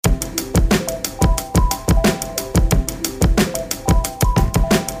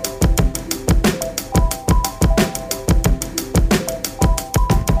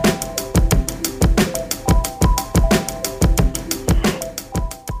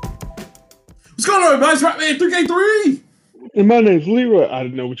What's going on, everybody? It's Ratman 3K3. And my name's Leroy. I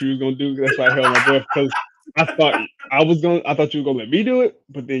didn't know what you was gonna do. That's why I held my breath because I thought I thought you were gonna let me do it,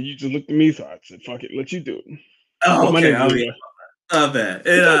 but then you just looked at me, so I said, "Fuck it, let you do it." Oh, But my okay. name's Leroy. Not bad. It's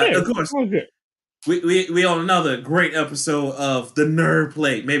And okay. of course, Okay. we on another great episode of the Nerd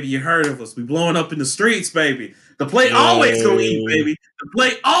Plate. Maybe you heard of us. We blowing up in the streets, baby. The plate always go eat, baby. The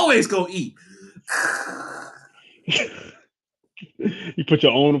plate always go eat. You put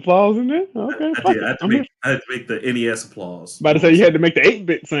your own applause in there? Okay. I did. I had to make the NES applause. About to say you had to make the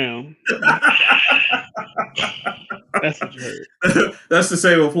 8-bit sound. That's what you heard. That's the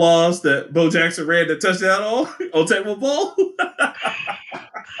same applause that Bo Jackson ran the touchdown on Tecmo Bowl.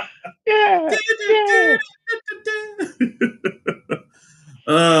 Yeah.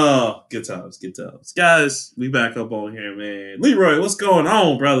 Oh, good times. Guys, we back up on here, man. Leroy, what's going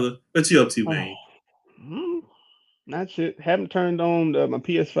on, brother? What you up to, man? Not shit. Haven't turned on my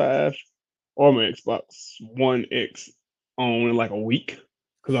PS5 or my Xbox One X on in like a week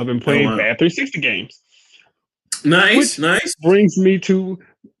because I've been playing bad 360 games. Nice. Brings me to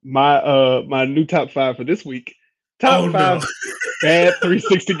my my new top 5 for this week. Top 5 bad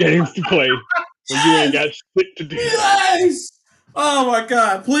 360 games to play when you ain't got shit to do. Yes! Oh my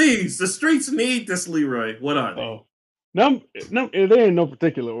god, please. The streets need this, Leroy. What are they? No, they're in no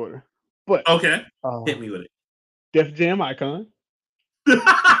particular order. But okay. Hit me with it. Def Jam Icon.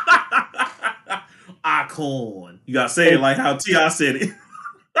 Icon. You gotta say it like how T.I. said it.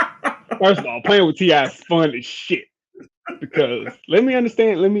 First of all, playing with T.I. is fun as shit. Because let me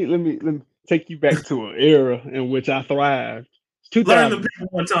take you back to an era in which I thrived. Learn the people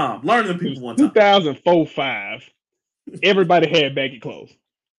one time. 2004-5. Everybody had baggy clothes.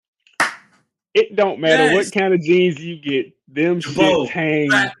 It don't matter what kind of jeans you get, them shit hang.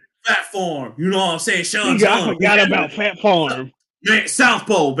 Fat Farm. You know what I'm saying? I forgot about Fat Farm. Man, South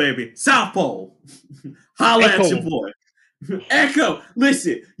Pole, baby. South Pole. Holla at your boy. Echo.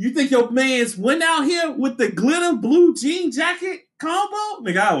 Listen, you think your man's went out here with the glitter blue jean jacket combo?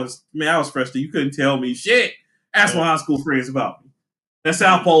 Nigga, I was fresh. You couldn't tell me shit. Ask my high school friends about me. That's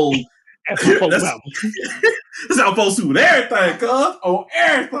South Pole. That's South Pole suit. Everything, cuz. On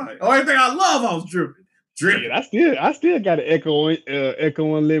everything. On everything I love, I was dripping. Yeah, I still got an Echo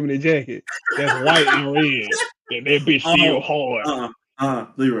Unlimited jacket that's white and red. And that bitch still hard.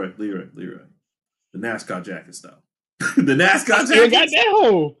 Leroy. The NASCAR jacket style. The NASCAR jacket. I got that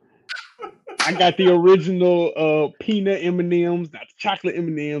hole. I got the original peanut M&Ms, not the chocolate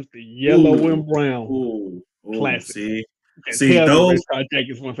M&Ms, the yellow and brown. Classic. See those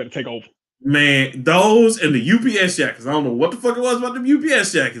jackets one for to take over. Man, those and the UPS jackets. I don't know what the fuck it was about them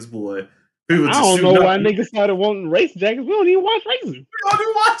UPS jackets, boy. I don't know why niggas started wanting race jackets. We don't even watch racing. We don't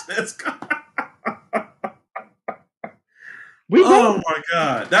even watch this. Oh my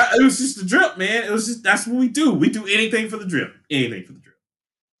god, it was just the drip, man. It was just that's what we do. We do anything for the drip.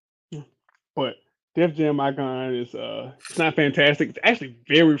 But Def Jam Icon is it's not fantastic. It's actually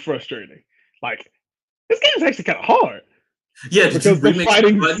very frustrating. Like this game is actually kind of hard. Yeah, because the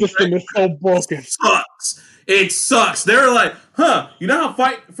fighting system is so broken. It sucks. They were like, you know how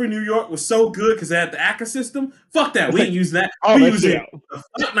Fight for New York was so good because they had the ACA system? Fuck that. We ain't using that. We using the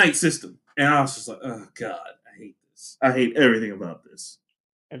Fight Night system. And I was just like, oh god, I hate this. I hate everything about this.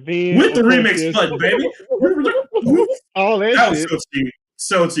 And then, with the remix button, baby. All that was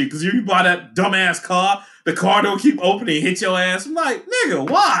so cheap. Because you buy that dumbass car, the car don't keep opening and hit your ass. I'm like, nigga,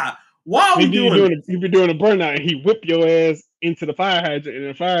 why? Why are we doing it? You be doing a burnout and he whip your ass into the fire hydrant and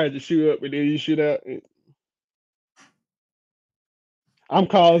the fire hydrant shoot up and then you shoot out. I'm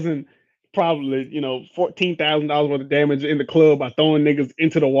causing probably, $14,000 worth of damage in the club by throwing niggas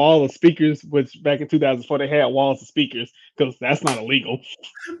into the wall of speakers, which back in 2004 they had walls of speakers because that's not illegal.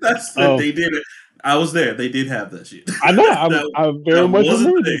 They did it. I was there. They did have that shit. I know. I very much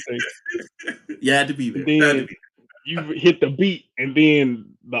remember these things. You had to be there. You hit the beat and then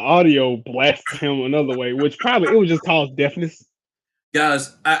the audio blasts him another way, which probably it would just cause deafness.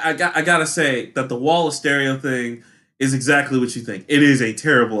 Guys, I gotta say that the wall of stereo thing is exactly what you think. It is a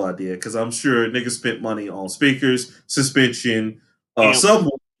terrible idea because I'm sure niggas spent money on speakers, suspension,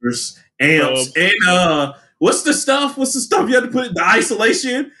 subwoofers, amps, and what's the stuff you had to put in the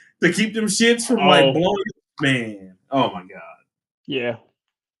isolation to keep them shits from like blowing? Man, oh my god. Yeah.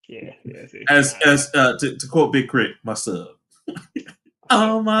 As to quote Big Crit, my sub.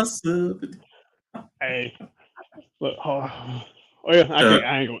 My sub. Hey, look. I ain't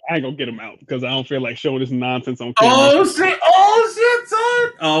gonna get him out because I don't feel like showing this nonsense on camera. Oh shit,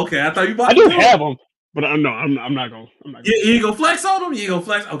 son. Oh, okay. I thought you. I do have them, but I'm not gonna. You ain't gonna flex on them. You ain't gonna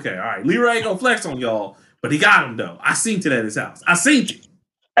flex. Okay, all right. Leroy ain't gonna flex on y'all, but he got them though. I seen it at his house. I seen it.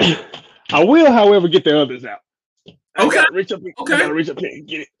 I will, however, get the others out. I Okay. gotta reach up. Okay. I gotta reach up here and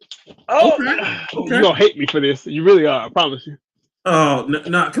get it. Oh, Okay. You're gonna hate me for this. You really are. I promise you. Oh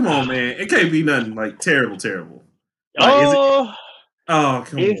no! Come on, man. It can't be nothing like terrible. Like, Oh,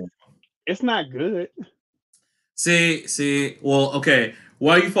 come on. It's not good. See. Well, okay.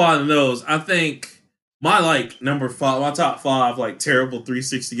 While you following those, I think my number 5, my top 5 like terrible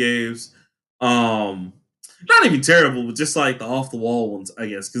 360 games. Not even terrible, but just like the off the wall ones, I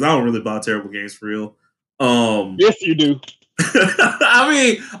guess, because I don't really buy terrible games for real. Yes, you do. I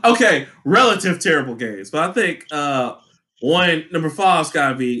mean, okay, relative terrible games, but I think number 5's got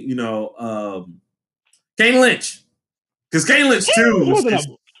to be Kane Lynch, because Kane Lynch 2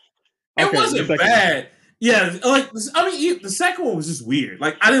 wasn't bad. Yeah, like I mean, the second one was just weird.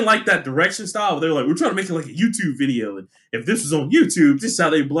 Like I didn't like that direction style. They were like, we're trying to make it like a YouTube video, and if this was on YouTube, this is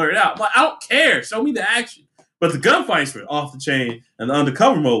how they blur it out. I'm like, I don't care. Show me the action. But the gunfights were off the chain, and the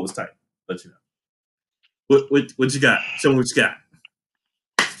undercover mode was tight. But what you got? Show me what you got.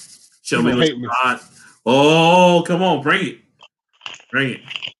 Show me what you got. Oh, come on, bring it.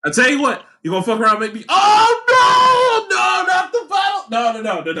 I tell you what, you gonna fuck around and make me. Oh no, not the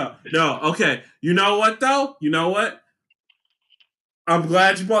battle. No. Okay, you know what though? You know what? I'm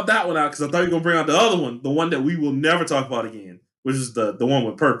glad you brought that one out because I thought you were gonna bring out the other one, the one that we will never talk about again, which is the one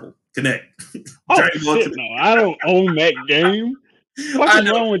with purple. Connect. Oh shit, no, I don't own that game. What's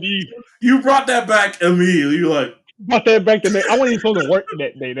wrong with you? You brought that back immediately. You're like, brought that back today. I wasn't even supposed to work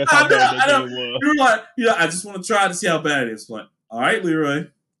that day. That's how bad that game was. You're like, I just want to try to see how bad it is. I'm like, all right, Leroy.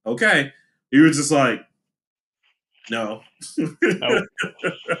 Okay. You were just like, no.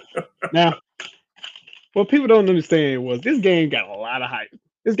 Now, what people don't understand was this game got a lot of hype.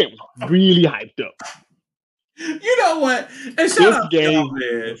 This game was really hyped up. You know what? And shout out to y'all,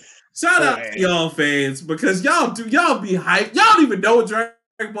 man. Shout out to y'all fans because y'all be hyped. Y'all don't even know what Dragon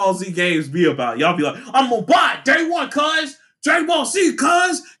Ball Z games be about. Y'all be like, I'm gonna buy it day one, cuz Dragon Ball Z,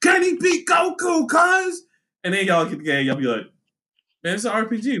 cuz can he beat Goku, cuz? And then y'all get the game, y'all be like, man, it's an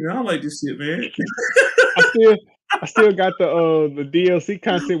RPG, man. I don't like this shit, man. I still got the DLC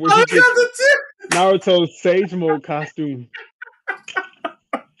content where he gets Naruto's Sage Mode costume.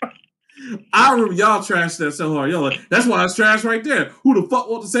 I remember y'all trashed that so hard. Y'all like, that's why it's trash right there. Who the fuck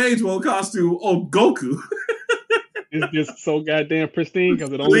want the Sage Mode costume on Goku? It's just so goddamn pristine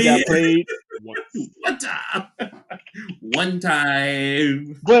because it only got played once. One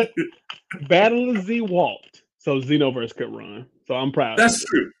time. But Battle of Z walked, so Xenoverse could run. So I'm proud. That's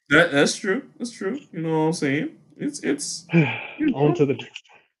true. That's true. That's true. You know what I'm saying? It's on to the next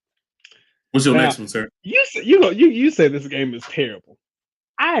one. What's your next one, sir? You say this game is terrible.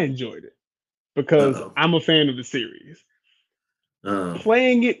 I enjoyed it because I'm a fan of the series.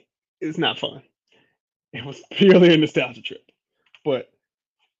 Playing it is not fun. It was purely a nostalgia trip. But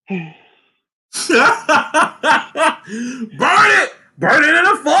burn it! Burn it in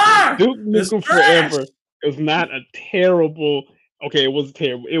a fire! Duke Nukem Forever. It was not a terrible. Okay, it was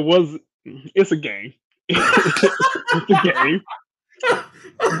terrible. It's a game. It's a game.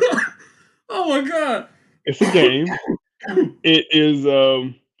 Oh my god! It's a game. It is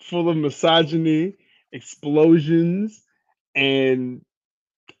full of misogyny, explosions, and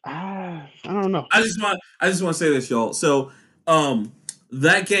I don't know. I just want to say this, y'all. So,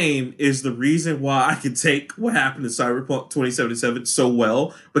 that game is the reason why I can take what happened in Cyberpunk 2077 so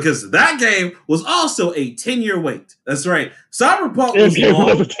well, because that game was also a 10-year wait. That's right. Cyberpunk was a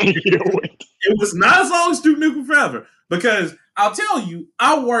 10-year wait. It was not as long as Duke Nukem Forever, because I'll tell you,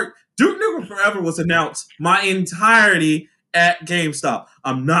 Duke Nukem Forever was announced my entirety at GameStop.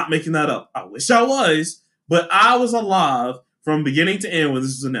 I'm not making that up. I wish I was, but I was alive from beginning to end when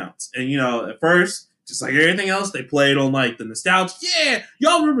this was announced. And, at first, just like everything else, they played on, the nostalgia. Yeah,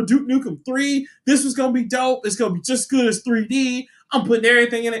 y'all remember Duke Nukem 3? This was going to be dope. It's going to be just good as 3D. I'm putting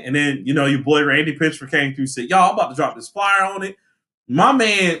everything in it. And then, your boy Randy Pitchford came through and said, y'all, I'm about to drop this fire on it. My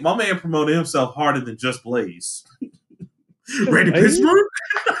man promoted himself harder than Just Blaze. Randy Pitchford?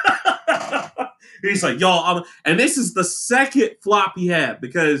 He's like, y'all, and this is the second flop he had,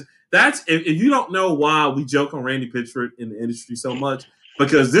 because that's, if you don't know why we joke on Randy Pitchford in the industry so much,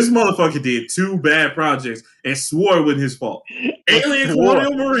 because this motherfucker did 2 bad projects and swore it wasn't his fault. Alien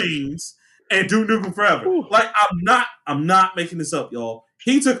Colonial Marines and Duke Nukem Forever. Like, I'm not making this up, y'all.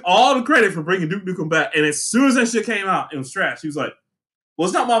 He took all the credit for bringing Duke Nukem back, and as soon as that shit came out, it was trash. He was like, well,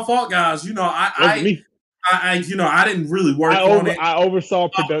 it's not my fault, guys. I didn't really work on it. I oversaw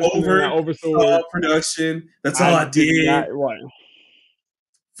production. I oversaw production. That's all I did. Right.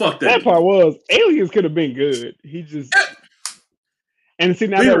 Fuck that. That part was Aliens could have been good. He just and see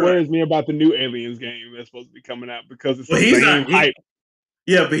now that worries me about the new Aliens game that's supposed to be coming out, because it's the same hype.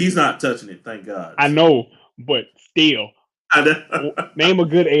 Yeah, but he's not touching it. Thank God. I know, but still, I know. name a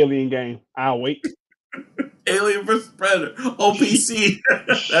good Alien game. I'll wait. Alien vs Predator on PC.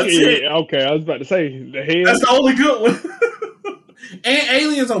 That's Shit, it. okay, I was about to say the hell. That's the only good one. And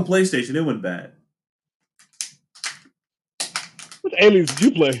Aliens on PlayStation, it wasn't bad. What aliens did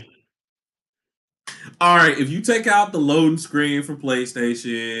you play? All right, if you take out the loading screen for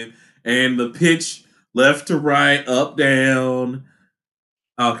PlayStation and the pitch left to right, up, down.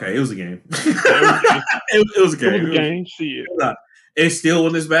 Okay, it was a game. it was a game. It was a game. Shit. It still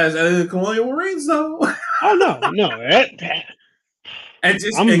wasn't as bad as Colonial Marines, though. Oh no, that. And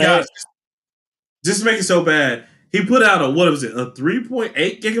just to make it so bad, he put out a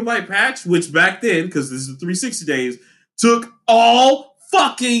 3.8 gigabyte patch, which back then, because this is the 360 days, took all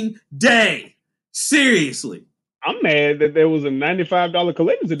fucking day. Seriously. I'm mad that there was a $95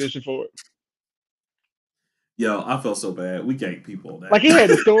 collector's edition for it. Yo, I felt so bad. We ganked people on that. Like, he had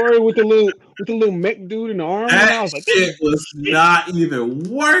the story with the little mech dude in the arm. That I was like, shit was not even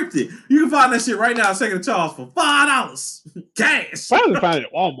worth it. You can find that shit right now, second Charles, for $5 cash. Finally found it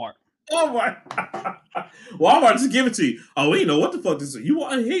at Walmart. Walmart just give it to you. Oh, we didn't know what the fuck this is. You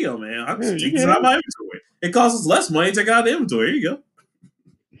want? Here you go, man. I just take this out of my inventory. It costs us less money to take out the inventory. Here you go.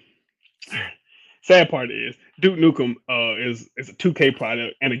 Sad part is Duke Nukem is a 2K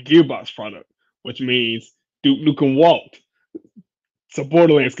product and a Gearbox product, which means Duke Nukem walked. So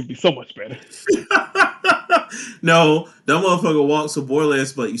Borderlands could be so much better. No, that motherfucker walks so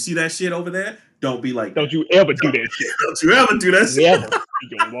Borderlands, but you see that shit over there? Don't be like that. Don't you ever do that shit. Don't you ever do that shit. Ever.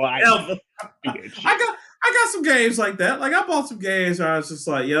 Ever. I got some games like that. Like, I bought some games where I was just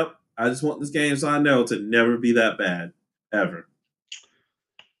like, yep, I just want this game so I know to never be that bad. Ever.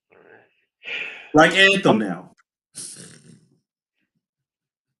 Like Anthem now.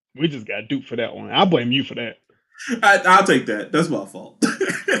 We just got duped for that one. I blame you for that. I'll take that. That's my fault.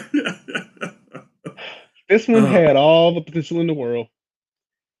 This one had all the potential in the world.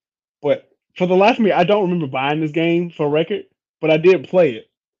 But for the life of me, I don't remember buying this game for record, but I did play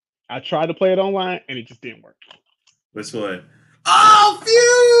it. I tried to play it online, and it just didn't work. Which one? Oh,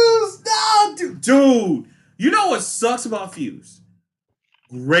 Fuse! No, dude. You know what sucks about Fuse?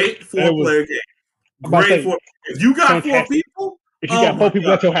 Great 4-player game. Great for if you got fantastic. 4 people. If you got 4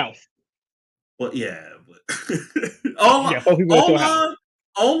 people at your house. Well, yeah, but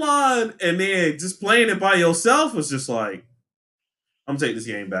online, and then just playing it by yourself was just like, I'm gonna take this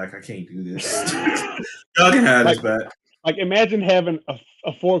game back. I can't do this. Y'all can have this back. Like, imagine having a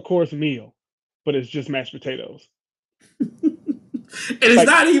 4-course meal, but it's just mashed potatoes. And it's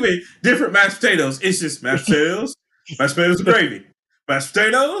not even different mashed potatoes. It's just mashed potatoes, mashed potatoes and gravy. Mashed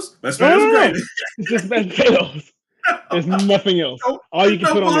potatoes and gravy. It's just mashed potatoes. There's nothing else. All you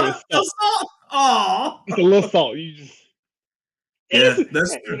can put on there is salt. Aww. It's a little salt. You just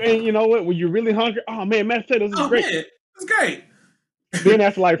that's true. And you know what? When you're really hungry, oh man, mashed potatoes is great. Man, it's great. Then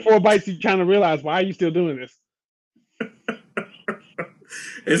after like 4 bites, you kind of realize, why are you still doing this?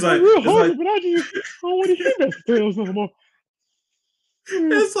 It's like, I'm real hungry, but I don't want to eat mashed potatoes no more.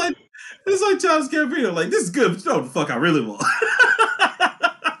 It's like Charles Gambino. Like, this is good, but you know what the fuck I really want.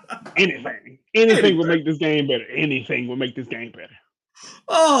 Anything would make this game better. Anything would make this game better.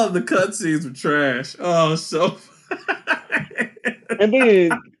 Oh, the cutscenes were trash. Oh, so. And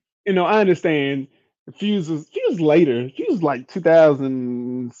then, I understand Fuse was later. Fuse was like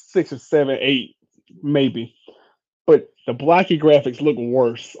 2006 or 7, 8, maybe. But the blocky graphics look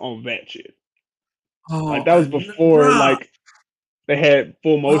worse on that shit. Oh, like, that was before, like, they had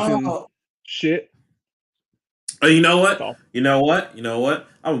full motion shit. Oh, you know what? You know what?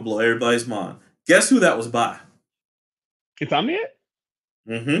 I'm gonna blow everybody's mind. Guess who that was by? Insomniac?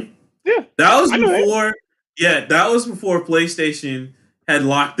 Mm-hmm. Yeah. That was before. Yeah, that was before PlayStation had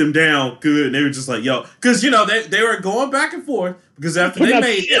locked them down good. And they were just like, yo, because they were going back and forth because after they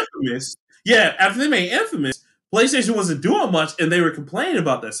made Infamous, PlayStation wasn't doing much, and they were complaining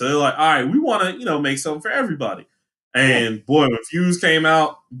about that. So they're like, all right, we want to make something for everybody. And boy, when Fuse came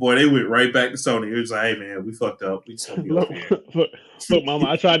out, they went right back to Sony. It was like, hey man, we fucked up. We just look, mama,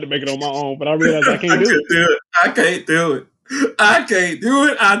 I tried to make it on my own, but I realized I can't do it. I can't do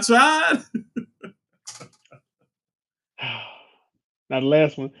it. I tried. Now the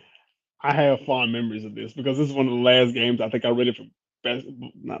last one, I have fond memories of this because this is one of the last games I think I rated for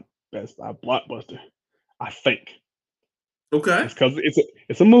Blockbuster. I think. Okay. It's because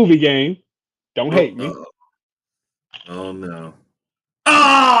it's a movie game. Don't hate me. Oh no.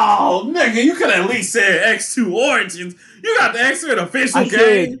 Oh, nigga, you could at least say X2 Origins. You got the X2 official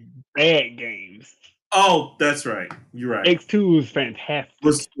game. Bad games. Oh, that's right. You're right. X2 was fantastic.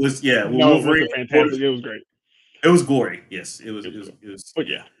 Was Wolverine fantastic. It was great. It was gory. Yes, it was. But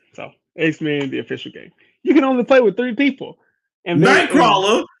yeah, so X-Men, the official game. You can only play with 3 people. And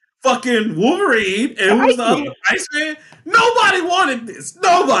Nightcrawler, fucking Wolverine, and who was the other one? Iceman. Nobody wanted this.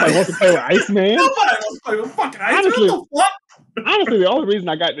 Nobody wants to play with Iceman. Nobody wants to play with fucking Iceman. Honestly, the only reason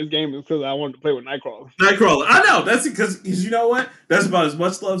I got this game is because I wanted to play with Nightcrawler. I know. That's because you know what? That's about as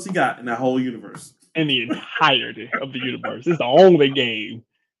much love as he got in that whole universe. In the entirety of the universe. It's the only game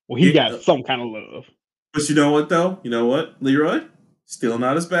where he got some kind of love. But you know what, though? You know what, Leroy? Still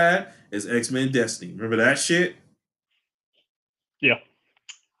not as bad as X-Men Destiny. Remember that shit? Yeah.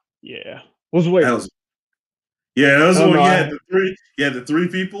 Yeah. What's the way? That was when you had the 3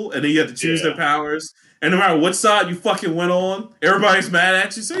 people, and then you had to choose their powers. And no matter what side you fucking went on, everybody's mad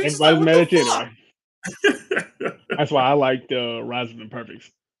at you. So everybody's mad at you anyway. That's why I liked Rise of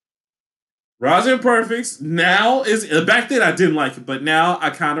Imperfects. Rise of Imperfects now is back then I didn't like it, but now I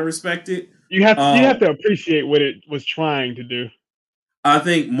kind of respect it. You have to appreciate what it was trying to do. I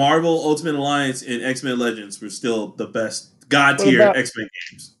think Marvel Ultimate Alliance and X-Men Legends were still the best god tier X-Men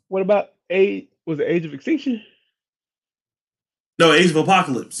games. What about was it Age of Extinction? No, Age of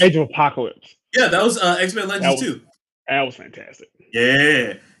Apocalypse. Age of Apocalypse. Yeah, that was X-Men Legends too. That was fantastic.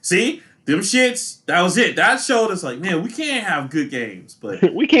 Yeah. See? Them shits, that was it. That showed us like, man, we can't have good games, but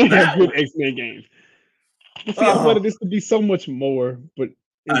we can't have good X-Men games. See, I wanted this to be so much more, but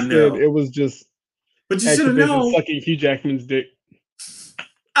instead it was just but you should have known sucking Hugh Jackman's dick.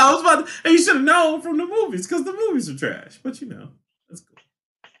 I was about to, and you should have known from the movies, because the movies are trash. But you know, that's cool.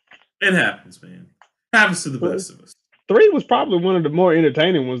 It happens, man. Happens to the best of us. 3 was probably one of the more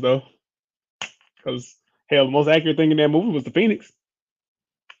entertaining ones, though. Because, hell, the most accurate thing in that movie was the Phoenix.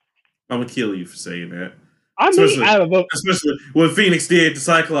 I'm going to kill you for saying that. Especially when Phoenix did the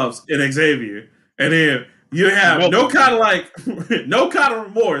Cyclops and Xavier. And then you have no kind of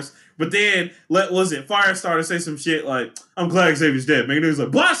remorse. But then, Firestarter say some shit like, I'm glad Xavier's dead. Man, he was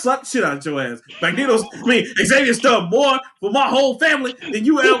like, boy, I slapped the shit out of your ass. Magneto's, Xavier's done more for my whole family than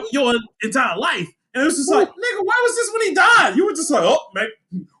you have your entire life. And it was just like, nigga, why was this when he died? You were just like,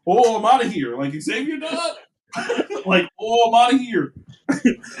 I'm out of here. Like, Xavier died? I'm out of here.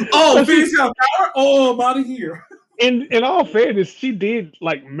 Phoenix got power? I'm out of here. In all fairness, she did,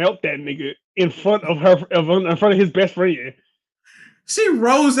 melt that nigga in front of his best friend. She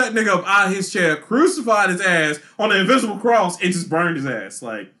rose that nigga up out of his chair, crucified his ass on the invisible cross, and just burned his ass.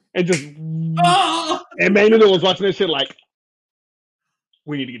 And Magneto was watching that shit like,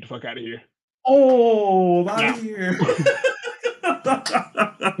 we need to get the fuck out of here. Out of here.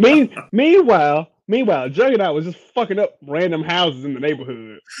 Meanwhile, Juggernaut was just fucking up random houses in the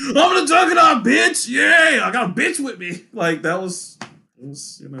neighborhood. I'm the Juggernaut, bitch! Yeah, I got a bitch with me. That was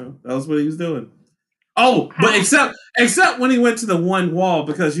what he was doing. But except when he went to the one wall,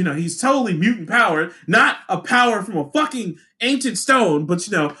 because he's totally mutant powered, not a power from a fucking ancient stone, but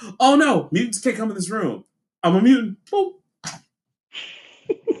oh no, mutants can't come in this room. I'm a mutant. Boop.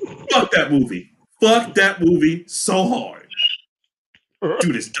 Fuck that movie. Fuck that movie so hard.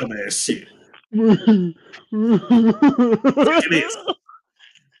 Do this dumbass shit. It is.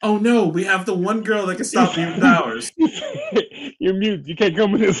 Oh no, we have the one girl that can stop mutant powers. You're mutant. You can't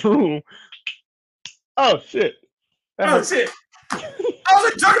come in this room. Oh shit. I was like,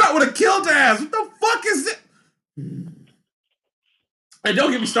 Juggernaut would have killed ass. What the fuck is it? And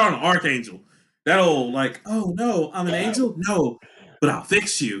don't get me started on Archangel. That old oh no, I'm an angel? No, but I'll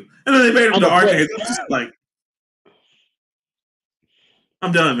fix you. And then they made him the Archangel. I'm just like,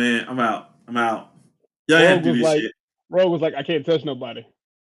 I'm done, man. I'm out. Y'all have to do this shit. Rogue was like, I can't touch nobody.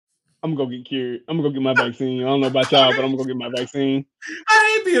 I'm gonna go get cured. I'm gonna go get my vaccine. I don't know about y'all, but I'm gonna go get my vaccine.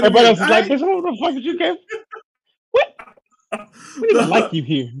 I ain't being everybody else is like, bitch, what the fuck did you get? What? We didn't like you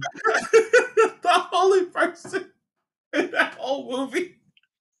here. The only person in that whole movie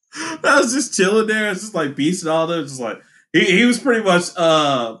that was just chilling there, it's just like Beast and all that. Just like he was pretty much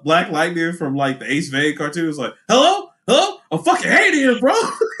Black Lightning from the Ace Vague cartoon. It was like, hello, I fucking hate it, bro.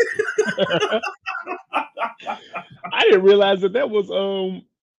 I didn't realize that was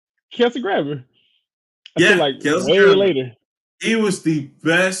Kelsey Grammer. I feel way later. He was the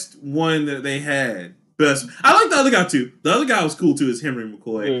best one that they had. Best. I like the other guy too. The other guy was cool too. Is Henry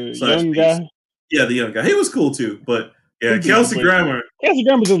McCoy, young guy. Yeah, the young guy. He was cool too. But yeah, Kelsey Grammer. Kelsey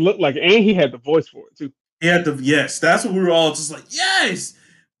Grammer just looked like, and he had the voice for it too. He had yes. That's what we were all just like, yes.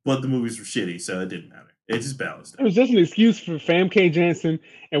 But the movies were shitty, so it didn't matter. It just balanced out. It was just an excuse for Famke Janssen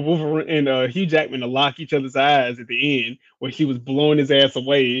and Wolverine and Hugh Jackman to lock each other's eyes at the end, where she was blowing his ass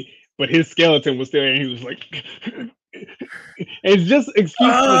away, but his skeleton was there, and he was like, it's just excuse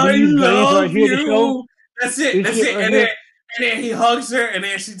for these guys right here to show. That's it. Right and then he hugs her, and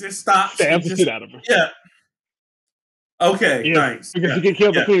then she just stops. Stabs the shit out of her. Yeah. Okay, Yeah, nice. because you can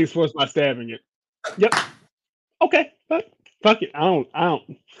kill the police force by stabbing it. Yep. Okay. Fuck it. I don't.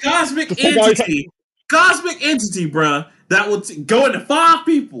 Cosmic Just take all your time. Cosmic entity, bruh. That will go into 5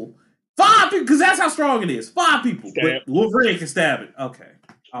 people. 5 people, because that's how strong it is. 5 people. But Wolverine can stab it. Okay.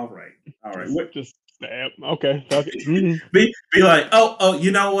 All right. Just stab. Okay. Fuck it. Mm-hmm. Be like, oh,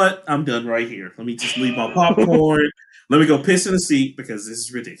 you know what? I'm done right here. Let me just leave my popcorn. Let me go piss in the seat because this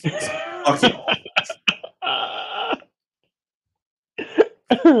is ridiculous. Okay.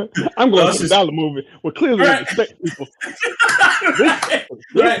 I'm going to the dollar movie where clearly I respect people.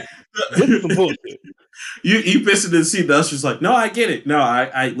 This is some bullshit. You piss in the seat. The usher's like, no, I get it. No,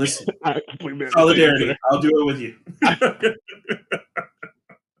 I listen. Solidarity. I'll do it with you.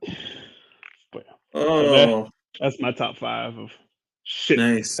 So that's my top 5 of shit.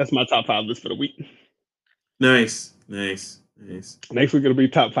 Nice. That's my top 5 list for the week. Nice. Next week it'll be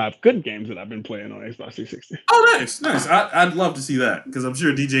top 5 good games that I've been playing on Xbox 360. Oh, nice. I'd love to see that because I'm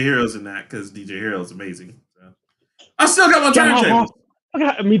sure DJ Hero's in that because DJ Hero's amazing. So. I still got my turntable.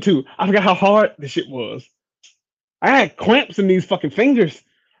 Me too. I forgot how hard this shit was. I had cramps in these fucking fingers.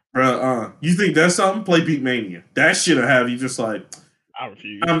 Bro, you think that's something? Play Beatmania. That shit'll have you just like, I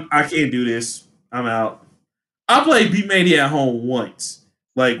refuse. I can't do this. I'm out. I played Beatmania at home once.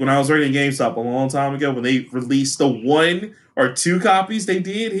 Like when I was working at GameStop a long time ago when they released the 1 or 2 copies they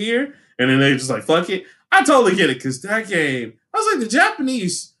did here, and then they just like, fuck it. I totally get it, because that game, I was like, the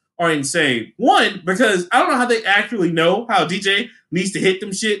Japanese are insane. 1, because I don't know how they actually know how DJ needs to hit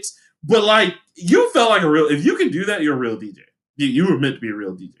them shits, but like, you felt like a real, if you can do that, you're a real DJ. You were meant to be a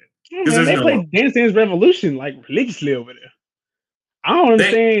real DJ. Yeah, man, they play Dance Dance Revolution like religiously over there. I don't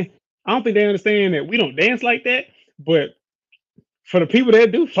understand. I don't think they understand that we don't dance like that, but for the people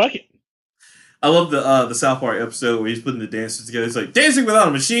that do, fuck it. I love the South Park episode where he's putting the dancers together. It's like, dancing without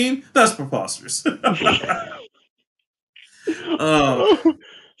a machine? That's preposterous. Same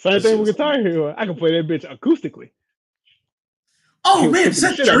thing with Guitar Hero. I can play that bitch acoustically. Oh, man, is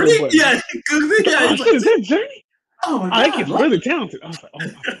that Journey? Yeah. Is that Journey? Oh, my God. I think it's really talented. I was like, oh,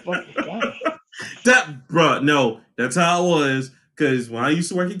 my fucking God. Bro, no, that's how it was. Because when I used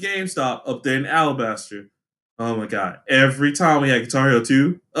to work at GameStop up there in Alabaster, oh, my God. Every time we had Guitar Hero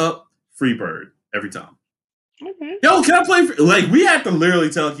 2 up, Freebird. Every time. Okay. Yo, can I play? Like, we had to literally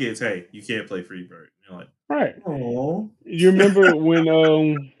tell kids, hey, you can't play Freebird. You're like, right. Oh. You remember when,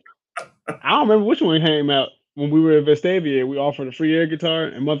 I don't remember which one came out. When we were at Vestavia, we offered a free air guitar,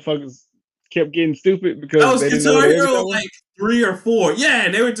 and motherfuckers kept getting stupid because that was they didn't Guitar know Hero like 3 or 4. Yeah,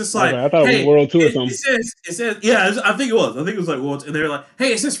 and they were just like, I thought it was World 2 or something. It says, yeah, I think it was. I think it was like World, and they were like,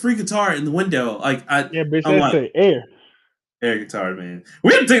 hey, it says free guitar in the window. Like, bitch, that say air. Air guitar, man.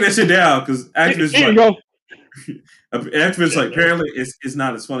 We had to take that shit down because Activision's like, Activision's like, apparently it's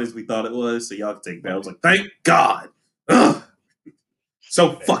not as funny as we thought it was, so y'all can take that. I was like, thank God. Ugh.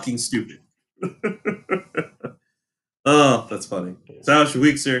 So fucking stupid. Oh, that's funny. So how's your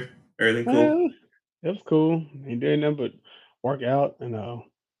week, sir? Everything cool? It was cool. Ain't doing nothing but work out, and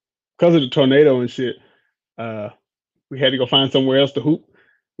because of the tornado and shit, we had to go find somewhere else to hoop.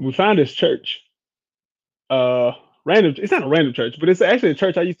 We found this church. Random. It's not a random church, but it's actually a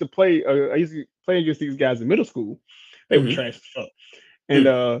church I used to play. I used to play against these guys in middle school. They were trash as fuck, and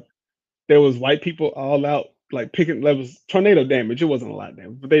there was white people all out like picking. There was tornado damage. It wasn't a lot of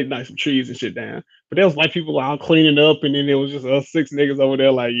damage, but they knocked some trees and shit down. But there was white people out cleaning up, and then there was just us 6 niggas over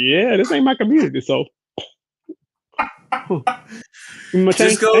there. Like, yeah, this ain't my community. So,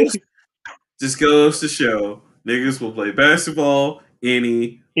 just goes to show niggas will play basketball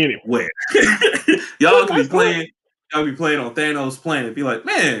anywhere. Y'all can be playing. Y'all be playing on Thanos' planet. Be like,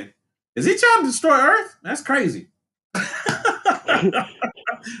 man, is he trying to destroy Earth? That's crazy.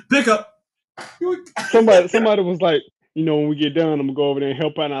 Pick up. Somebody was like, when we get done, I'm gonna go over there and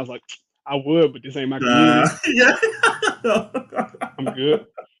help out. And I was like, I would, but this ain't my community. Yeah. I'm good.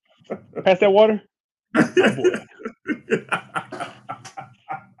 Pass that water. Oh, boy.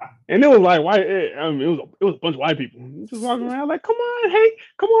 And it was like white. It was a bunch of white people just walking around like, come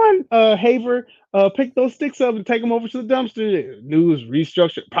on, Haver, pick those sticks up and take them over to the dumpster. News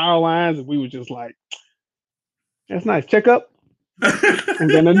restructured power lines, and we were just like, that's nice. Check up. I'm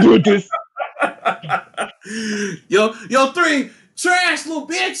gonna do this. Yo, 3 trash little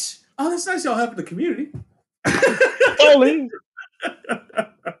bitch. Oh, that's nice. Y'all helping the community. Totally.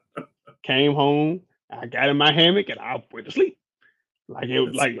 Came home. I got in my hammock and I went to sleep. Like it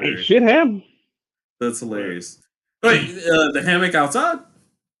was like shit happened. That's hilarious. Wait, the hammock outside?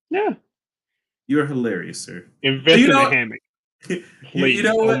 Yeah. You're hilarious, sir. Invest in the hammock. You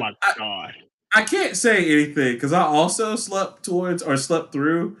know what? Oh my God. I can't say anything because I also slept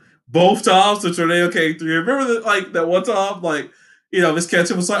through, both times the tornado came through. Remember that one time, Miss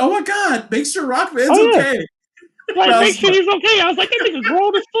Ketchum was like, "Oh my God, make sure Rockman's okay." Like, make sure he's okay. I was like, that nigga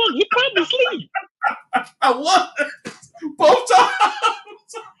grown as fuck. He probably sleep. I was both times.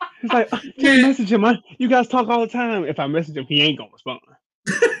 He's like, can't message him. You guys talk all the time. If I message him, he ain't gonna respond.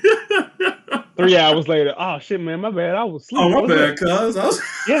 3 hours later, oh shit, man, my bad. I was asleep. Oh my bad, cuz.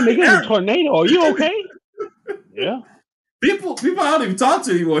 Yeah, nigga, it's a tornado. Are you okay? Yeah. People I don't even talk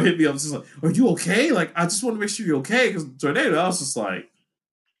to anymore hit me up. Just like, are you okay? Like, I just want to make sure you're okay because the tornado. I was just like,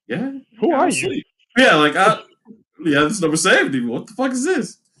 yeah. Who are you? Yeah, this number saved me. What the fuck is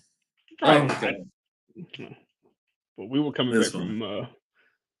this? Right. But we were coming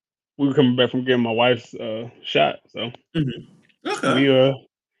back from getting my wife's shot. So okay.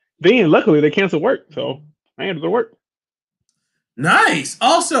 Then luckily they canceled work, so I had to go to work. Nice.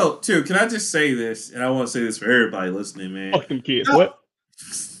 Also, too, can I just say this? And I want to say this for everybody listening, man. Fuck them kids. What?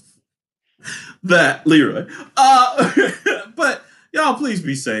 That Leroy. But y'all, please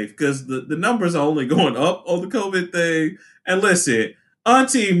be safe because the numbers are only going up on the COVID thing. And listen,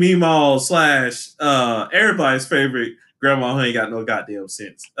 Auntie Meemaw / everybody's favorite grandma who ain't got no goddamn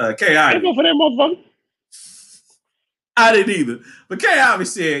sense. K. I go for that motherfucker. I didn't either. But K. Ivy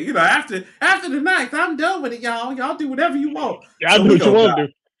said, after the 9th, I'm done with it, y'all. Y'all do whatever you want. Yeah, I do what you want to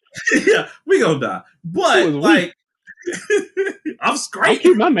do. Yeah, we gonna die. But I'm straight. I'll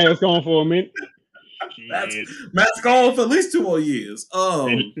keep my mask on for a minute. Mask on for at least 2 more years.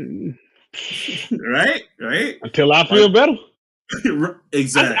 Right? Until I feel better.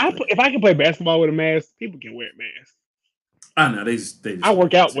 Exactly. If I can play basketball with a mask, people can wear a mask. I know they just I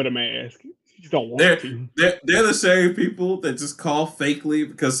work out with a mask. You just don't want to. They're the same people that just cough fakely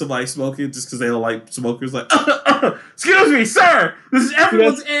because somebody's smoking just because they don't like smokers. Like, excuse me, sir. This is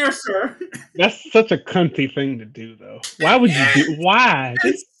everyone's air, sir. That's such a cunty thing to do, though. Why would you do? Why?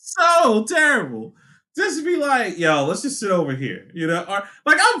 It's so terrible. Just be like, yo, let's just sit over here, Or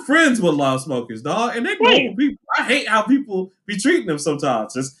I'm friends with a lot of smokers, dog, and they're normal people. I hate how people be treating them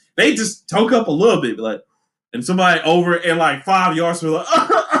sometimes. They just toke up a little bit, and somebody over in 5 yards from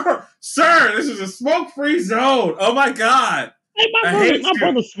sir, this is a smoke-free zone. Oh my God. Hey, my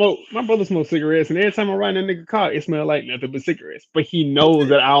brother smokes cigarettes, and every time I ride in that nigga car, it smells like nothing but cigarettes. But he knows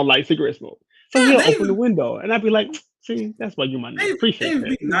that I don't like cigarette smoke, so he'll open the window, and I'd be like, "See, that's why you my nigga." Appreciate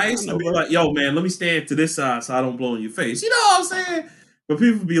that. Be nice to be like, "Yo, man, let me stand to this side so I don't blow in your face." You know what I'm saying? But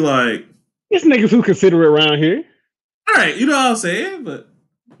people be like, "It's niggas who consider it around here." All right, you know what I'm saying? But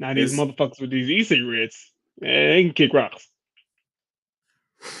now these motherfuckers with these e-cigarettes, they can kick rocks.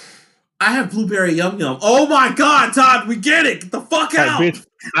 I have blueberry yum yum. Oh my God, Todd, we get it. Get the fuck out. Bitch,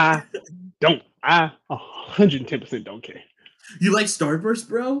 I don't. I 110% don't care. You like Starburst,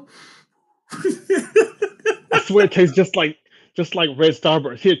 bro? I swear it tastes just like red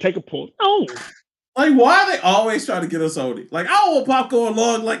Starburst. Here, take a pull. No. Why are they always trying to get us on it? I don't want popcorn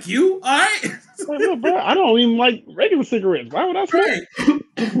long like you, all right? Bro, I don't even like regular cigarettes. Why would I smoke?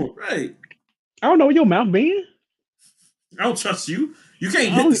 Right. I don't know your mouth, man. I don't trust you. You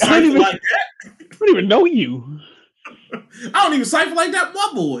can't hit the cipher like that. I don't even know you. I don't even cipher like that,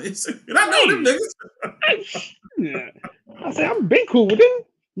 my boys. And I know them niggas. I say, I've been cool with them.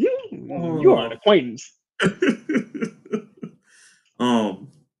 You are an acquaintance.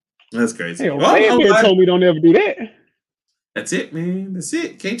 That's crazy. Hey, man told me don't ever do that. That's it, man. That's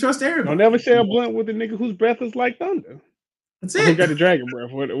it. Can't trust everybody. Don't ever share a blunt with a nigga whose breath is like thunder. That's it. He got the dragon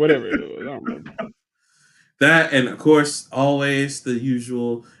breath, whatever it was. I don't remember. That, and of course, always the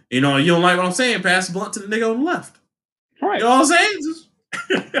usual, you don't like what I'm saying, pass the blunt to the nigga on the left. Right. You know what I'm saying?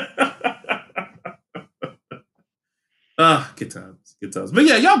 Good times. But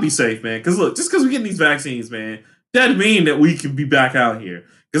yeah, y'all be safe, man. Because look, just because we're getting these vaccines, man, doesn't mean that we can be back out here.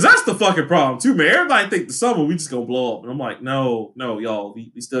 Because that's the fucking problem, too, man. Everybody think the summer we just gonna blow up. And I'm like, no, y'all.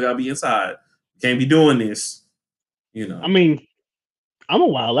 We still gotta be inside. Can't be doing this. I mean, I'm a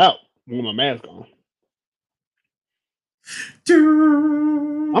while out with my mask on.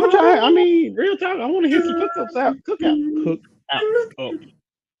 I'm gonna try. I mean, real talk. I want to hit some cookouts up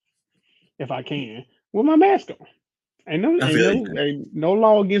if I can with my mask on. Ain't no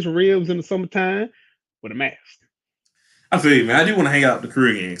law against ribs in the summertime with a mask. I feel you, man. I do want to hang out with the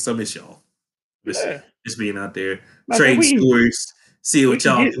crew again because I miss y'all. Just being out there, trading stories, see what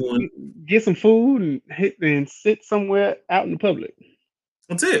y'all doing, get some food, and sit somewhere out in the public.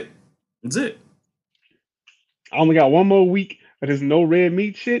 That's it. I only got one more week of this no red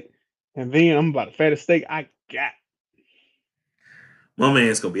meat shit, and then I'm about the fattest steak I got. My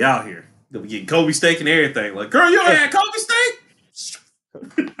man's gonna be out here. Gonna be getting Kobe steak and everything. Like, girl, you ain't had Kobe steak?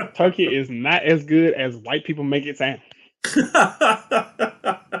 Turkey is not as good as white people make it sound.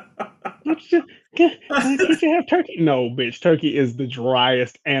 can't you have turkey? No, bitch. Turkey is the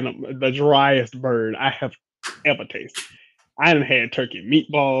driest animal, the driest bird I have ever tasted. I done had turkey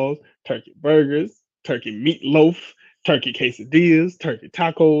meatballs, turkey burgers, turkey meatloaf, turkey quesadillas, turkey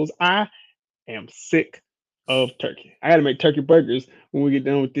tacos. I am sick of turkey. I gotta make turkey burgers when we get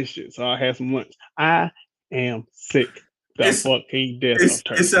done with this shit, so I'll have some lunch. I am sick the It's fucking death of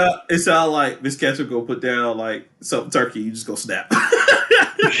turkey. it's how like Miss Ketchup go put down like some turkey, you just go snap.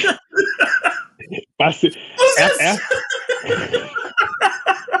 I said, What's this?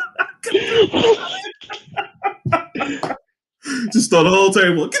 Just throw the whole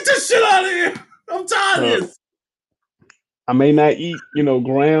table. Get this shit out of here. I'm tired of this. I may not eat,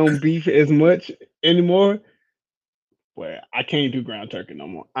 ground beef as much anymore, but I can't do ground turkey no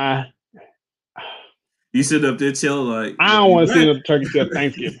more. You sit up there chilling like I don't want to sit up turkey till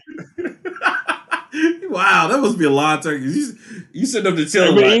Thanksgiving. Wow, that must be a lot of turkeys. You sitting up there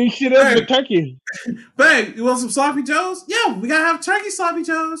chilling like, ain't shit else but turkey. Babe, you want some sloppy joes? Yeah, we gotta have turkey sloppy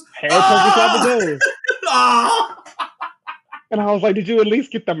joes. Turkey sloppy joes. Oh. And I was like, did you at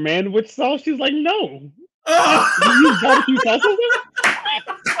least get the manwich sauce? She was like, no. You use barbecue sauce? What are you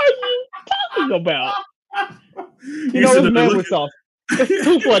talking about? It's manwich sauce. It's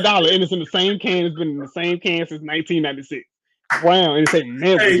 $2 for $1, and it's in the same can. It's been in the same can since 1996. Brown, and it's a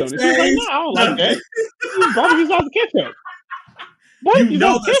manwich on it. She's like, no, I don't like that. You barbecue sauce and ketchup. Barbecue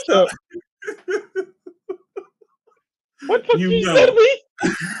sauce and ketchup. What the fuck you said to me?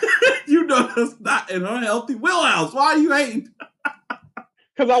 You know that's not an unhealthy wheelhouse. Why are you hating?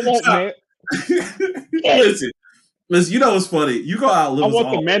 Because I want that. Listen, you know what's funny? You go out and I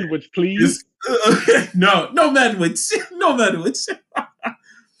want the manwich, please. No manwich. No manwich.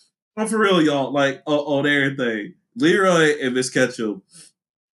 I'm for real, y'all. Like, on everything. Leroy and Miss Ketchum,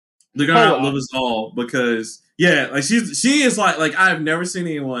 they're gonna outlive us all because, yeah, like she is like I've never seen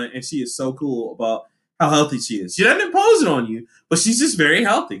anyone, and she is so cool about how healthy she is. She doesn't impose it on you, but she's just very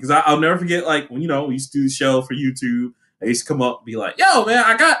healthy. Because I'll never forget, like, when, we used to do the show for YouTube, I used to come up and be like, yo, man,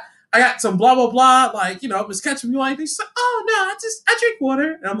 I got some blah, blah, blah. Like, Miss Ketchum, you want anything? She's like, oh, no, I drink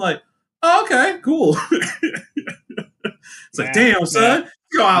water. And I'm like, oh, okay, cool. It's like, damn, son,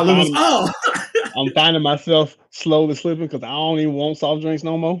 you go outlive us all. I'm finding myself slowly slipping because I don't even want soft drinks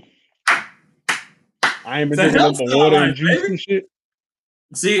no more. I ain't been drinking nothing but water and juice and shit.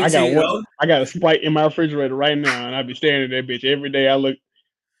 I got a Sprite in my refrigerator right now, and I be staring at that bitch every day.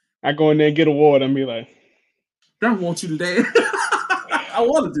 I go in there and get a water and be like, I don't want you today. I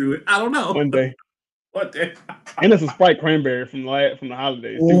want to do it. I don't know. One day. And it's a Sprite cranberry from the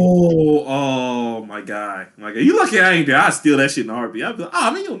holidays. Oh my God. You lucky I ain't there. I'd steal that shit in a heartbeat. I'd be like,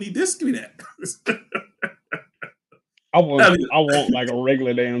 oh man, you don't need this. Give me that. I want like a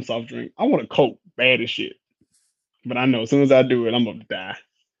regular damn soft drink. I want a Coke bad as shit. But I know as soon as I do it, I'm gonna die.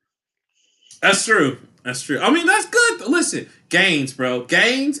 That's true. I mean, that's good. Listen, gains, bro.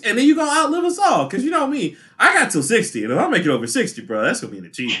 Gains, and then you gonna outlive us all. Cause you know me, I got till 60. And if I make it over 60, bro, that's gonna be an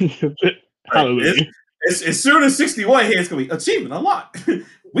achievement. As soon as 61 here, it's gonna be achievement unlocked.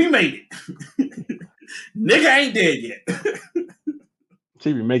 We made it. Nigga ain't dead yet.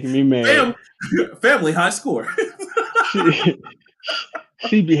 She be making me mad. Family high score.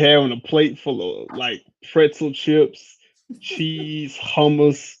 She be having a plate full of like pretzel chips, cheese,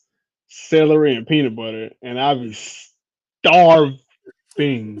 hummus, celery, and peanut butter, and I be starving.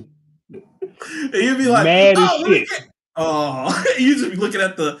 And you'd be like, mad as shit. You just be looking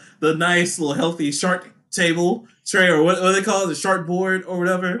at the nice little healthy shark table tray, or what they call it, the shark board or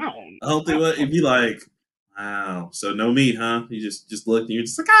whatever. Healthy one. It'd be like, wow, so no meat, huh? You just look and you're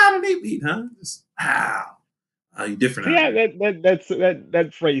just like, I don't eat meat, huh? Just wow. You different. Yeah,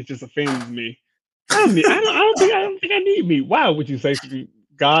 that phrase just offends me. I don't think I need meat. Why would you say something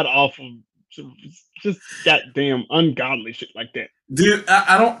god awful, just goddamn ungodly shit like that? Dude,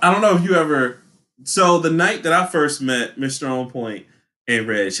 I don't know if you ever. So the night that I first met Mr. On Point and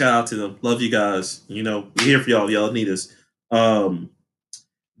Red, shout out to them. Love you guys. We're here for y'all. Y'all need us.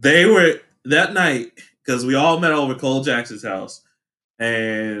 They were that night because we all met over Cole Jackson's house.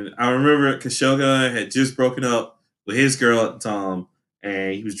 And I remember Khashoggi had just broken up with his girl at the time,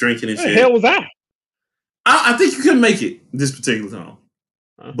 and he was drinking and shit. What the hell was that? I think you couldn't make it this particular time.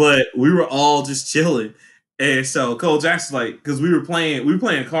 But we were all just chilling. And so Cole Jackson's like, because we were playing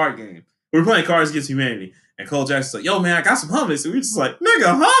a card game. We were playing Cards Against Humanity. And Cole Jackson's like, yo, man, I got some hummus. And we were just like,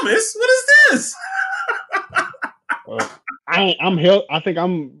 nigga, hummus? What is this? I think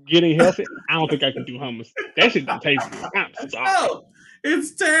I'm getting healthy. I don't think I can do hummus. That shit don't taste good. I'm sorry. Oh,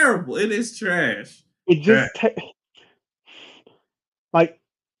 it's terrible. It is trash. It just like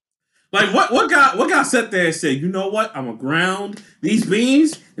Like what guy sat there and said, you know what? I'm gonna ground these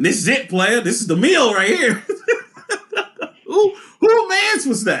beans, and this is it, player. This is the meal right here. Who man's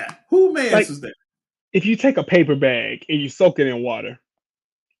was that? Who man's was that? If you take a paper bag and you soak it in water,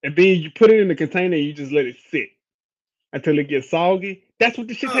 and then you put it in the container and you just let it sit until it gets soggy, that's what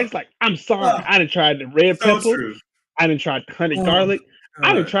the shit tastes like. I'm sorry. I done tried the red so pepper. True. I done tried honey garlic.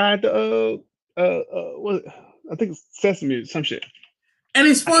 I done tried the what? I think it's sesame or some shit. And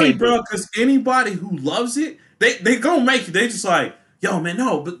it's funny, bro, because anybody who loves it, they gonna make it. They just like, yo, man,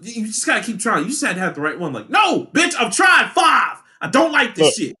 no, but you just gotta keep trying. You just had to have the right one. Like, no, bitch, I've tried 5. I don't like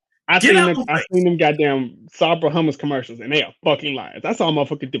this shit. I seen them goddamn Sabra hummus commercials, and they are fucking liars. I saw a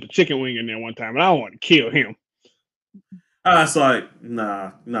motherfucker dip a chicken wing in there one time, and I want to kill him. I was like,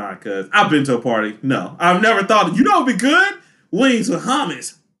 nah, cuz I've been to a party. No, I've never thought, you know, it'd be good? Wings with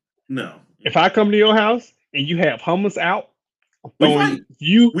hummus. No. If I come to your house and you have hummus out, I'm throwing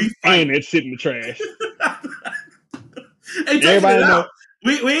you and that shit in the trash. Hey, everybody know.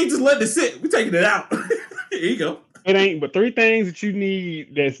 We ain't just letting it sit. We taking it out. Here you go. It ain't but 3 things that you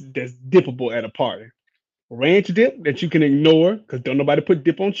need that's dippable at a party. Ranch dip that you can ignore because don't nobody put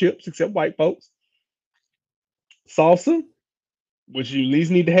dip on chips except white folks. Salsa, which you at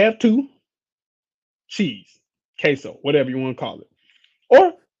least need to have 2. Cheese, queso, whatever you want to call it.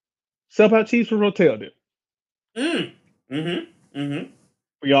 Or sub out cheese for Rotel dip.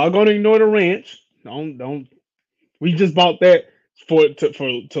 We all gonna ignore the ranch. Don't. We just bought that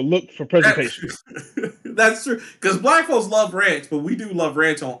to look for presentation. That's true. Because black folks love ranch, but we do love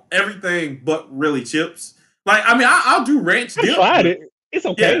ranch on everything but really chips. Like, I mean, I'll do ranch dip. I tried it. It's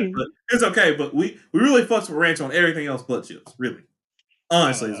okay. Yeah, it's okay, but we really fucks with ranch on everything else but chips. Really.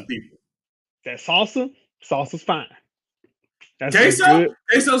 Honestly, as a people. That salsa's fine. That's queso?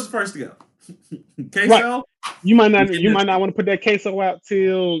 Queso's the first to go. Queso? Right. You might not want to put that queso out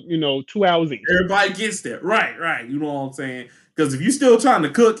till 2 hours in. Everybody gets there. Right. You know what I'm saying? Because if you're still trying to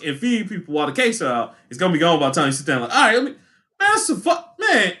cook and feed people while the queso out, it's gonna be gone by the time you sit down. Like, all right, man, that's some fuck,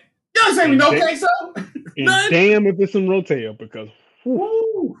 man. Y'all ain't no queso. And damn if it's some Rotel because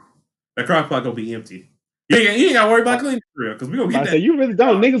that crock pot gonna be empty. You ain't gotta worry about cleaning for real because we gonna get that. You really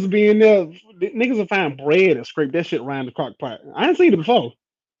don't. Niggas will be in there. Niggas will find bread and scrape that shit around the crock pot. I ain't seen it before.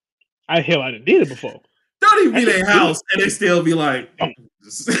 I done did it before. Don't even be their house and they still be like,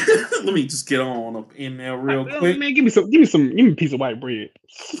 let me just get on up in there real quick. Man, give me a piece of white bread.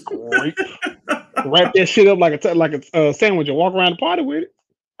 Scrape. Wrap that shit up like a sandwich and walk around the party with it.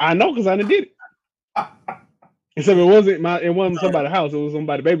 I know because I done did it. Except it wasn't somebody's house. It was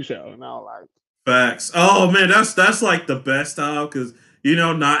somebody's baby shower, and I was like, facts. Oh man, that's like the best style because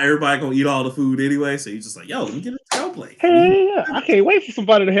not everybody gonna eat all the food anyway. So you're just like, yo, let me get a tail plate. Hey, yeah, I can't wait for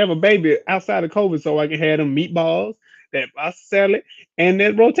somebody to have a baby outside of COVID so I can have them meatballs, that pasta salad, and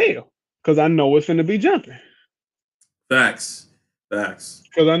that Rotel because I know it's gonna be jumping. Facts.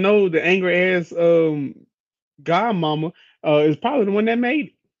 Because I know the angry ass godmama is probably the one that made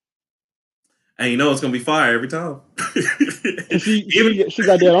it. And it's gonna be fire every time. she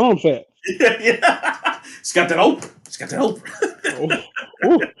got that arm fat. Yeah. She got that open.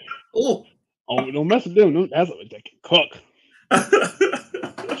 Oh, don't mess with them. That's what they can cook.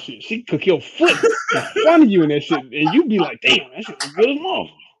 She cook your foot in front of you and that shit, and you be like, damn, that shit was good as well.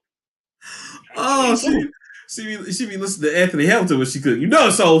 Oh, she be listening to Anthony Hamilton when she cook.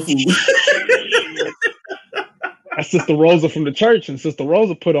 It's soul food. That's Sister Rosa from the church, and Sister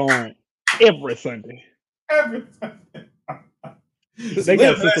Rosa put on every Sunday. They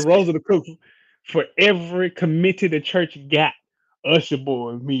got Sister Rosa to cook for every committee the church got. Usher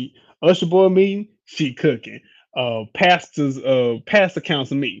board meeting, she cooking. Pastor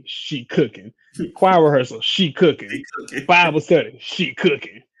council meeting, she cooking. Choir rehearsal, she cooking. Bible study, she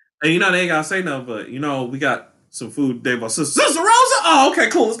cooking. And they ain't gotta say nothing, but we got some food today. But Sister Rosa, oh, okay,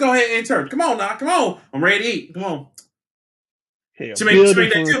 cool. Let's go ahead and turn. Come on now, come on. I'm ready to eat. Come on. Hell, she made that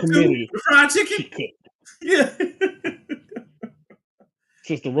dip too with fried chicken. Yeah.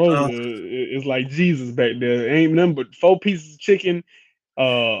 Sister Rosa is like Jesus back there. Ain't nothing but 4 pieces of chicken,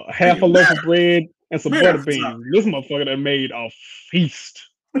 half a loaf of bread, and some butter beans. This motherfucker that made a feast.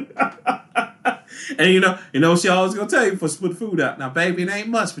 And she always gonna tell you before she put food out. Now, baby, it ain't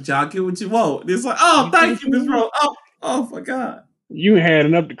much, but y'all get what you want. And it's like, oh, thank you, Miss Rose. Oh my God. You had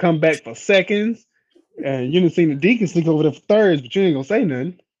enough to come back for seconds, and you didn't see the deacon sneak over there for thirds, but you ain't gonna say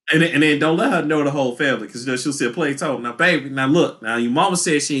nothing. And then don't let her know the whole family because she'll see a plate told. Now, baby, now look, now your mama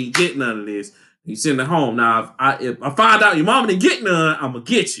said she ain't getting none of this. You sitting at home. Now, if I find out your mama didn't get none, I'm gonna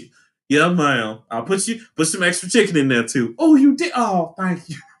get you. Yeah, ma'am. I'll put some extra chicken in there too. Oh, you did? Oh, thank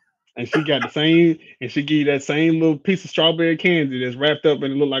you. And she got the same, and she give you that same little piece of strawberry candy that's wrapped up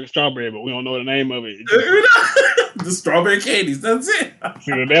and it look like a strawberry, but we don't know the name of it. The strawberry candies. That's it. It's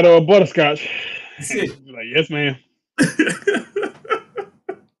either that or a butterscotch. That's it. Like, yes, ma'am.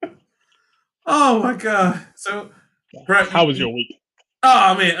 Oh my god. So, bro, how was your week?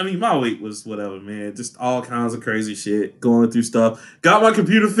 Oh man, I mean, my week was whatever, man. Just all kinds of crazy shit, going through stuff. Got my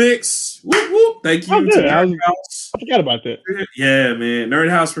computer fixed. Whoop whoop. Thank you. To Nerd House. I forgot about that. Yeah, man.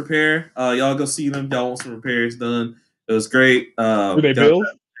 Nerd House Repair. Y'all go see them. Y'all want some repairs done. It was great. Do they build?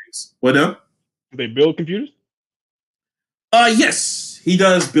 What up? Do they build computers? Yes, he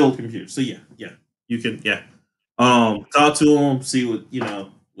does build computers. So yeah, you can talk to him, see what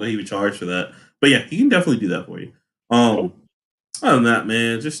he would charge for that. But yeah, he can definitely do that for you. Other than that,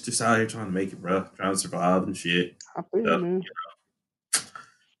 man, just out here trying to make it, bro. Trying to survive and shit. I feel you, man.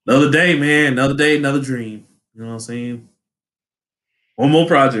 Another day, man. Another day, another dream. You know what I'm saying? One more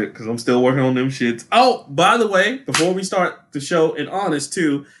project, because I'm still working on them shits. Oh, by the way, before we start the show, and honest,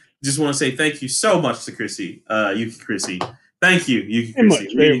 too, just want to say thank you so much to Chrissy, Yuki Chrissy. Thank you, Yuki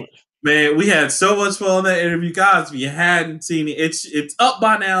Chrissy. Very much. Man, we had so much fun on that interview. Guys, if you hadn't seen it, it's up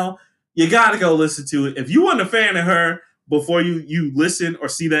by now. You got to go listen to it. If you weren't a fan of her, before you listen or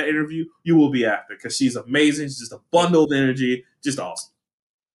see that interview, you will be after, because she's amazing. She's just a bundle of energy. Just awesome.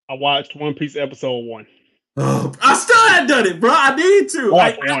 I watched One Piece episode 1. Oh, I still hadn't done it, bro. I need to. I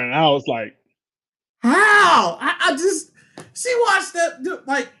watched one and I was like, how? She watched that,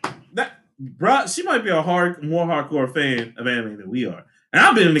 like, that, bro. She might be a more hardcore fan of anime than we are. And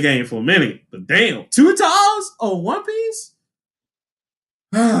I've been in the game for a minute, but damn, 2 times on One Piece?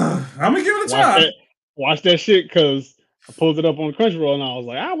 I'm going to give it a try. Watch that shit, because I pulled it up on Crunchyroll and I was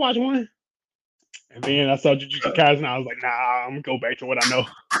like, I'll watch one. And then I saw Jujutsu Kaisen and I was like, nah, I'm going to go back to what I know.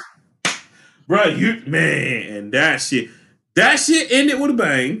 Bro, that shit ended with a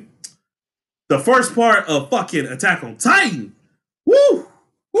bang. The first part of fucking Attack on Titan. Woo!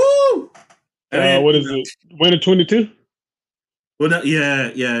 What is it? Winter 22? Well, no,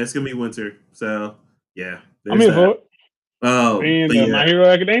 yeah, it's going to be winter. So, yeah. I'm in for it. Oh, and My Hero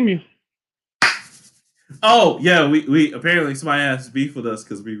Academia. Oh yeah, we apparently somebody has beef with us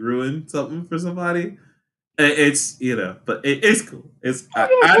because we ruined something for somebody. It's but it's cool. I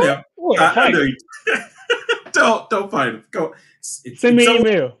know. I know. Don't fight him. Go. Send me an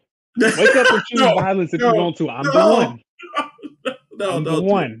email. Wake up and choose violence if you want to. I'm the one. No, don't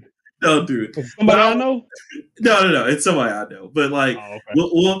one. Don't do it. Somebody I know? No. It's somebody I know. But like,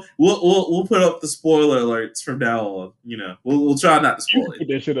 we'll put up the spoiler alerts from now on. We'll try not to spoil it. Put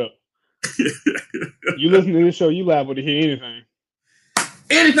that shit up. You listen to this show, you liable to hear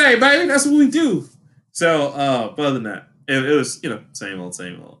anything, baby. That's what we do. So, other than that, it was same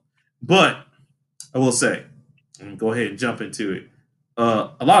old. But I will say, I'm gonna go ahead and jump into it. A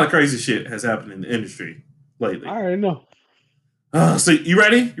lot of crazy shit has happened in the industry lately. I already know. So you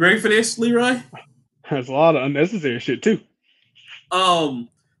ready? You ready for this, Leroy? There's a lot of unnecessary shit too. I'm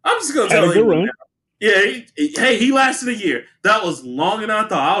just gonna tell you. Yeah, he lasted a year. That was longer than I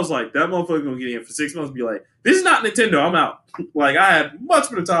thought. I was like, that motherfucker gonna get in for 6 months and be like, this is not Nintendo, I'm out. Like, I had much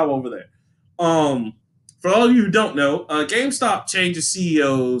better time over there. For all of you who don't know, GameStop changes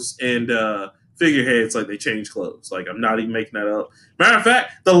CEOs and figureheads like they change clothes. Like, I'm not even making that up. Matter of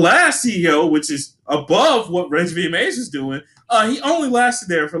fact, the last CEO, which is above what Reg VMAs is doing, he only lasted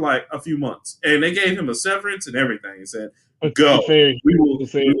there for like a few months. And they gave him a severance and everything and said, go. We will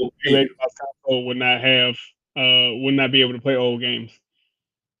would not be able to play old games.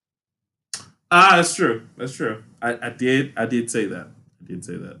 That's true. I did say that.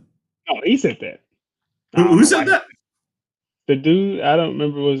 Oh, he said that. Who said that? The dude, I don't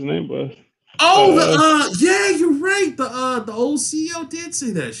remember what his name was. Oh, yeah, you're right. The old CEO did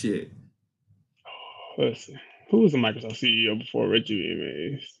say that shit. Let's see. Who was the Microsoft CEO before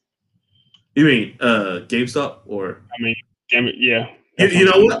Reggie VMAs? You mean GameStop or? I mean, damn it, yeah. You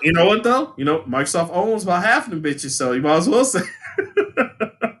know what? You know what though? Microsoft owns about half of them bitches, so you might as well say.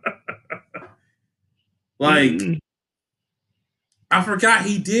 I forgot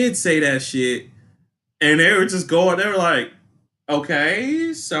he did say that shit, and they were just going. They were like,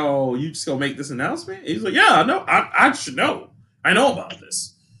 "Okay, so you just gonna make this announcement?" He's like, "Yeah, I know. I should know. I know about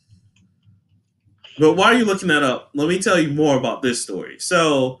this." But while you're looking that up, let me tell you more about this story.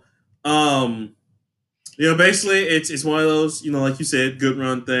 So, basically, it's one of those, like you said, good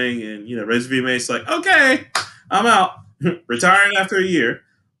run thing, and Reg VMA's like, okay, I'm out, retiring after a year.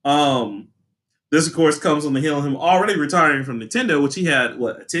 This, of course, comes on the heel of him already retiring from Nintendo, which he had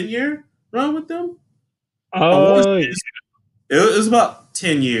a 10-year run with them. It was about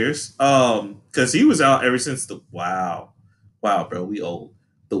 10 years, because he was out ever since wow, bro, we old.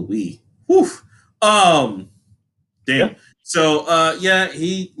 the Wii. Whew. Damn. Yeah. So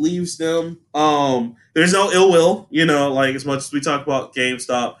he leaves them. There's no ill will, like as much as we talk about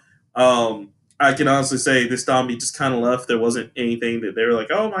GameStop. I can honestly say this time he just kind of left. There wasn't anything that they were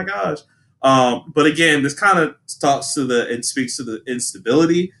like, oh my gosh. But again, this kind of talks to and speaks to the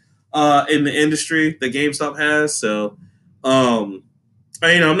instability in the industry that GameStop has. So I'm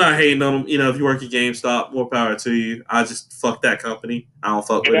not hating on them. If you work at GameStop, more power to you. I just fuck that company. I don't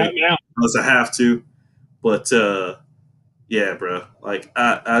fuck with it unless I have to. But yeah, bro. Like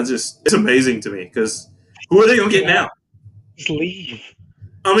I just, it's amazing to me because who are they gonna get now? Just leave.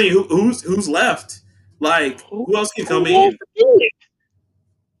 I mean, who's left? Like, who else can come in?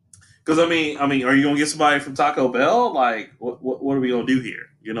 Because I mean, are you gonna get somebody from Taco Bell? Like, what are we gonna do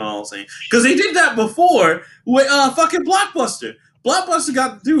here? You know what I'm saying? Because they did that before with fucking Blockbuster. Blockbuster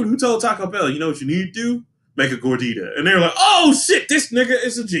got the dude who told Taco Bell, you know what you need to do? Make a gordita. And they were like, oh shit, this nigga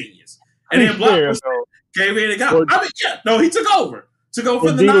is a genius. And then Blockbuster came in and got. He took over. Took over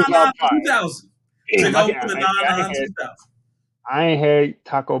from the 99 2000. Took over from the 99 2000. I ain't had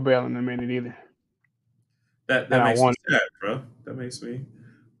Taco Bell in a minute either. That makes me sad, bro. That makes me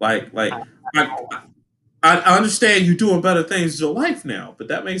like I understand you doing better things in your life now, but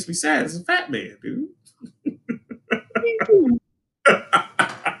that makes me sad as a fat man, dude.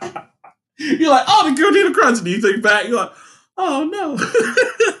 You're like, oh, the Gordita Crunch, and you think back, you're like, oh no,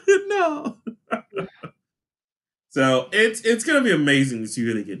 no. So it's gonna be amazing to see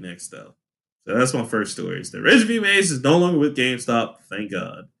who they get next, though. So that's my first story. Is that Reggie B. Mace is no longer with GameStop. Thank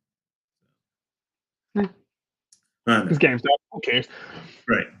God. It's GameStop. Who cares?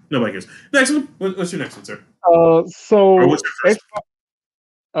 Right. Nobody cares. Next one. What's your next one, sir? So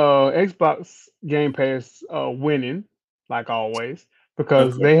Xbox Game Pass winning, like always,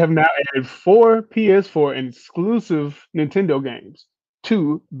 because they have now added 4 PS4 and exclusive Nintendo games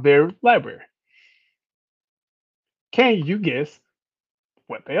to their library. Can you guess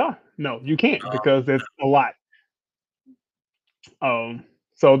what they are? No, you can't because there's a lot.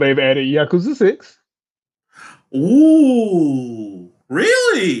 So they've added Yakuza 6. Ooh,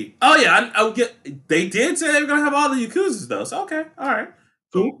 really? Oh yeah, I get. They did say they were gonna have all the Yakuzas though. So okay, all right,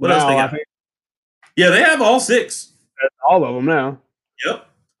 cool. What else they got? Yeah, they have all 6. That's all of them now. Yep.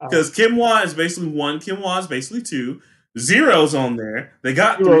 Because Kimwa is basically 1. Kimwa is basically 2. Zero's on there. They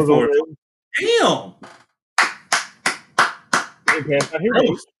got 3, 4. Damn.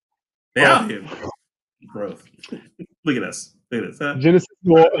 Growth. They out here. Growth. Look at us. Look at us. Huh? Genesis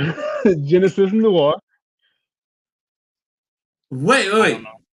Noir. Wait.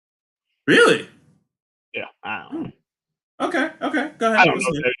 Really? Yeah, I don't know. Okay. Go ahead. I don't know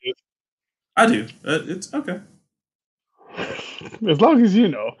what that is. I do. It's okay. As long as you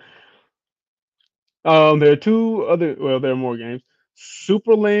know. There are 2 other. Well, there are more games.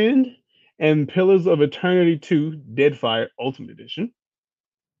 Superland and Pillars of Eternity 2: Deadfire Ultimate Edition.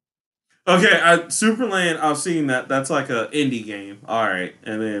 Okay, Superland. I've seen that. That's like an indie game. All right,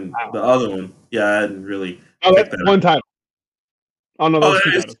 and then the other one. Yeah, I hadn't really. Oh, that's one title. Oh no, that's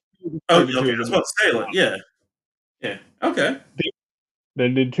 2 titles. Okay. I was about to say it. Yeah. Okay. The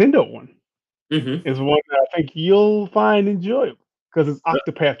Nintendo one is one that I think you'll find enjoyable because it's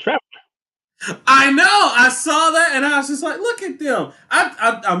Octopath Traveler. I know. I saw that, and I was just like, "Look at them."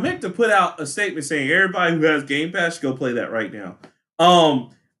 I meant to put out a statement saying everybody who has Game Pass should go play that right now.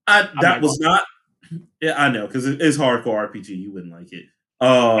 That was not. Yeah, I know because it's hardcore RPG. You wouldn't like it.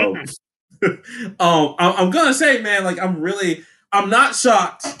 I'm gonna say, man, like I'm not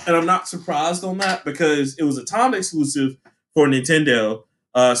shocked and I'm not surprised on that because it was a time exclusive for Nintendo.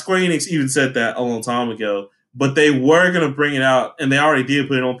 Square Enix even said that a long time ago, but they were going to bring it out and they already did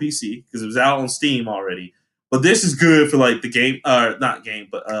put it on PC because it was out on Steam already. But this is good for like the game,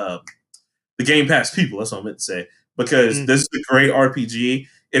 the Game Pass people. That's what I meant to say because this is a great RPG.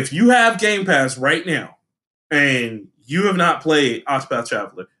 If you have Game Pass right now and you have not played Octopath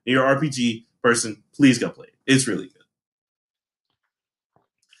Traveler and you're an RPG person, please go play it. It's really good.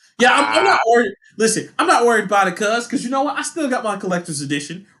 Yeah, I'm not worried. Listen, I'm not worried about it, because you know what? I still got my collector's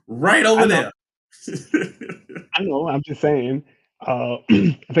edition right over there. I know. I'm just saying. I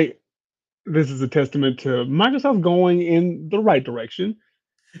think this is a testament to Microsoft going in the right direction.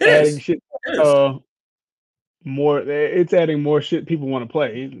 Adding shit. It's adding more shit people want to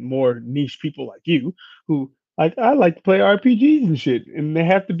play. More niche people like you who like. I like to play RPGs and shit, and they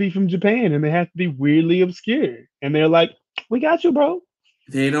have to be from Japan, and they have to be weirdly obscure. And they're like, "We got you, bro."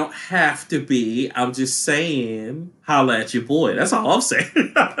 They don't have to be. I'm just saying, holla at your boy. That's all I'm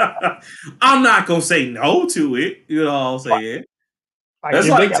saying. I'm not gonna say no to it. You know what I'm saying? That's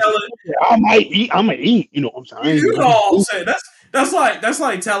like telling. I'm gonna eat. You know what I'm saying? You know what I'm saying? That's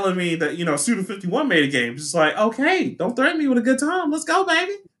like telling me that Suda 51 made a game. Just like, okay, don't threaten me with a good time. Let's go,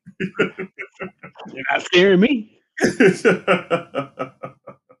 baby. You're not scaring me.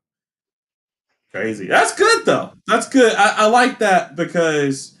 Crazy. That's good though. That's good. I like that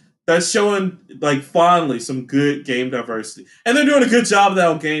because that's showing like finally some good game diversity, and they're doing a good job of that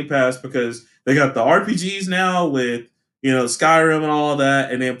on Game Pass because they got the RPGs now with Skyrim and all of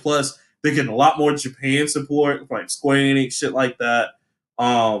that, and then plus they're getting a lot more Japan support, like Square Enix, shit like that.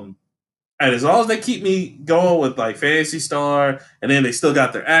 And as long as they keep me going with like Phantasy Star, and then they still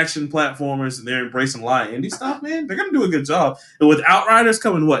got their action platformers, and they're embracing a lot of indie stuff, man, they're gonna do a good job. And with Outriders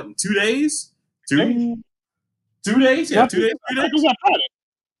coming, what, in 2 days? 2 days? Yeah, 2 days. 3 days.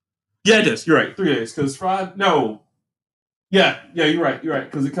 Yeah, it is. You're right. 3 days because Friday. No. Yeah, you're right. You're right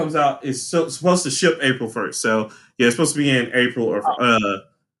because it comes out. It's supposed to ship April 1st. So yeah, it's supposed to be in April or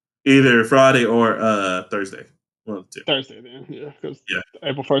either Friday or Thursday. One of the two. Thursday, then. Yeah, because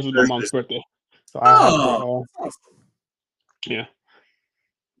April 1st is my mom's birthday. So awesome. Yeah.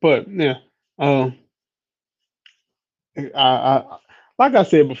 But yeah, I like I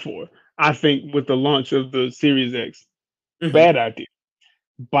said before, I think with the launch of the Series X, bad idea.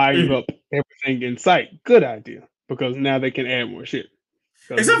 Buying up everything in sight, good idea because now they can add more shit.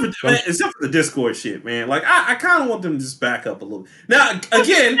 Except for the Discord shit, man. Like I kind of want them to just back up a little. Now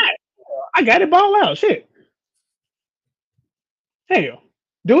again, I got it ball out. Shit. Hell,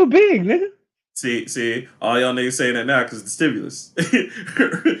 do it big, nigga. See, all y'all niggas saying that now because of the stimulus.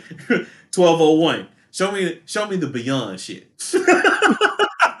 1201. Show me the Beyond shit.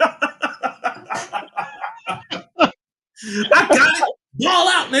 I got it. Ball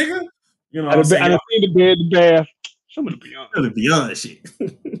out, nigga. You know what I'm saying? I done seen the bed, the bath. Show me the Beyond. The Beyond shit.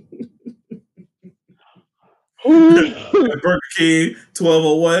 Burger King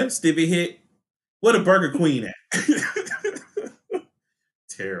 1201. Stevie hit. What a Burger Queen at?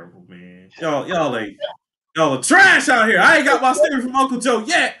 Terrible, man. Y'all are trash out here. I ain't got my sticker from Uncle Joe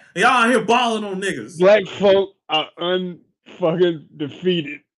yet. Y'all out here balling on niggas. Black folk are unfucking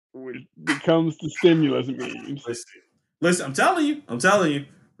defeated when it comes to stimulus memes. Listen, I'm telling you.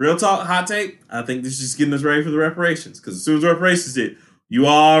 Real talk, hot take. I think this is just getting us ready for the reparations. Because as soon as reparations hit, you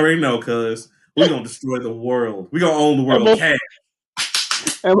already know, cuz we're gonna destroy the world. We're gonna own the world. Cash.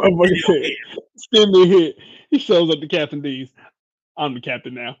 And my fucking said, Stimmy hit. He shows up to Captain D's. I'm the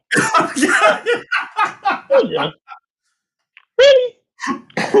captain now. Yeah. Really?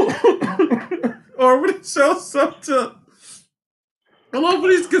 Or when it shows up to, I love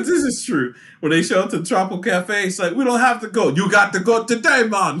this because this is true. When they show up to Tropical Cafe, it's like, we don't have to go. You got to go today,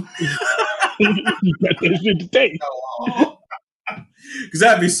 man. You got that shit today. Because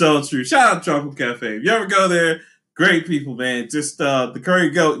that'd be so true. Shout out Tropical Cafe. If you ever go there, great people, man. Just the curry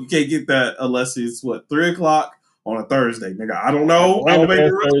goat, you can't get that unless it's 3 o'clock on a Thursday, nigga. I don't know. I don't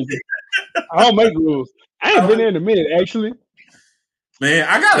make rules. I don't make rules. I ain't been there in a minute, actually. Man,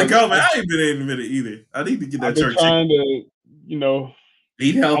 I gotta go, man. I ain't been there in a minute either. I need to get that church. Trying to,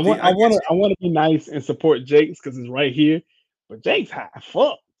 eat healthy. I want to be nice and support Jake's because it's right here, but Jake's high.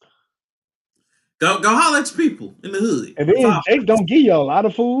 Fuck. Go holler at your people in the hood. And then Jake don't give you a lot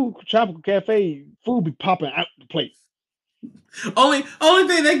of food. Tropical Cafe food be popping out the plate. Only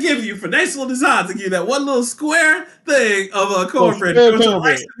thing they give you for nice little designs, they give you that one little square thing of a cornbread.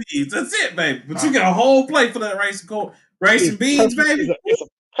 Rice and beans. That's it, baby. But you get a whole plate for that rice and beans, baby. It's a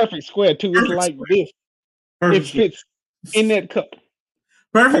perfect square too. It's like this. It fits in that cup.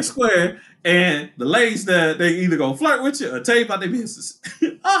 Perfect square. And the ladies that they either gonna flirt with you or tell you about their business.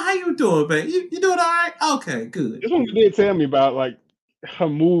 Oh, how you doing, babe? You doing all right? Okay, good. This one did tell me about like her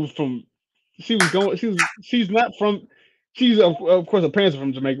move from. She's not from. She's of course her parents are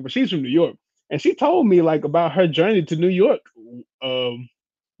from Jamaica, but she's from New York, and she told me like about her journey to New York when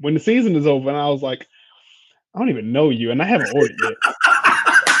the season is over, and I was like, I don't even know you, and I haven't ordered yet.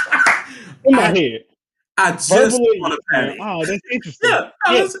 In my head, I just want to panic. Oh, that's interesting.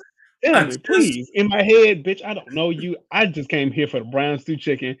 Tell me, please. In my head, bitch, I don't know you. I just came here for the brown stew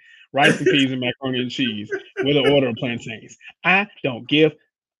chicken, rice and peas, and macaroni and cheese with an order of plantains. I don't give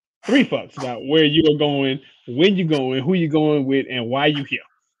 3 fucks about where you are going, when you're going, who you're going with, and why you here.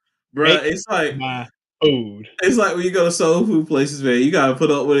 Bro, it's like my food. It's like when you go to soul food places, man, you gotta put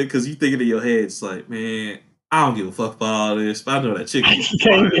up with it because you thinking in your head, it's like, man, I don't give a fuck about all this, but I know that chicken.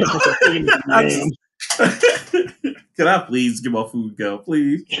 Can I please get my food go,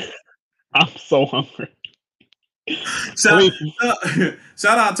 please? I'm so hungry. Shout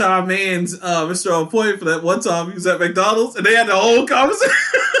out to our man's Mr. On Point for that one time he was at McDonald's and they had the whole conversation.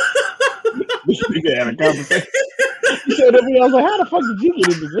 He showed up and I was like, how the fuck did you get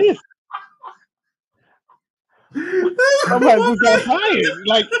into this? Somebody just got fired.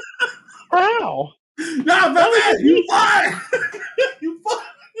 Like, how? Nah, man, you fired. You fired.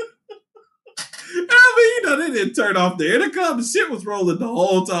 I mean, they didn't turn off the intercom. The shit was rolling the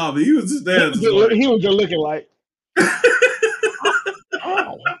whole time. He was just there. He was just looking like,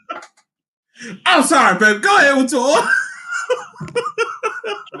 oh. I'm sorry, baby. Go ahead with your.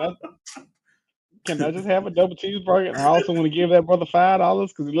 Can I just have a double cheeseburger? And I also want to give that brother $5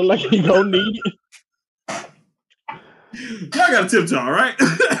 because it look like he gonna need it. Y'all got a tip jar, right?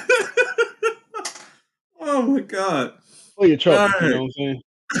 Oh my god. Oh, you're trouble. Right. You know what I'm saying?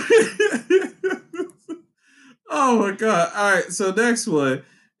 Oh my god. All right. So next one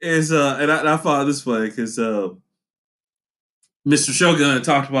is and I found this funny because Mr. Shogun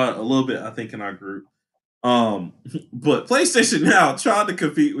talked about it a little bit, I think, in our group. But PlayStation Now tried to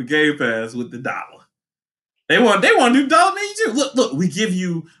compete with Game Pass with the dollar. They want to do dollar menu too. Look, we'll give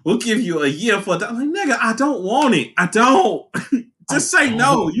you a year for that. Like, nigga, I don't want it. I don't. Just say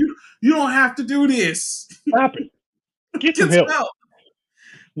no. You don't have to do this. Stop it. Get some help.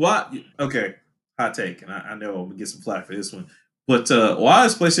 What? Okay, hot take, and I know I'm gonna get some flack for this one. But why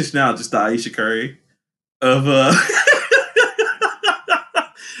is PlayStation Now just the Aisha Curry of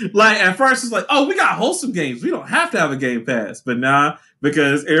like at first it's like, oh, we got wholesome games. We don't have to have a Game Pass. But nah,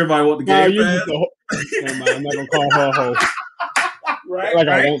 because everybody want the Game Pass. I'm not gonna call her a hoe. Right? Like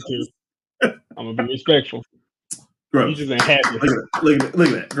I want to. I'm gonna be respectful. Gross. You just ain't happy. Look at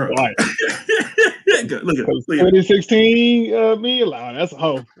that. Gross. Right. look at 2016 me, like, that's a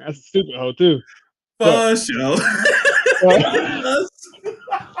hoe. That's a stupid hoe too. For sure.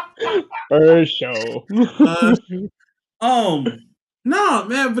 For sure. No,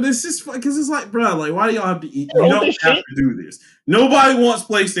 man, but it's just because it's like, bro, like, why do y'all have to eat? You don't have to do this. Nobody wants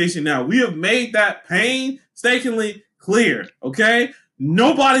PlayStation Now. We have made that painstakingly clear, okay?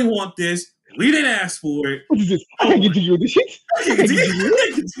 Nobody wants this. We didn't ask for it. What is this? I can't get to you with this shit.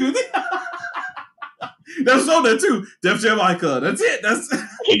 That's on there too. Def Jam Icon. That's it. That's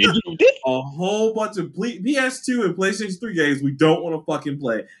a whole bunch of PS2 and PlayStation 3 games we don't want to fucking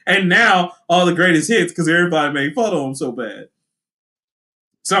play. And now all the greatest hits because everybody made fun of them so bad.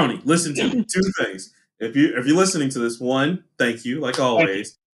 Sony, listen to me. Two things. If you're listening to this, one, thank you, like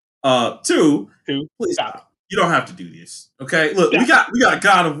always. Two, please stop. You don't have to do this. Okay? Look, we got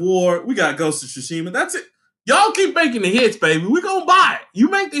God of War, we got Ghost of Tsushima. That's it. Y'all keep making the hits, baby. We gonna buy it. You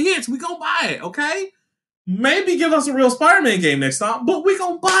make the hits, we gonna buy it, okay? Maybe give us a real Spider-Man game next time, but we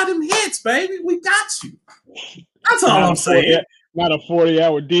gonna buy them hits, baby. We got you. That's all I'm saying. Not a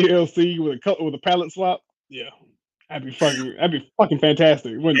 40-hour DLC with a palette swap. Yeah. That'd be fucking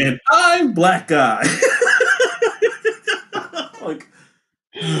fantastic, wouldn't it? And I'm Black Guy. Like,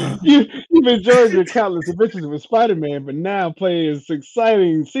 you've enjoyed your countless adventures with Spider-Man, but now play his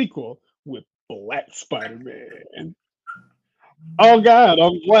exciting sequel with Black Spider-Man. Oh God,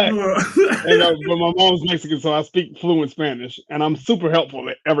 I'm black, but my mom's Mexican, so I speak fluent Spanish, and I'm super helpful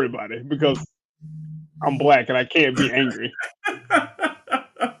to everybody because I'm black and I can't be angry.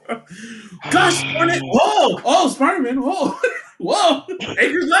 Gosh, Spider-Man! Whoa! Oh, Spider-Man! Whoa! Whoa!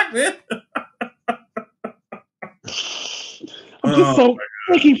 Angry black man! I'm just so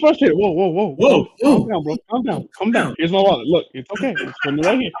freaking frustrated. Whoa! Calm down, bro. Calm down. Here's my wallet. Look, it's okay. It's from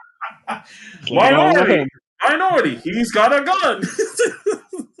right here. Minority. He's got a gun.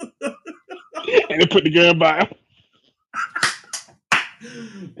 And they put the gun by him.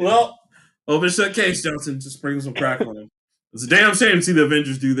 Well, open shut case, Johnson. Just sprinkle some crack on him. It's a damn shame to see the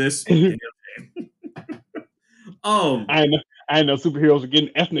Avengers do this. I know superheroes are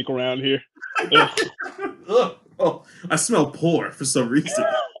getting ethnic around here. I smell poor for some reason.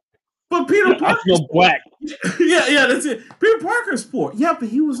 But Peter Parker. I smell black. Yeah, that's it. Peter Parker's poor. Yeah, but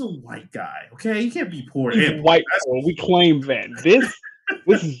he was a white guy. Okay, he can't be poor. He's white. Poor. We claim that. This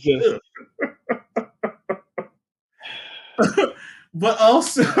is just. But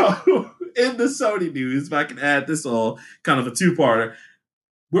also in the Sony news, if I can add this all, kind of a two-parter,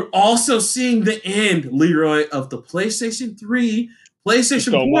 we're also seeing the end, Leroy, of the PlayStation 3,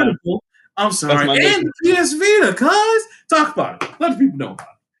 PlayStation Portable. I'm sorry, and the PS Vita. Cuz talk about it. Let the people know about it.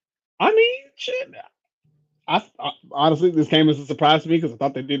 I mean, shit. I honestly, this came as a surprise to me because I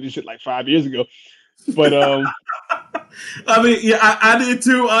thought they did this shit like 5 years ago. But I mean, yeah, I did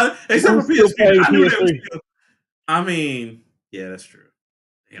too. Except for PS3. I mean, yeah, that's true.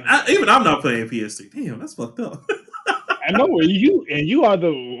 Even I'm not playing PS3. Damn, that's fucked up. I know you are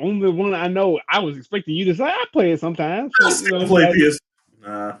the only one I know. I was expecting you to say I play it sometimes. I still play PS.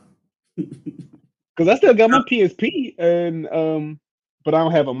 Nah, because I still got my PSP and but I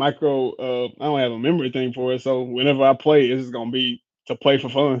don't have a I don't have a memory thing for it. So whenever I play, it's just gonna be to play for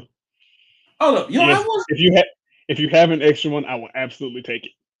fun. Oh no, If you have an extra one, I will absolutely take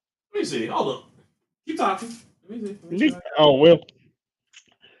it. Let me see. Hold up. Keep talking. Let me see. Oh well.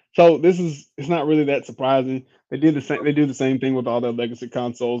 So it's not really that surprising. They did the same. They do the same thing with all their legacy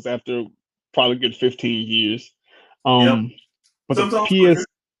consoles after probably a good 15 years. Yep. But the Sometimes PS, quicker.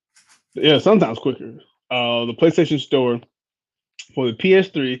 yeah, sometimes quicker. The PlayStation Store for the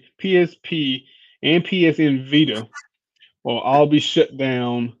PS3, PSP, and PSN Vita will all be shut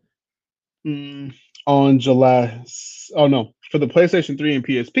down on July. Oh no, for the PlayStation 3 and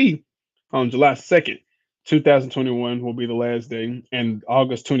PSP on July 2nd, 2021 will be the last day, and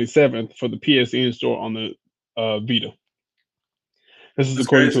August 27th for the PSN store on the Vita. This is That's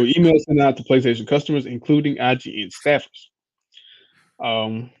according to crazy. an email sent out to PlayStation customers, including IGN staffers.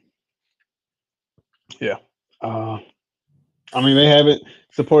 Yeah. I mean, they haven't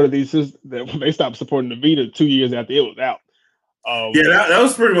supported these. They stopped supporting the Vita 2 years after it was out. Yeah, that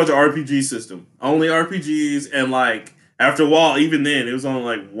was pretty much an RPG system. Only RPGs, and like after a while, even then, it was only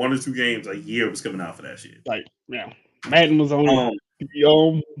like 1 or 2 games a year was coming out for that shit. Like, yeah, Madden was on Um,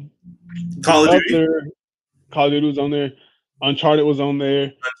 it. Call of Duty, Other Call of Duty was on there. Uncharted was on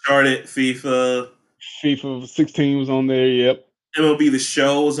there. Uncharted, FIFA 16 was on there. Yep. MLB The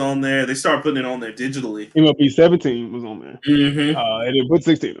Show was on there. They started putting it on there digitally. MLB 17 was on there. Mm-hmm. They didn't put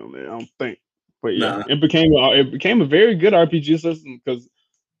 16 on there, I don't think. But yeah, Nah. it became a very good RPG system because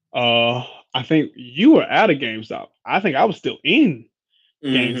I think you were out of GameStop. I think I was still in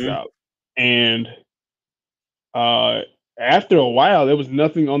GameStop, and after a while, there was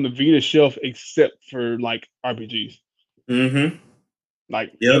nothing on the Vita shelf except for like RPGs.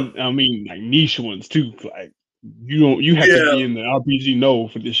 Like, yep. I mean, like niche ones too. Like you have to be in the RPG know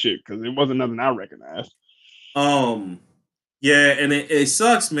for this shit because it wasn't nothing I recognized. Yeah, and it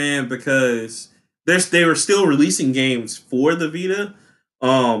sucks, man, because they were still releasing games for the Vita,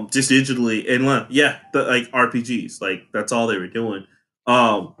 just digitally, and like RPGs, like that's all they were doing.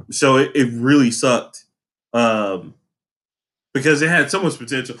 So it really sucked, because it had so much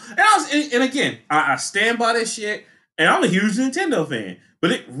potential. And again, I stand by this shit, and I'm a huge Nintendo fan,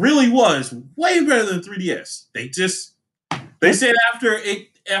 but it really was way better than 3DS. They said after it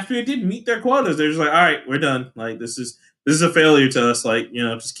didn't meet their quotas, they're just like, all right, we're done. Like this is a failure to us. Like,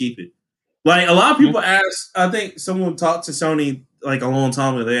 just keep it. Like a lot of people asked, I think someone talked to Sony like a long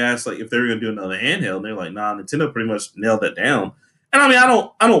time ago. They asked like if they were gonna do another handheld, and they're like, nah, Nintendo pretty much nailed that down. And I mean, I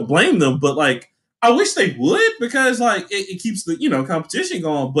don't blame them, but like I wish they would, because like it keeps the competition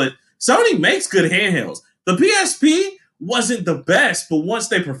going. But Sony makes good handhelds. The PSP wasn't the best, but once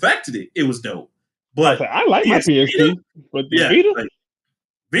they perfected it, it was dope. But I like my PSP, but the Vita, like,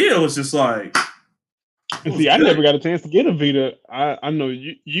 Vita was just like. And see, I never got a chance to get a Vita. I know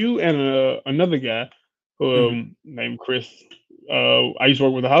you and another guy named Chris. I used to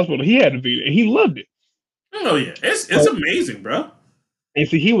work with the hospital. He had a Vita and he loved it. Oh yeah, it's amazing, bro. And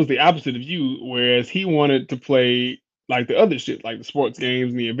see, he was the opposite of you, whereas he wanted to play like the other shit, like the sports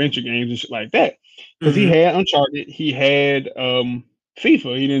games and the adventure games and shit like that. Because he had Uncharted, he had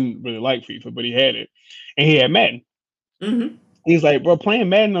FIFA. He didn't really like FIFA, but he had it, and he had Madden. He's like, bro, playing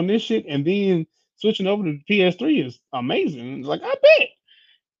Madden on this shit and then switching over to PS3 is amazing. It's like, I bet.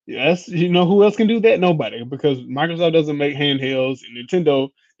 Yes, who else can do that? Nobody, because Microsoft doesn't make handhelds and Nintendo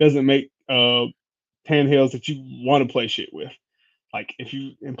doesn't make handhelds that you want to play shit with. Like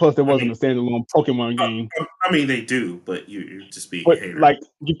and plus there wasn't a standalone Pokemon game. I mean, they do, but you're just being but a hater. Like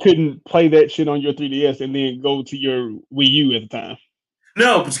you couldn't play that shit on your 3DS and then go to your Wii U at the time.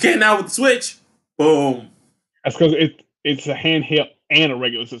 No, but you can now with the Switch. Boom. That's because it's a handheld and a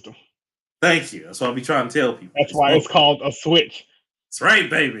regular system. Thank you. That's what I'll be trying to tell people. That's why it's called a Switch. That's right,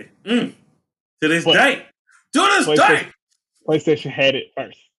 baby. To this day. To this day. PlayStation had it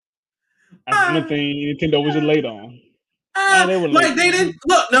first. That's one thing Nintendo was just late on. They didn't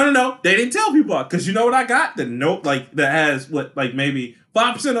look. No. They didn't tell people, because you know what I got? The note that has what maybe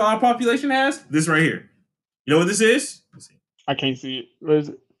 5% of our population has this right here. You know what this is? Let's see. I can't see it. Where is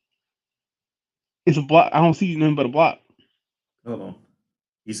it? It's a block. I don't see nothing but a block. Hold on.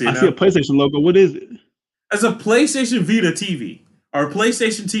 You see? I see a PlayStation logo. What is it? It's a PlayStation Vita TV or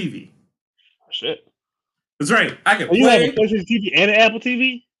PlayStation TV. Oh, shit. That's right. I can play. You have a PlayStation TV and an Apple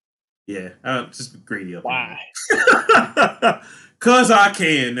TV? Yeah, just greedy up. Why? Cause I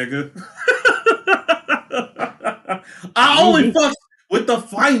can, nigga. I only fuck with the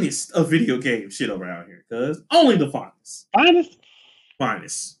finest of video game shit around here, cause only the finest.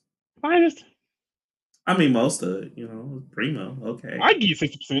 Finest. I mean, most of it, primo. Okay. I give you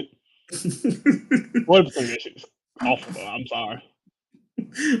 60%. 40% of that shit is awful, though. I'm sorry.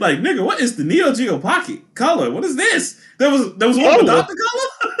 Like, nigga, what is the Neo Geo Pocket color? What is this? There was one without the color.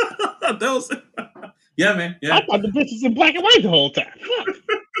 Yeah, man. I Yeah. thought the bitch was in black and white the whole time.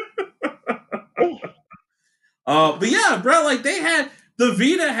 But yeah, bro, like the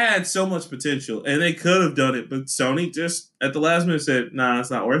Vita had so much potential, and they could have done it, but Sony just at the last minute said, "Nah, it's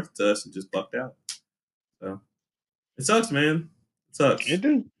not worth it to us," and just bucked out. So it sucks, man. It sucks. It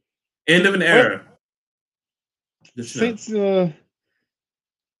do. End of an Well, era. Just you know.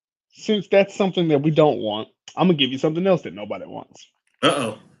 Since that's something that we don't want, I'm gonna give you something else that nobody wants.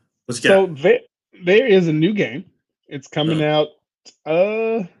 Uh-oh. What you So got? there is a new game. It's coming Uh-oh.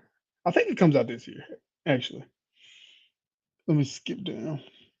 out. I think it comes out this year. Actually, let me skip down.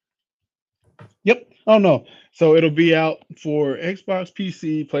 Yep. Oh no. So it'll be out for Xbox,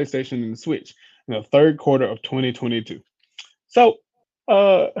 PC, PlayStation, and Switch in the third quarter of 2022. So,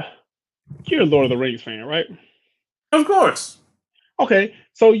 uh, you're a Lord of the Rings fan, right? Of course. Okay.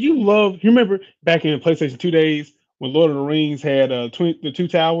 So you remember back in PlayStation 2 days when Lord of the Rings had the Two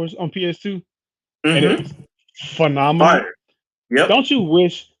Towers on PS2, and it was Mm-hmm. phenomenal. Fire. Yep. Don't you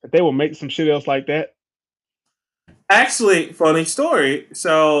wish that they would make some shit else like that? Actually, funny story.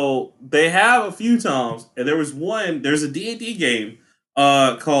 So they have a few times, and there's a D&D game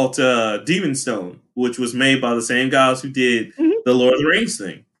called Demon Stone, which was made by the same guys who did Mhm. the Lord of the Rings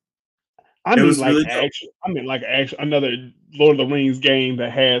thing. I It mean, was like really dope. actual. I mean, like actual another Lord of the Rings game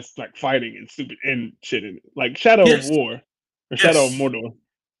that has like fighting and stupid and shit in it, like Shadow of Yes. War or Shadow of Yes. Mordor.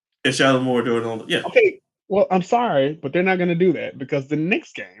 Yeah, Shadow More doing all yeah. Okay, well, I'm sorry, but they're not going to do that because the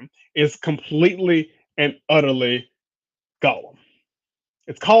next game is completely and utterly Gollum.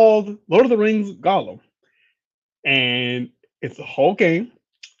 It's called Lord of the Rings Gollum, and it's a whole game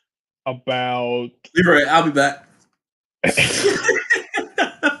about. Leroy, I'll be back.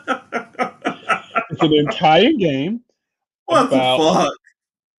 It's an entire game What the about. fuck?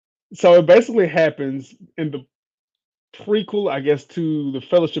 So it basically happens in the prequel, I guess, to the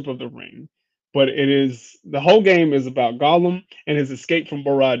Fellowship of the Ring. But it is the whole game is about Gollum and his escape from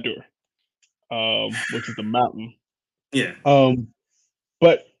Boromir, which is the mountain. Yeah. Um,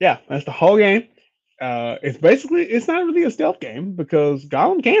 but yeah, that's the whole game. It's not really a stealth game because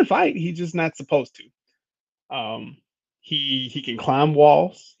Gollum can fight. He's just not supposed to. He can climb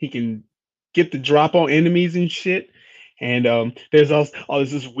walls. He can get the drop on enemies and shit. And there's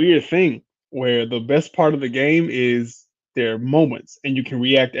this weird thing where the best part of the game is their moments, and you can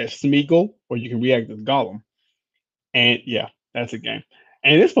react as Smeagol or you can react as Gollum. And yeah, that's a game.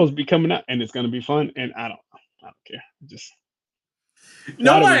 And it's supposed to be coming out, and it's gonna be fun. And I don't care. Just why do we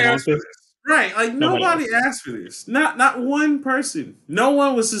Nobody want asked for this? this. Right. Like Nobody nobody else. asked for this. Not one person. No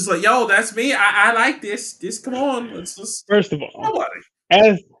one was just like, yo, that's me. I like this. This come on. Let's just First of all, nobody.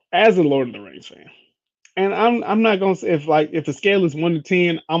 as as a Lord of the Rings fan, and I'm not gonna say if the scale is 1 to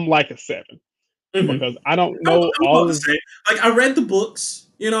 10, I'm like a 7 Mm-hmm. because I don't I'm know about all the of same. Like I read the books,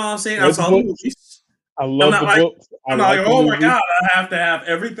 you know what I'm saying? I read the saw the books. movies. I I'm love not the like books. I I'm not like like, the oh my movies. god, I have to have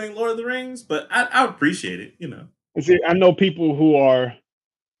everything Lord of the Rings, but I appreciate it, you know. And see, I know people who are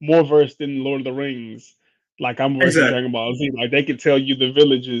more versed in Lord of the Rings, like I'm versed in Exactly. Dragon Ball Z. Like they could tell you the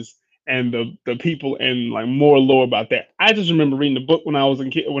villages and the people and like more lore about that. I just remember reading the book when I was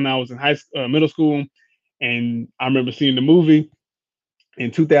when I was in middle school, and I remember seeing the movie in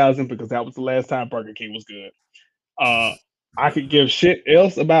 2000 because that was the last time Burger King was good. Uh, I could give shit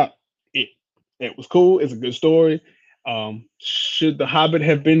else about it. It was cool. It's a good story. Should The Hobbit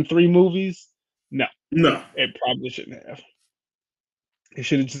have been 3 movies? No, No. it probably shouldn't have. It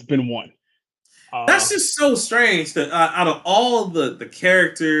should have just been one. That's just so strange that out of all the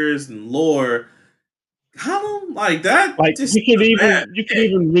characters and lore, how like that Like just a bad you could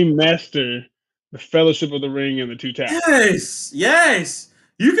pick. even remaster the Fellowship of the Ring and the Two Towers. Yes, yes.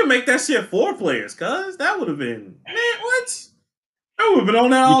 You can make that shit 4 players, cuz that would have been man, what? I would have been on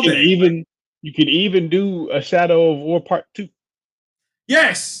that You all can day. Like, even you could even do a Shadow of War Part Two,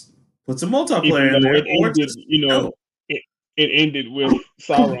 yes. Put some even multiplayer in though there, it or ended. just no. It it ended with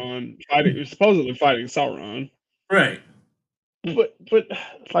Sauron supposedly fighting Sauron. Right. But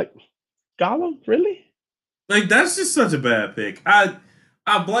like Gollum, really? Like that's just such a bad pick.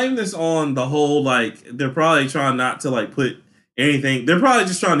 I blame this on the whole like they're probably trying not to like put anything. They're probably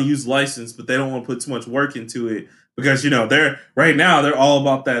just trying to use license, but they don't want to put too much work into it because you know they're right now they're all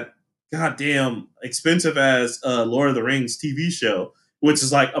about that goddamn expensive as Lord of the Rings TV show, which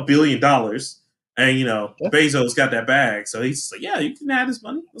is like $1 billion. And you know Yeah, Bezos got that bag, so he's just like, yeah, you can have this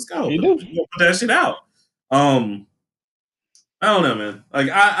money. Let's go, you put, do. put that shit out. Um, I don't know, man. Like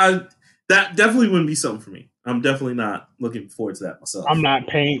I that definitely wouldn't be something for me. I'm definitely not looking forward to that I'm myself. not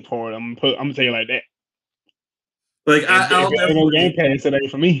paying for it. I'm gonna tell you like that. Like If I'll it ain't on definitely. Game Pass, it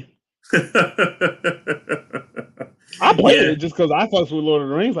ain't for me. I play Yeah, it just because I fucks with Lord of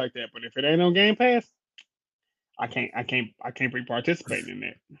the Rings like that. But if it ain't on Game Pass, I can't be participating in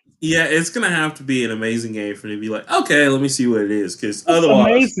that. Yeah, it's gonna have to be an amazing game for me to be like, okay, let me see what it is, because It's otherwise,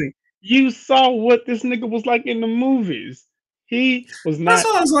 amazing. You saw what this nigga was like in the movies. He was that's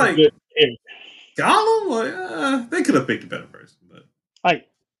not why I was a like, good character. Gollum. Like, they could have picked a better person, but Like,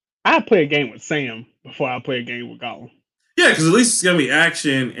 I play a game with Sam before I play a game with Gollum. yeah, because at least it's gonna be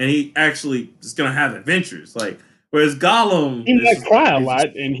action, and he actually is gonna have adventures. Like, whereas Gollum He is might just like cry a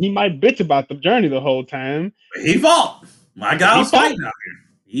lot, and he might bitch about the journey the whole time. he fought. My But guy he was fought. fighting out here.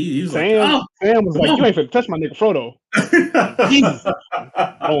 He was like, Sam oh, was like, "You ain't finna touch my nigga Frodo." Like, Jesus,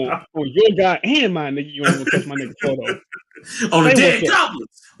 on your guy and my nigga, you ain't gonna touch my nigga Frodo. on the Say dead what's up.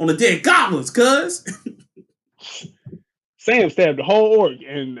 goblins, on the dead goblins, cuz. Sam stabbed the whole orc,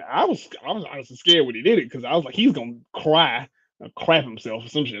 and I was honestly scared when he did it because I was like, he's gonna cry, or crap himself or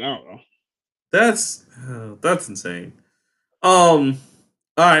some shit. I don't know. That's insane. All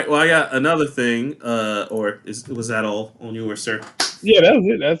right. Well, I got another thing. Was that all on yours, sir? Yeah, that was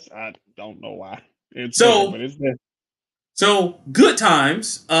it. I don't know why it's there, So, but it's there. so good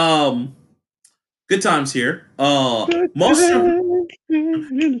times. Good times here. Monster.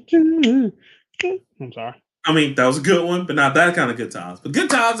 I'm sorry. I mean, that was a good one, but not that kind of good times. But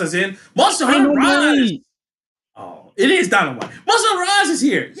good times, as in Monster Hunter Rise. Dynamite. Oh, it is Dynamite. Monster Hunter Rise is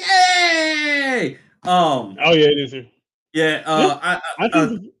here. Yay! Oh yeah, it is here. Yeah. Yeah, I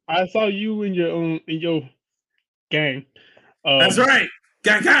think I saw you in your game. That's right.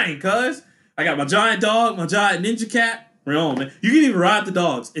 Gang, cuz. I got my giant dog, my giant ninja cat. We're on, man. You can even ride the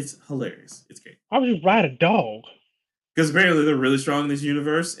dogs. It's hilarious. It's great. I would just ride a dog. Because apparently they're really strong in this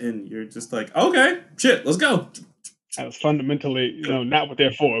universe, and you're just like, okay, shit, let's go. That was fundamentally, not what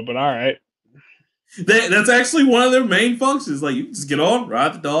they're for, but all right. That's actually one of their main functions. Like, you just get on,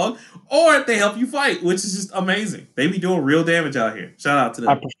 ride the dog, or they help you fight, which is just amazing. They be doing real damage out here. Shout out to them.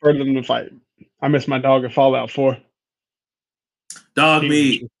 I prefer them to fight. I miss my dog in Fallout 4. Dog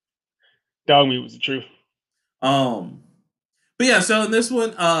meat. Dog meat was the truth. But yeah, so in this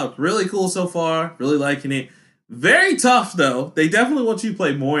one, really cool so far. Really liking it. Very tough though. They definitely want you to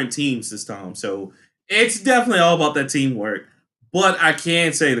play more in teams this time. So it's definitely all about that teamwork. But I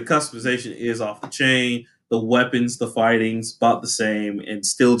can say the customization is off the chain. The weapons, the fighting's about the same and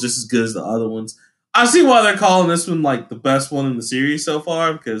still just as good as the other ones. I see why they're calling this one like the best one in the series so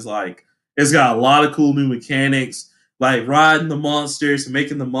far, because like it's got a lot of cool new mechanics, like riding the monsters and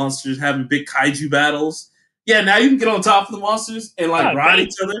making the monsters, having big kaiju battles. Yeah, now you can get on top of the monsters and like ride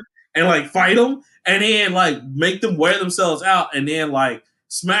each other and like fight them, and then like make them wear themselves out, and then like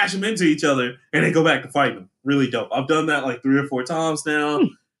smash them into each other, and then go back to fighting them. Really dope. I've done that like 3 or 4 times now.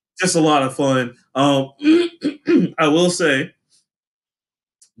 Just a lot of fun. I will say,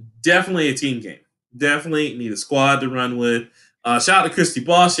 definitely a team game. Definitely need a squad to run with. Shout out to Christy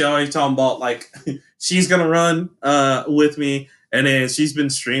Boss. She always talking about like she's gonna run with me, and then she's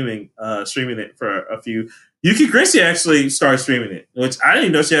been streaming it for a few. Yuki Christie actually started streaming it, which I didn't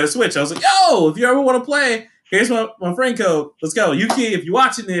even know she had a Switch. I was like, yo, if you ever want to play, here's my friend code. Let's go. Yuki, if you're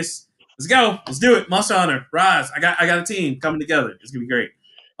watching this, let's go. Let's do it. Monster Hunter, Rise. I got a team coming together. It's gonna be great.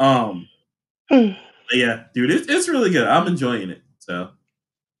 Yeah, dude, it's really good. I'm enjoying it. So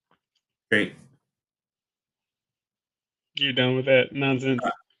great. You're done with that nonsense.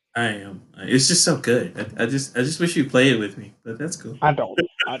 I am. It's just so good. I just wish you'd play it with me, but that's cool. I don't.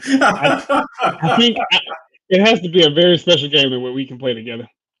 I think it has to be a very special game where we can play together.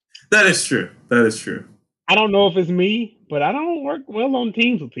 That is true. That is true. I don't know if it's me, but I don't work well on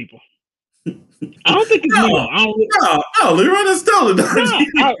teams with people. I don't think it's me. No, Leroy, that's totally not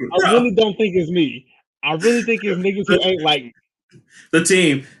I really don't think it's me. I really think it's niggas who ain't like me. The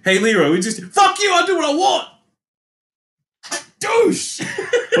team. Hey, Leroy, we just fuck you. I'll do what I want. Douche.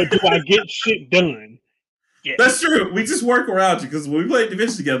 But do I get shit done? Yeah. That's true. We just work around you because when we played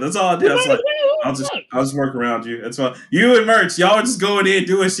Division together, that's all I did. I was like, I'll just work around you. That's why you and Merch, y'all are just going in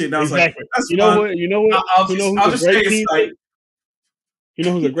doing shit. And I was like, that's you fun. know what? You know what? I'll just stay aside. You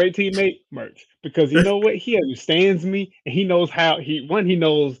know who's a great teammate? Merch. Because you know what? He understands me and he knows how he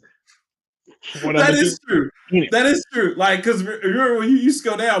knows what that is true. That is true. Like, because remember when you used to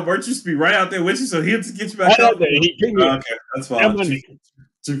go down, Merch used to be right out there with you, so he'll just get you back up. Okay, that's fine.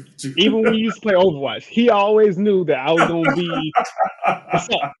 Even when you used to play Overwatch, he always knew that I was going to be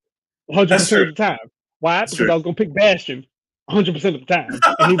 100% of the time. Why? Because I was going to pick Bastion 100% of the time.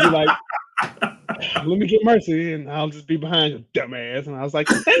 And he'd be like, let me get Mercy, and I'll just be behind you, dumbass. And I was like,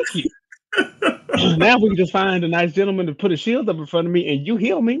 thank you. Now we can just find a nice gentleman to put a shield up in front of me, and you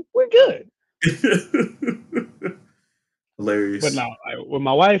heal me. We're good. Hilarious. But now, with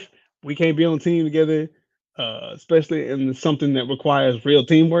my wife, we can't be on a team together, especially in something that requires real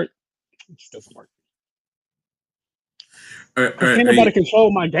teamwork. It just doesn't work. Can't nobody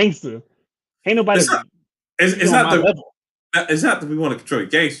control my gangster. Ain't nobody it's on not my the level. it's not that we want to control your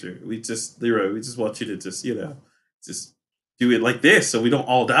gangster. We just Leroy, we just want you to just just do it like this so we don't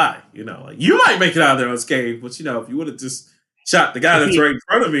all die. Like you might make it out of there unscathed, but if you would have just shot the guy that's right in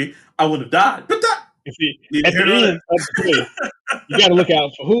front of me, I would have died. But at the end of the play, you got to look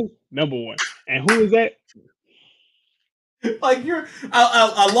out for who? Number one. And who is that? Like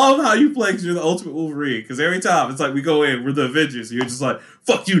I love how you play because you're the ultimate Wolverine. Because every time it's like we go in, we're the Avengers. And you're just like,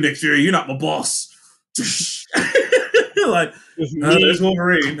 fuck you, Nick Fury. You're not my boss. Like, there's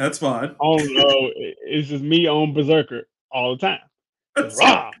Wolverine. That's fine. It's just me on Berserker all the time. But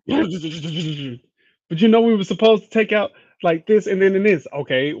we were supposed to take out like this and then this.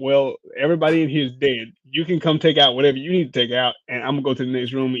 Okay, well, everybody in here is dead. You can come take out whatever you need to take out, and I'm gonna go to the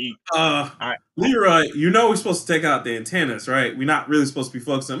next room and eat. Right. Leroy, we're supposed to take out the antennas, right? We're not really supposed to be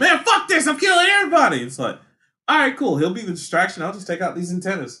focused on, man, fuck this, I'm killing everybody. It's like, all right, cool. He'll be the distraction. I'll just take out these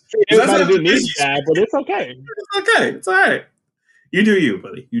antennas. Everybody didn't need to die, but it's okay. It's okay. It's all right. You do you,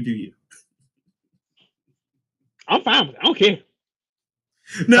 buddy. You do you. I'm fine with it. I don't care.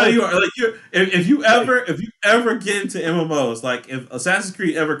 No, you are if you ever get into MMOs, like if Assassin's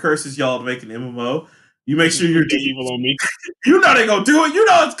Creed ever curses y'all to make an MMO, you make sure you're evil on me. You know they're gonna do it. You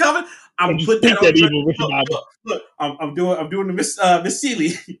know it's coming. I'm putting that evil with look, I'm doing the Miss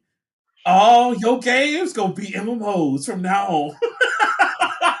Seeley. All your games gonna be MMOs from now on.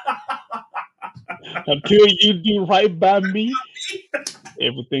 Until you do right by me,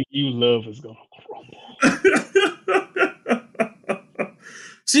 everything you love is gonna crumble.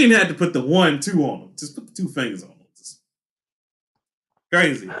 She didn't have to put the 1, 2 on them. Just put the 2 fingers on them. Just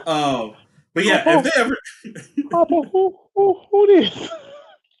crazy. But yeah, if they ever who this?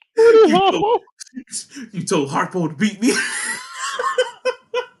 You told Harpo to beat me.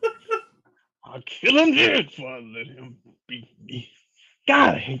 I'll kill him dead before I let him beat me.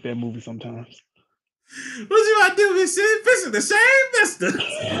 God, I hate that movie sometimes. What you want to do, Miss Fishing the same mister?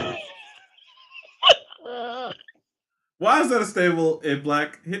 Why is that a staple in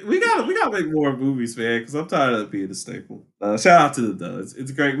Black? We gotta make more movies, man, because I'm tired of it being a staple. Shout out to them though. It's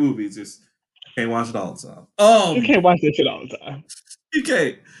a great movie. It's just can't watch it all the time. You can't watch that shit all the time. You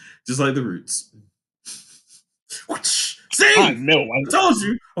can't. Just like The Roots. See? I told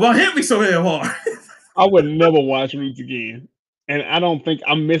you about hit me so damn hard. I would never watch Roots again. And I don't think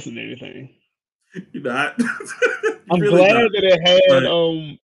I'm missing anything. You're not. I'm really glad that it had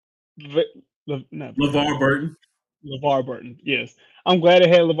LeVar Burton. LeVar Burton, yes. I'm glad it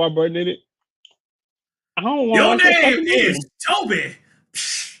had LeVar Burton in it. I don't want Your name is Toby.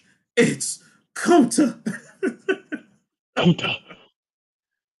 It's Kunta. Kunta.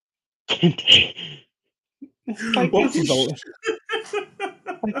 Kente. Like,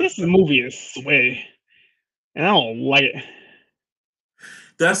 this movie is sweaty. And I don't like it.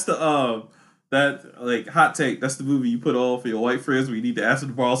 That's the that like hot take. That's the movie you put on for your white friends when you need to ask them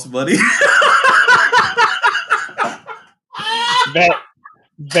to borrow some money.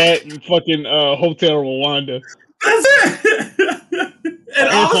 that fucking Hotel Rwanda. That's it. And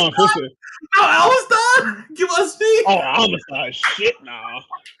Amistad? Give us feet. Oh, Amistad, shit, nah.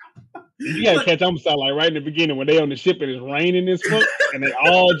 You gotta catch Amistad like right in the beginning when they on the ship and it's raining this fuck, and they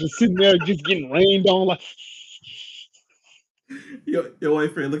all just sitting there just getting rained on like. Your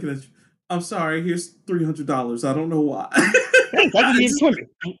white friend looking at you. I'm sorry. Here's $300. I don't know why. Thanks, I can give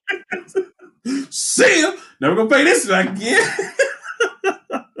 $20. See ya. Never gonna pay this back again.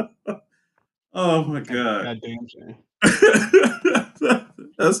 Oh my god. Goddamn shame.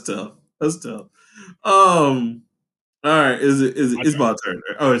 That's tough. All right. It's my turn.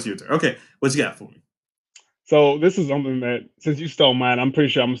 Oh, it's your turn. Okay. What you got for me? So this is something that since you stole mine, I'm pretty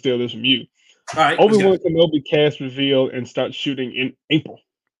sure I'm gonna steal this from you. All right. Obi-Wan Kenobi cast reveal and start shooting in April.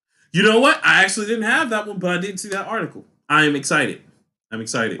 You know what? I actually didn't have that one, but I didn't see that article. I am excited.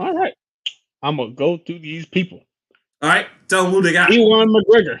 All right. I'm going to go through these people. All right. Tell them who they got. Ewan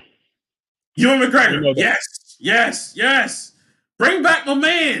McGregor. Yes. Bring back my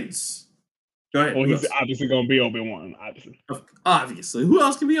mans. Go ahead. Well, he's obviously going to be Obi-Wan. Obviously. Who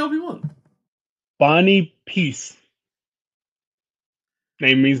else can be Obi-Wan? Bonnie Peace.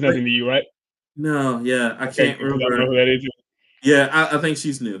 Name means nothing to you, right? No, yeah. I can't remember. I don't know who that is. Yeah, I think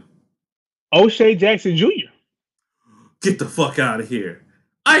she's new. O'Shea Jackson Jr. Get the fuck out of here.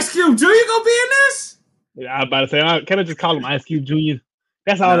 Ice Cube Jr. gonna be in this? Yeah, I was about to say, can I just call him Ice Cube Jr.?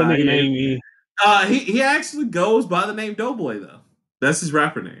 That's all the nigga name is. He actually goes by the name Doughboy, though. That's his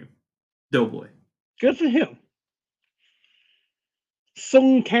rapper name. Doughboy. Good for him.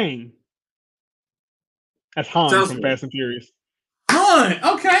 Sung Kang. That's Han from Fast and Furious. Han!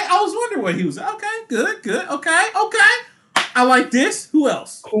 Okay, I was wondering what he was. Okay, good. Okay. I like this. Who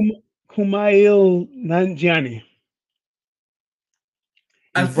else? Kumail Nanjiani.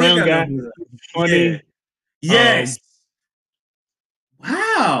 I He's a think brown I know guy. who that. Yeah. Funny. Yes.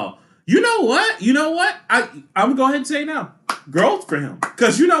 Wow. You know what? I'm gonna go ahead and say now. Growth for him.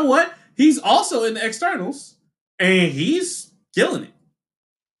 Because you know what? He's also in the externals and he's killing it.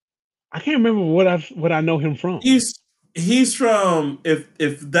 I can't remember what I know him from. He's from if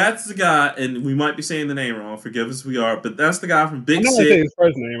that's the guy, and we might be saying the name wrong, forgive us if we are, but that's the guy from Big I know Sick. I say his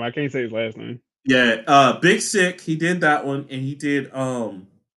first name, I can't say his last name. Yeah, Big Sick, he did that one, and he did God,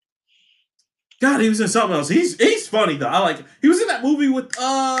 he was in something else. He's funny though. I like it. He was in that movie with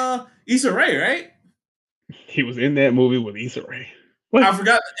Issa Rae, right? He was in that movie with Issa Rae. What? I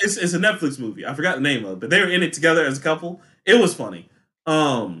forgot. It's a Netflix movie. I forgot the name of it, but they were in it together as a couple. It was funny.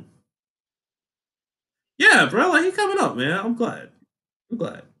 Yeah, bro, like he coming up, man. I'm glad. Who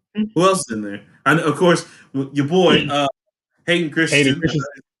else is in there? And of course, your boy Hayden Christensen.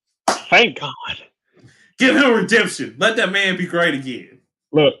 Thank God. Give him redemption. Let that man be great again.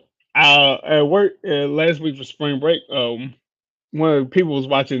 Look, at work last week for spring break, one of the people was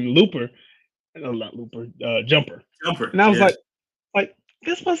watching Looper. No, not Looper. Jumper. And I was like,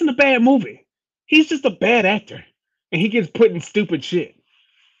 this wasn't a bad movie. He's just a bad actor, and he gets put in stupid shit.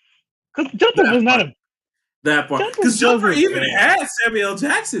 Because Jumper was not a that part. Because Jumper even had Samuel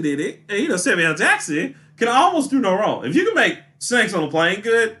Jackson in it, and you know Samuel Jackson can almost do no wrong. If you can make Snakes on a Plane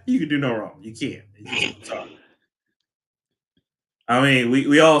good, you can do no wrong. You can't. I mean,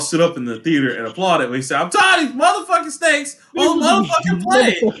 we all stood up in the theater and applauded. We said, "I'm tired of these motherfucking snakes on the motherfucking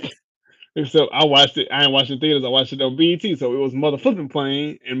plane." So I watched it. I didn't watch it in theaters. I watched it on BET. So it was motherfucking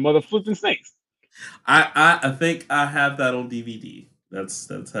plane and motherfucking snakes. I think I have that on DVD. That's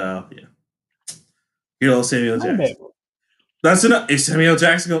how. Yeah. You know Samuel Jackson. That's enough. Is Samuel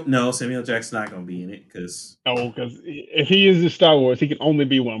Jackson no? Samuel Jackson's not going to be in it because if he is in Star Wars, he can only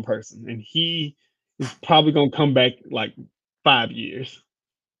be one person, and he is probably going to come back like 5 years.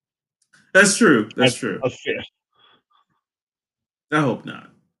 That's true. That's true. A fifth. I hope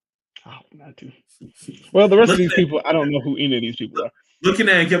not. I hope not too. Well, the rest of these people, I don't know who any of these people are. Looking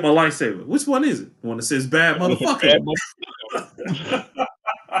at it and get my lightsaber. Which one is it? The one that says bad motherfucker.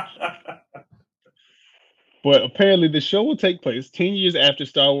 But apparently the show will take place 10 years after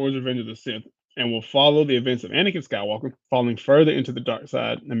Star Wars Revenge of the Sith and will follow the events of Anakin Skywalker falling further into the dark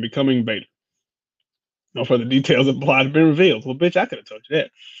side and becoming Vader. No further details of the plot have been revealed. Well, bitch, I could have told you that.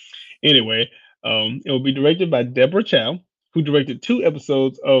 Anyway, it will be directed by Deborah Chow, who directed 2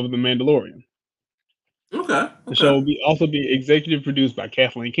 episodes of The Mandalorian. Okay. The show will also be executive produced by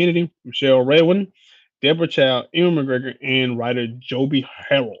Kathleen Kennedy, Michelle Raywin, Deborah Chow, Ewan McGregor, and writer Joby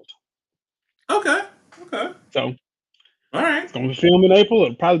Harold. Okay. So, all right. It's going to film in April.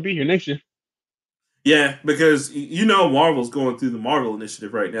 It'll probably be here next year. Yeah, because you know Marvel's going through the Marvel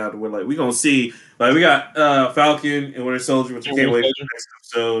Initiative right now. We're like, we're gonna see, like, we got Falcon and Winter Soldier, which I can't wait for the next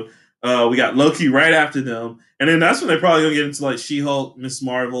episode. We got Loki right after them, and then that's when they're probably gonna get into like She-Hulk, Miss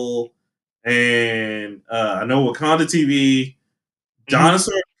Marvel, and I know Wakanda TV,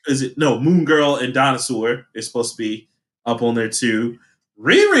 Dinosaur. Is it no Moon Girl and Dinosaur is supposed to be up on there too.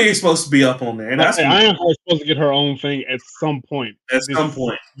 Riri is supposed to be up on there. And that's Ironheart's supposed to get her own thing at some point.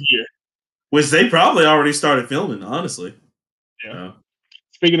 Yeah. Which they probably already started filming, honestly. Yeah.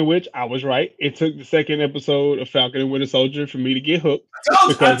 Speaking of which, I was right. It took the second episode of Falcon and Winter Soldier for me to get hooked.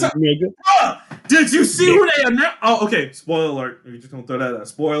 Did you see who they announced? Oh, okay. Spoiler alert. We're just gonna throw that out.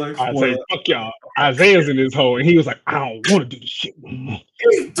 Spoiler. I say, fuck y'all. Isaiah's in this hole, and he was like, I don't want to do this shit no more.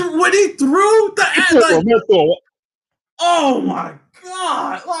 When he threw the oh my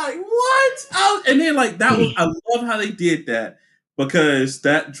god! Like what? And then like that was. I love how they did that because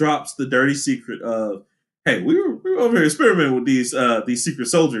that drops the dirty secret of, hey, we were over here experimenting with these secret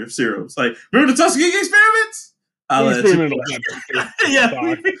soldier serums. Like, remember the Tuskegee experiments? Yeah, I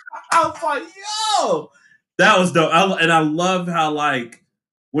was like, yo, that was dope. And I love how like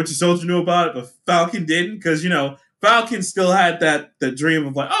Winter Soldier knew about it, but Falcon didn't, because you know Falcon still had that dream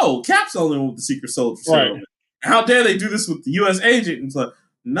of like, oh, Cap's the only one with the secret soldier serum. Right. How dare they do this with the U.S. agent? And it's like,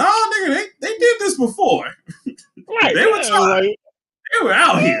 no, nigga, they did this before. Right. They were trying. They were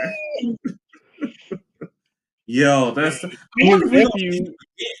out here. Yo, that's. I wonder if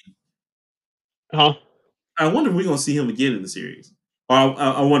we're gonna see him again in the series. Or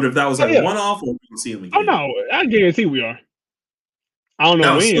I wonder if that was like a one-off, or we're gonna see him again. Oh no, I guarantee we are. I don't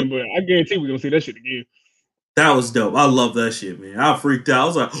know when, but I guarantee we're gonna see that shit again. That was dope. I love that shit, man. I freaked out. I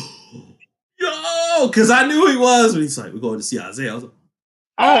was like, yo, because I knew he was. But he's like, we're going to see Isaiah. I was like,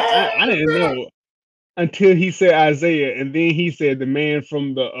 I didn't know until he said Isaiah, and then he said the man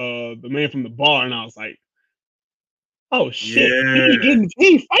from the bar, and I was like, Oh shit! Yeah. He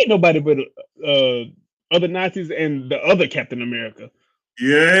ain't fight nobody but other Nazis and the other Captain America.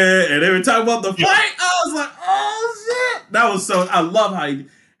 Yeah, and they were talking about the fight. I was like, oh shit. That was so, I love how he,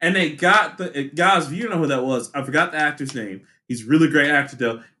 and they got the guys, you know who that was. I forgot the actor's name. He's a really great actor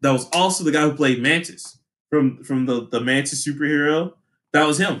though. That was also the guy who played Mantis from the Mantis superhero. That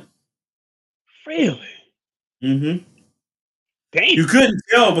was him. Really? Mm-hmm. Damn. You couldn't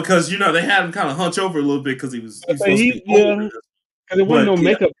tell because they had him kind of hunch over a little bit because he was supposed to be older. Because there wasn't no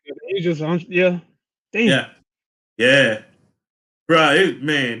makeup. He just Damn. Yeah. Bro,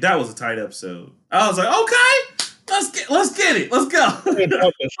 man, that was a tight episode. I was like, okay, let's get it. Let's go.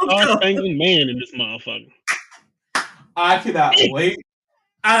 Star-Spangled Man in this motherfucker. I cannot wait.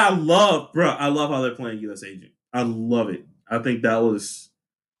 I love how they're playing U.S. Agent. I love it. I think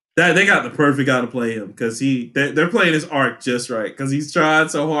that they got the perfect guy to play him because they're playing his arc just right because he's trying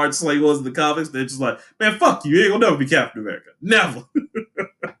so hard. Slade was in the comics. They're just like, man, fuck you. You ain't gonna never be Captain America. Never.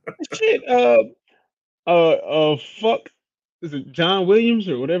 Shit. Fuck. Is it John Williams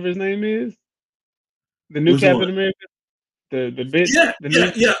or whatever his name is? The new Captain America. The bitch.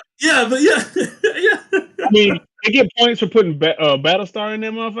 Yeah. I mean, they get points for putting Battlestar in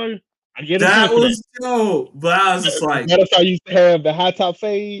that motherfucker. I get that was dope, but I was just like, Battlestar used to have the high top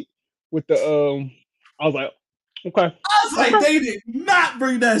fade with the I was like, okay. I was like, they did not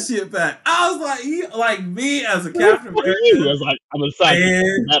bring that shit back. I was like, me as a Captain America. I was like, I'm excited.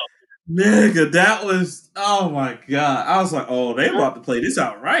 Nigga, that was, oh my god. I was like, oh, they about to play this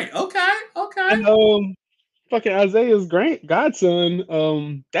out right. Okay. And fucking Isaiah's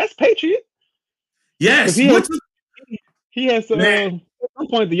godson, that's Patriot. Yes, he has to. At some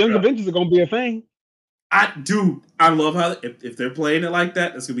point, the Young Avengers are gonna be a thing. I love how if they're playing it like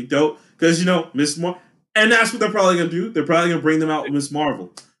that, that's gonna be dope. Because Miss Marvel, and that's what they're probably gonna do. They're probably gonna bring them out with Miss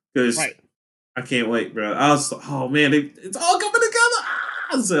Marvel. Because I can't wait, bro. I was oh man, it's all coming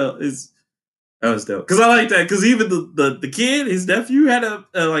together. So that was dope. Because I like that. Because even the kid, his nephew, had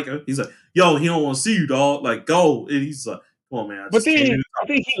he's like, yo, he don't want to see you, dog. Like, go. And he's like, come on, man. But then I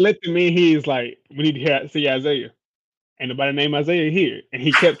think he let them in. He's like, we need to see Isaiah. Ain't nobody named Isaiah here. And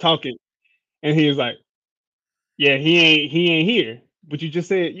he kept talking. And he was like, yeah, he ain't here. But you just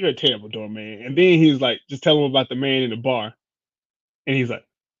said you're a terrible doorman. And then he was like, just tell him about the man in the bar. And he's like,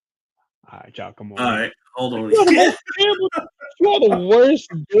 all right, y'all, come on. All right, hold on. You're the worst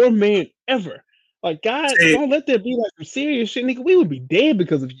doorman ever. Like, God, don't let there be like some serious shit, nigga. We would be dead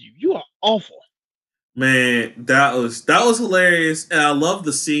because of you. You are awful. Man, that was hilarious. And I love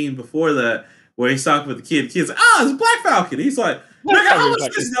the scene before that where he's talking with the kid. The kid's like, it's Black Falcon. He's like, nigga, how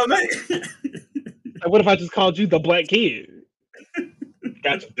much is this, man? Like, what if I just called you the Black Kid?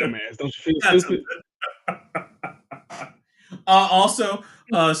 Gotcha, dumbass. Don't you feel stupid? Also,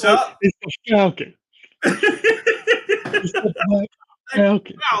 shout out. It's the Falcon. It's the Black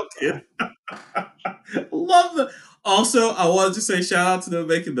Falcon. Love the. Also, I wanted to say shout out to them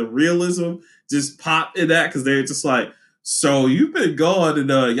making the realism just pop in that because they're just like, so you've been going and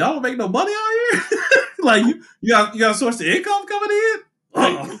y'all don't make no money out here. Like you got a source of income coming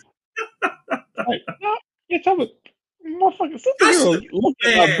in. You're talking about motherfucking superhero. Look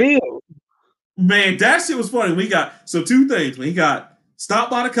at my bill. Man, that shit was funny. We got two things. We got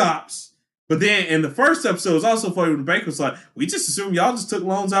stopped by the cops, but then in the first episode, it was also funny when the bank was like, "We just assumed y'all just took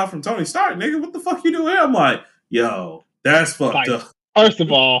loans out from Tony Stark, nigga. What the fuck you doing?" I'm like, "Yo, that's fucked up." First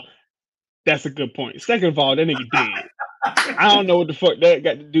of all, that's a good point. Second of all, that nigga dead. I don't know what the fuck that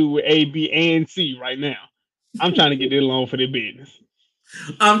got to do with A, B, and C right now. I'm trying to get their loan for their business.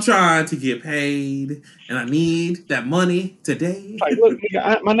 I'm trying to get paid, and I need that money today. Like, look,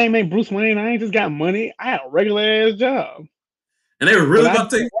 nigga, my name ain't Bruce Wayne. I ain't just got money. I had a regular ass job, and they were really about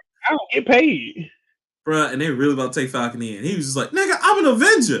to take. I don't get paid, bruh. And they were really about to take Falcon in. He was just like, "Nigga, I'm an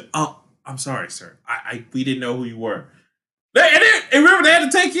Avenger." Oh, I'm sorry, sir. We didn't know who you were. And remember they had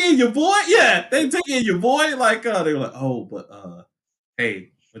to take in your boy. Yeah, they take in your boy. Like they were like, "Oh, but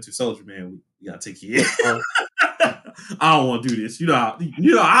hey, Winter Soldier, man, we gotta take you in." I don't want to do this. You know, I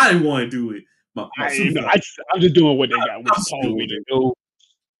didn't want to do it. I'm just doing what they got told me to do.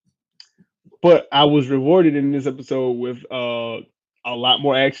 But I was rewarded in this episode with a lot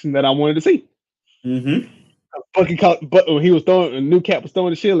more action that I wanted to see. Mm-hmm. Bucky caught, but when he was throwing, a new Cap was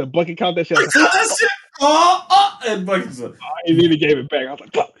throwing the shield, and Bucky caught that shit. And Bucky's like, and then he gave it back. I was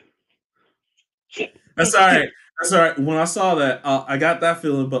like, fuck. That's all right. That's all right. When I saw that, I got that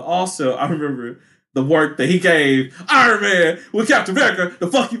feeling, but also I remember the work that he gave Iron Man with Captain America. The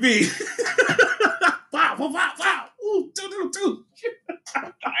fuck you mean? Wow, wow, wow, wow. Ooh, do.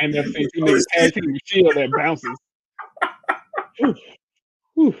 I ain't never seen two niggas tag team with shield that bounces.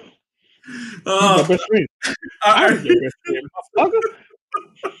 Ooh. He's my best friend. I'm your best friend, motherfucker.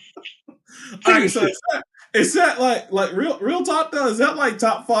 All right, so is that like real talk though? Is that like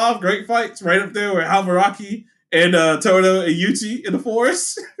top 5 great fights right up there with Hamaraki and Toto and Yuchi in the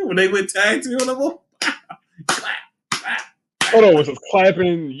forest when they went tag team on them? Toto was just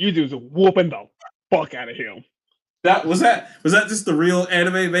clapping. Yuji was whooping the fuck out of him. That was just the real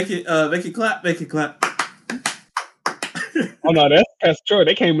anime? Make it clap. Oh no, that's true.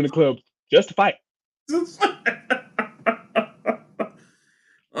 They came in the club just to fight.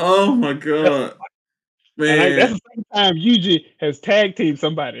 Oh my god, man! And that's the second time Yuji has tag teamed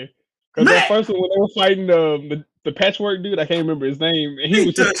somebody. Because that first one when they were fighting the patchwork dude, I can't remember his name, and he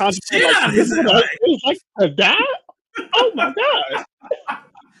was just concentrating like to die. Oh my god!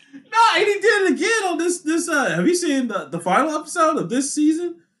 No, and he did it again on this. Have you seen the final episode of this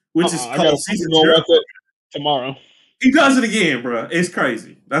season, which is called season 0? Tomorrow. He does it again, bro. It's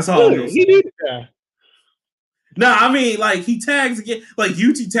crazy. That's all. He did that. No, I mean, like, he tags again. Like,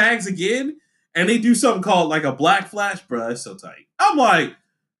 Yuchi tags again, and they do something called, like, a black flash, bro. It's so tight. I'm like,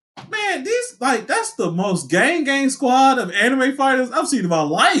 man, that's the most gang squad of anime fighters I've seen in my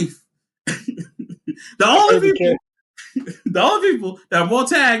life. The only people that are more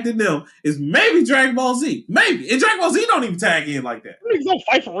tagged than them is maybe Dragon Ball Z. Maybe. And Dragon Ball Z don't even tag in like that. Niggas don't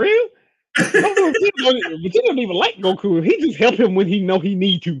fight for real. Vegeta don't even like Goku. He just help him when he know he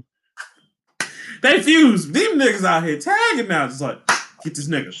need to. They fuse. These niggas out here tagging now, just like, get this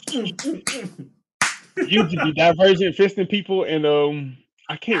nigga. You be divergent fisting people, and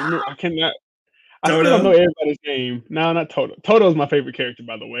I can't remember. I still don't know everybody's name. No, not Toto. Toto's my favorite character,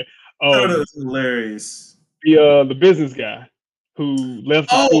 by the way. Toto's hilarious. The business guy who left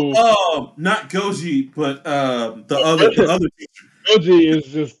the school. Not Goji, but the other teacher. Goji is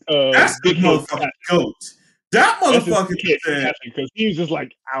just that's the motherfucking goat. That motherfucker because he was just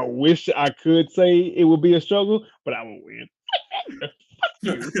like, I wish I could say it would be a struggle, but I won't win.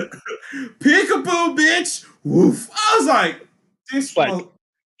 Peekaboo, bitch! Woof! I was like, this like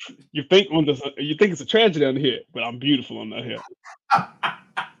you think it's a tragedy on the head, but I'm beautiful on the head.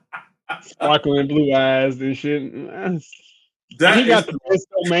 Sparkling blue eyes and shit. He got the best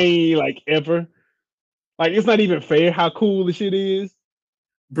domain like ever. Like it's not even fair how cool the shit is.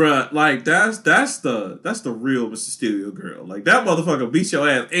 Bruh, like that's the real Mr. Stereo Girl. Like that motherfucker beats your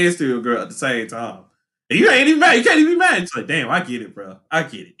ass and Stereo Girl at the same time. And you ain't even mad. You can't even be mad. It's like, damn, I get it, bro. I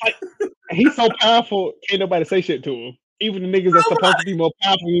get it. Like, he's so powerful, can't nobody say shit to him. Even the niggas that's supposed to be more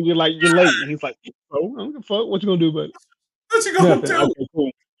powerful, you're like, you're late. And he's like, oh, I don't give a fuck. What you gonna do about it? What you gonna do? Okay,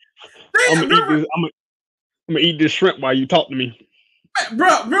 cool. I'm gonna eat this shrimp while you talk to me.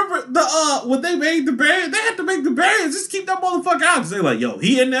 Bro, remember when they made the barrier? They had to make the barrier. Just keep that motherfucker out. Cause they're like, yo,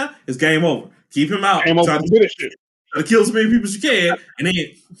 he in there, it's game over. Keep him out. Game over. Try to kill as many people as you can, and then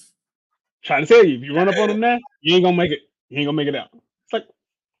trying to tell you, if you run up on him now, you ain't gonna make it. You ain't gonna make it out. It's like,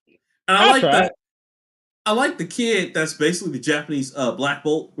 and I like that. I like the kid that's basically the Japanese Black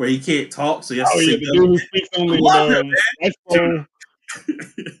Bolt, where he can't talk, so he has to sit the dude who speaks only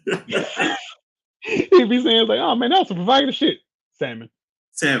he'd be saying like, "Oh man, that was some provocative shit." Salmon.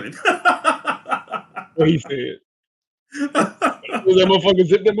 What he said. That motherfucker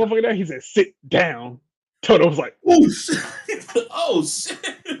zipped that motherfucker down. He said, "Sit down." Toto was like, "Oh shit! Oh shit!"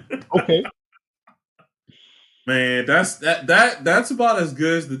 Okay. Man, that's about as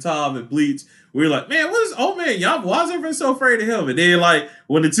good as the time in Bleach. We were like, man, what is y'all? Why is everyone so afraid of him? And then like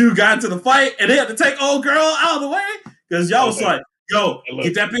when the two got into the fight and they had to take old girl out of the way because y'all was like, yo,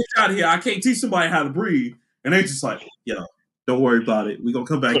 get that bitch out of here. I can't teach somebody how to breathe. And they just like, yo, don't worry about it. We're gonna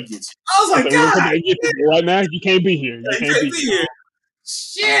come back and get you. I was like, God, right now you can't be here. You can't be here.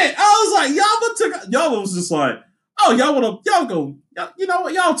 Shit. I was like, y'all was just like, oh, y'all you know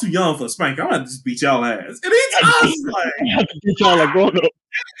what? Y'all too young for a spank. I'm gonna just beat y'all ass. And I was like, I have to beat y'all like grown up.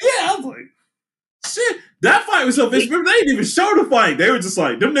 Yeah, I was like, shit. That fight was so vicious. Remember, they didn't even show the fight. They were just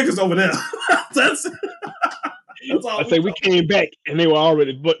like, them niggas over there. That's all. I say we came back and they were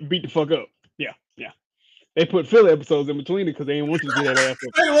already beat the fuck up. Yeah. They put filler episodes in between it because they didn't want you to do that ass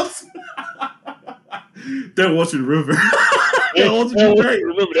up. They don't want you to remember. They don't want you to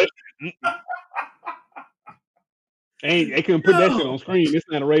remember that. They couldn't put that shit on screen. It's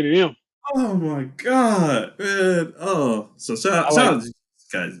not a rated M. Oh my god, man! Oh, so shout out to these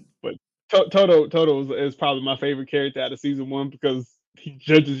guys. But Toto is probably my favorite character out of season 1 because he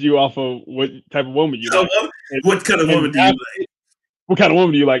judges you off of what type of woman you like. What kind of woman do you like? What kind of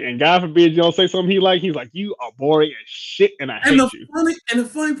woman do you like? And God forbid you don't say something he like. He's like, you are boring as shit, and I hate you. And the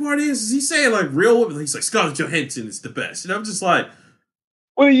funny part is he saying like real women. He's like Scarlett Johansson is the best, and I'm just like,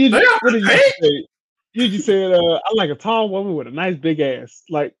 what did you say? You just said I like a tall woman with a nice big ass.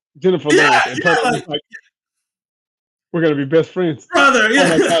 Like Jennifer Yeah, Lawrence, and yeah, Toto was like like, "We're gonna be best friends." brother, Oh yeah.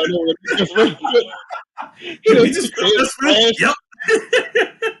 my god, no, we're gonna be best friends. Did we He just created best friends? Flash. Yep.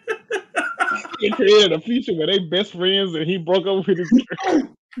 He created a future where they best friends, and he broke up with his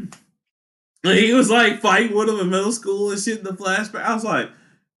girl. And he was like fighting with him in middle school and shit in the flashback. I was like,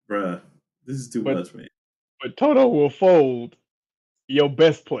 bruh, this is too But much, man. Toto will fold your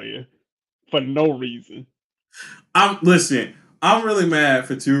best player for no reason. I'm really mad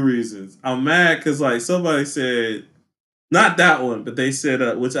for two reasons. I'm mad because like somebody said, not that one, but they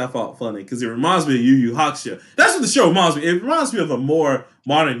said which I thought funny because it reminds me of Yu Yu Hakusho. That's what the show reminds me. It reminds me of a more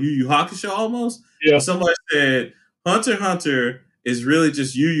modern Yu Yu Hakusho almost. Yeah. But somebody said Hunter x Hunter is really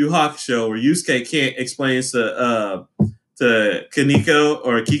just Yu Yu Hakusho, where Yusuke can't explain to Kaneko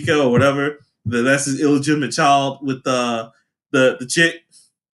or Kiko or whatever that that's his illegitimate child with the chick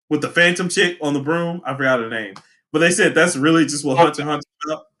with the phantom chick on the broom. I forgot her name, but they said that's really just what Hunter x Hunter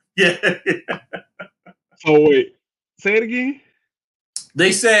felt. Yeah. So wait, say it again.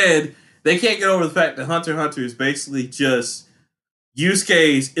 They said they can't get over the fact that Hunter x Hunter is basically just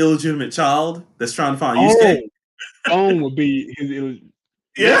Yusuke's illegitimate child that's trying to find Yusuke. Gon would be his.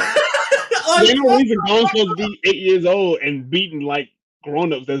 Yeah. There's no reason Gon's supposed to be 8 years old and beating like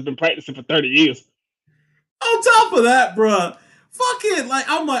grown-ups that's been practicing for 30 years. On top of that, bruh, fuck it. Like,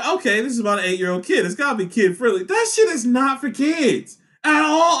 I'm like, okay, this is about an 8-year-old kid. It's gotta be kid friendly. That shit is not for kids at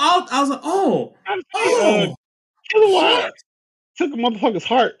all. I was like, Killua took a motherfucker's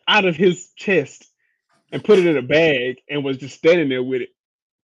heart out of his chest and put it in a bag and was just standing there with it.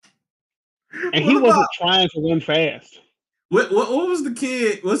 And he wasn't trying to run fast. What was the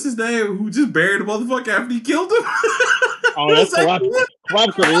kid? What's his name? Who just buried the motherfucker after he killed him? Oh, that's Kurapika.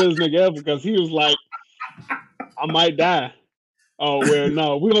 Kurapika the realest nigga ever because he was like, I might die. Oh well,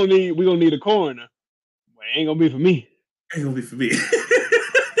 no, we don't need a coroner. Well, it ain't gonna be for me. Ain't gonna be for me.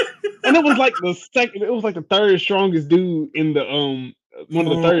 And it was like the third strongest dude in the one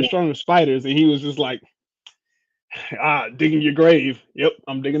of the third strongest fighters, and he was just like, digging your grave. Yep,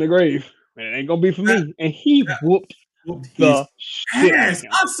 I'm digging a grave. Man, it ain't gonna be for me. And he whooped the shit out of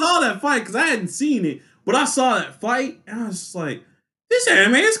him. I saw that fight because I hadn't seen it, but I saw that fight and I was just like, this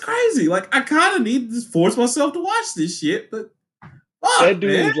anime is crazy. Like, I kind of need to force myself to watch this shit, but that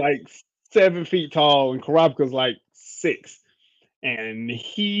dude is like 7 feet tall and Kurapika's like 6, and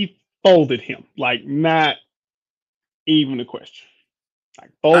he folded him. Like, not even a question.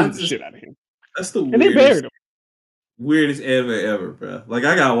 Like, folded the shit out of him. That's the and they buried him. Weirdest anime ever, bro. Like,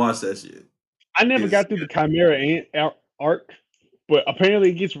 I gotta watch that shit. I never got through the Chimera arc, but apparently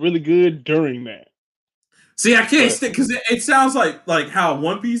it gets really good during that. See, I can't stick because it sounds like how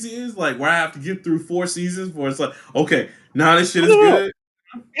One Piece is, like where I have to get through 4 seasons where it's like, okay, now this shit is good.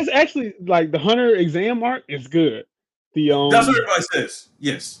 It's actually like the Hunter exam arc is good. That's what everybody says.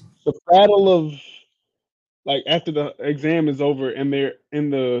 Yes. The battle of like after the exam is over and they're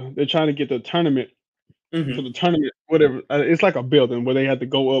trying to get the tournament. Mm-hmm. To the tournament, whatever. It's like a building where they had to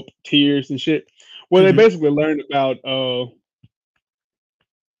go up tiers and shit. Where they basically learned about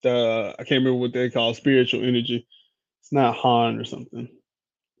I can't remember what they call spiritual energy. It's not Han or something.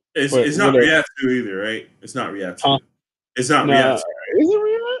 It's not Ryatsu either, right? It's not Ryatsu. It's not Ryatsu. Is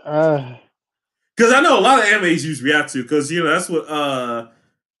it Ryatsu? Because I know a lot of animes use Ryatsu because that's what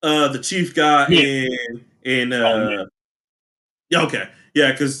the chief guy in okay.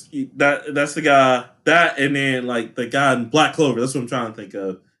 Yeah, because that's the guy that, and then like the guy in Black Clover. That's what I'm trying to think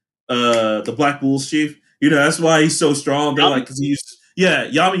of. The Black Bulls chief. That's why he's so strong. They're like, because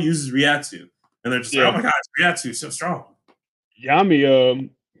Yami uses Ryatsu, and they're just like, oh my god, Ryatsu is so strong. Yami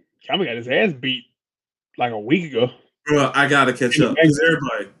got his ass beat like a week ago. Bro, I gotta catch up because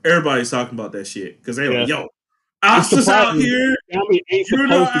everybody's talking about that shit because they're like, yo, Asta's out here. Yami ain't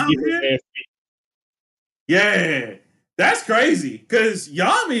supposed to get his ass beat. Yeah. That's crazy because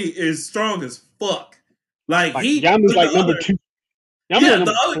Yami is strong as fuck. Like Yami's like number 2. Yami's like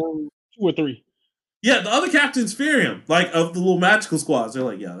number 2 or 3. Yeah, the other captains fear him. Like of the little magical squads, they're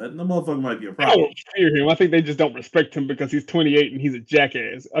like, yeah, that motherfucker might be a problem. I don't fear him. I think they just don't respect him because he's 28 and he's a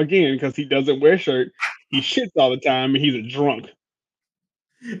jackass. Again, because he doesn't wear a shirt, he shits all the time, and he's a drunk.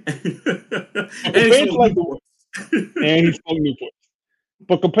 And he's smoking Newports.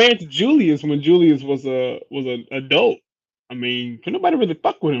 But compared to Julius, when Julius was an adult, I mean, can nobody really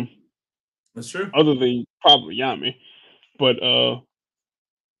fuck with him? That's true. Other than probably Yami. But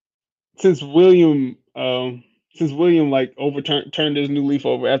since William like turned his new leaf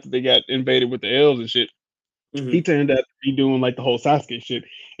over after they got invaded with the elves and shit, he turned out to be doing like the whole Sasuke shit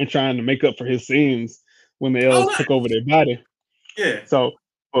and trying to make up for his sins when the elves took over their body. Yeah. So,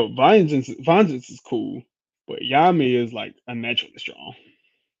 but vengeance is cool, but Yami is like unnaturally strong.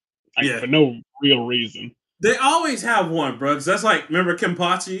 like for no real reason. They always have one, bro. Because that's like, remember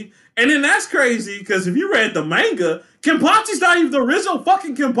Kenpachi? And then that's crazy because if you read the manga, Kenpachi's not even the original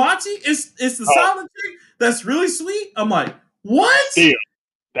fucking Kenpachi. It's the silent chick that's really sweet. I'm like, what? Still,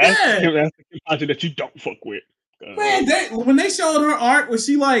 that's the Kenpachi that you don't fuck with. Man, when they showed her art, was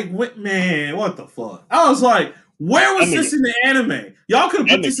she like, man, what the fuck? I was like, where was this in the anime? Y'all could have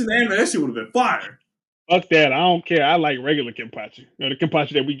put this in the anime. That shit would have been fire. Fuck that. I don't care. I like regular Kenpachi. The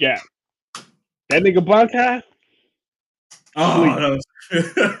Kenpachi that we got. That nigga Bankai? Oh,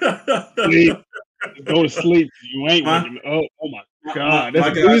 sleep. Go to sleep. You ain't waking up. Oh my God.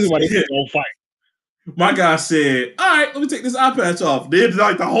 That's the reason why they don't fight. My guy said, all right, let me take this eye patch off. Then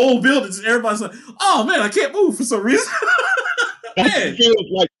like the whole building, everybody's like, oh man, I can't move for some reason. That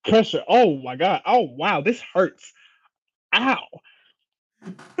feels like pressure. Oh my God. Oh wow, this hurts. Ow.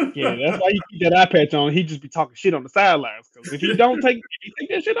 Yeah, that's why you keep that eye patch on. He just be talking shit on the sidelines. Because if you take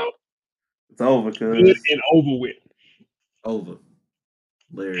that shit off, it's over. Good and over with. Over.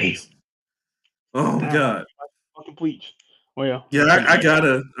 Hilarious. Oh my God. Fucking bleach. Well, yeah, I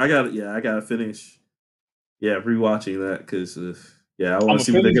gotta finish. Yeah, rewatching that because I want to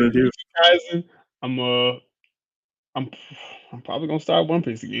see what they're gonna do. I'm probably gonna start One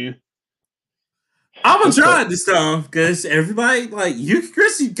Piece again. I'm gonna try it this time because everybody like you,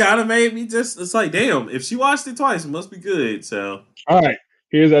 Chris, you kind of made me just. It's like, damn, if she watched it twice, it must be good. So, all right,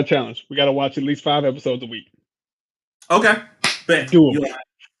 here's our challenge: we got to watch at least 5 episodes a week. Okay, doable.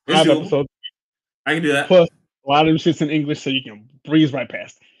 5 episodes. I can do that. Plus, a lot of them shit's in English, so you can breeze right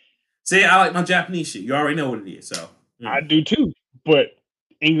past it. See, I like my Japanese shit. You already know what it is, so I do too. But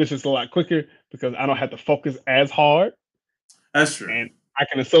English is a lot quicker because I don't have to focus as hard. That's true. And I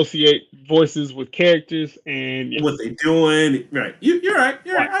can associate voices with characters and what they're doing. Right. You're right.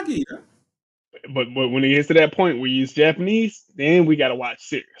 You're right. I'll give you that. But when it gets to that point where you use Japanese, then we gotta watch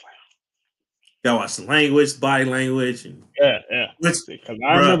seriously. Gotta watch the language, body language, and yeah. Because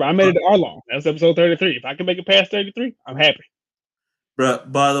I remember I made it to Arlong. That's episode 33. If I can make it past 33, I'm happy.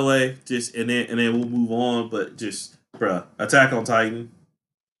 Bruh, by the way, just and then we'll move on. But just Attack on Titan.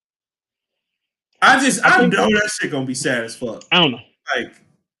 I know that shit gonna be sad as fuck. I don't know.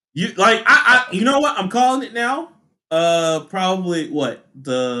 You know what? I'm calling it now. Probably when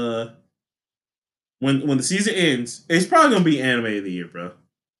the season ends, it's probably gonna be anime of the year, bro.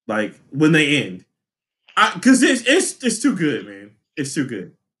 Like when they end, because it's too good, man. It's too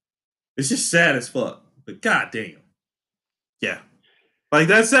good. It's just sad as fuck. But goddamn, yeah. Like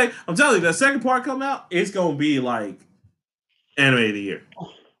I'm telling you, that second part come out, it's gonna be like anime of the year.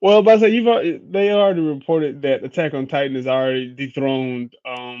 Well, but I say they already reported that Attack on Titan has already dethroned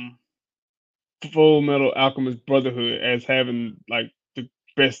Full Metal Alchemist Brotherhood as having like the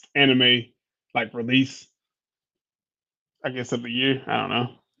best anime like release, I guess, of the year. I don't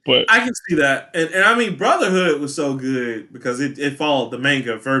know, but I can see that, and I mean Brotherhood was so good because it followed the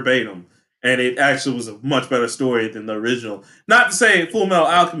manga verbatim, and it actually was a much better story than the original. Not to say Full Metal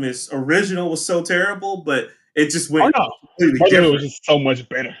Alchemist original was so terrible, but it just went completely different. It was just so much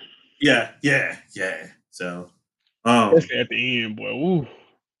better. Yeah. So, especially at the end, boy. Ooh,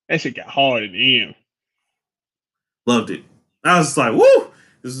 that shit got hard at the end. Loved it. I was like, woo!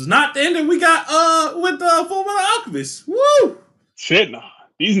 This is not the ending we got with Full Metal Alchemist. Woo! Shit, no.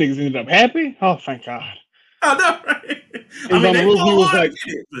 These niggas ended up happy. Oh, thank God. I know, right?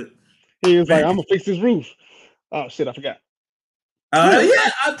 He was like, I'm gonna fix this roof. Oh shit, I forgot. I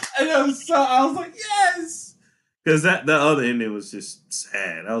was like, yes, because that other ending was just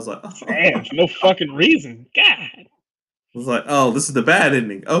sad. I was like, oh. Sad for no fucking reason. God. I was like, oh, this is the bad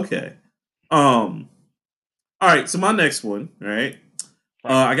ending. Okay. All right. So my next one, right?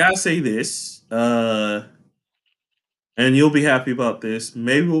 I gotta say this, and you'll be happy about this.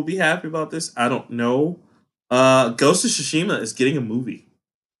 Maybe we'll be happy about this. I don't know. Ghost of Tsushima is getting a movie.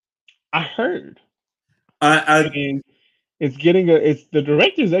 I heard. And it's getting the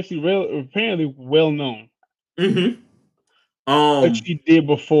director is actually apparently well known. Mm-hmm. What she did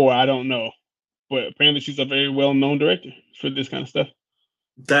before, I don't know, but apparently she's a very well known director for this kind of stuff.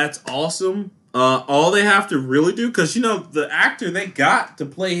 That's awesome. All they have to really do, because the actor they got to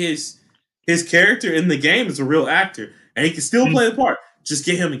play his character in the game is a real actor, and he can still play the part. Just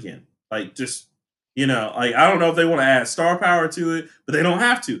get him again. Like, just I don't know if they want to add star power to it, but they don't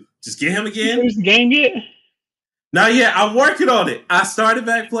have to. Just get him again. You finished the game yet? Not yet. I'm working on it. I started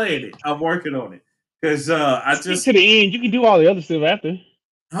back playing it. I'm working on it because to the end. You can do all the other stuff after.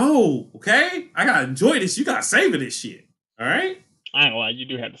 Oh, okay. I gotta enjoy this. You gotta savor this shit. All right. I ain't gonna lie, you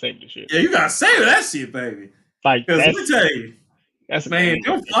do have to save this shit. Yeah, you gotta savor that shit, baby. Like, let me tell you, that's man.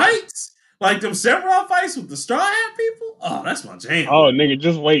 Them fights Like them Sephiroth fights with the Straw Hat people? Oh, that's my jam. Oh, nigga,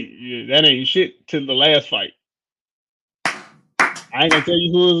 just wait. Yeah, that ain't shit till the last fight. I ain't gonna tell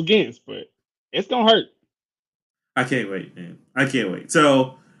you who it was against, but it's gonna hurt. I can't wait, man. I can't wait.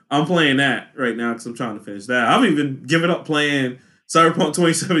 So I'm playing that right now because I'm trying to finish that. I've even given up playing Cyberpunk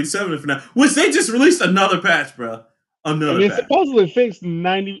 2077 for now, which they just released another patch, bro. Another patch. Supposedly fixed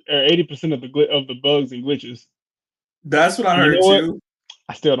 90 or 80% of the bugs and glitches. That's what I heard too.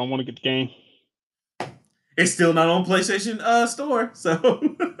 I still don't want to get the game. It's still not on PlayStation store, so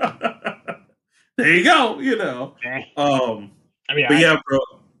there you go. You know, but yeah, bro.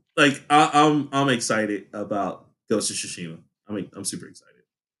 Like I'm excited about Ghost of Tsushima. I mean, I'm super excited.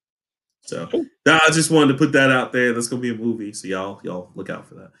 So I just wanted to put that out there. That's gonna be a movie, so y'all look out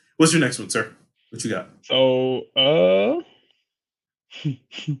for that. What's your next one, sir? What you got? So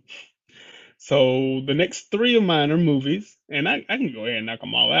so the next 3 of mine are movies, and I can go ahead and knock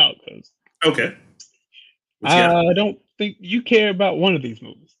them all out because okay. I don't think you care about one of these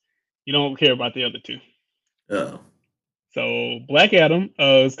movies. You don't care about the other 2. Oh. So Black Adam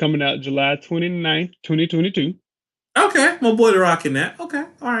is coming out July 29th, 2022. Okay, my boy, rocking that. Okay,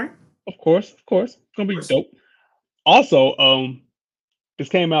 all right. Of course, it's gonna be dope. Also, this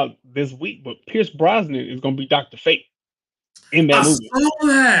came out this week, but Pierce Brosnan is gonna be Dr. Fate in that movie. I saw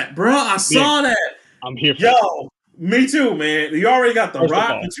that, bro. I saw that. I'm here for it. Me too, man. You already got The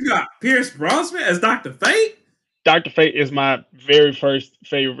Rock, but you got Pierce Brosnan as Dr. Fate? Dr. Fate is my very first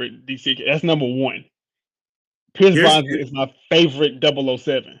favorite DC. That's number 1. Pierce Brosnan is my favorite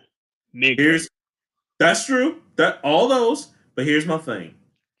 007. Nigga. That's true. That all those, but here's my thing.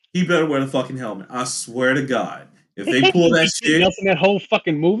 He better wear the fucking helmet. I swear to God. If they pull that shit. In that whole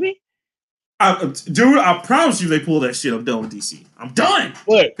fucking movie? Dude, I promise you, they pull that shit. I'm done with DC. I'm done.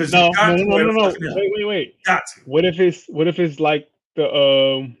 What? No. Wait. Got to. What if it's like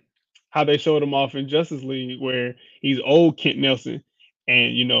the how they showed him off in Justice League, where he's old Kent Nelson,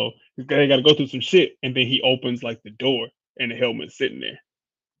 and you know they got to go through some shit, and then he opens like the door, and the helmet's sitting there,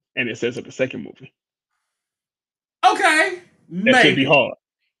 and it sets up the second movie. Okay, that could be hard.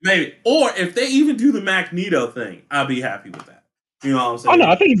 Maybe, or if they even do the Magneto thing, I'll be happy with that. You know what I'm saying? Oh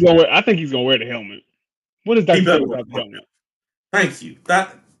no, I think he's gonna wear the helmet. What is that without the helmet? Thank you.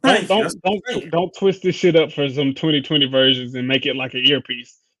 Don't twist this shit up for some 2020 versions and make it like an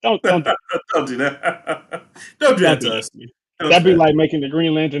earpiece. Don't do that. Don't do that to us. That'd be like making the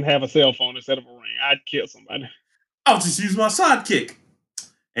Green Lantern have a cell phone instead of a ring. I'd kill somebody. I'll just use my sidekick,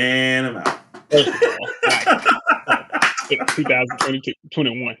 and I'm out.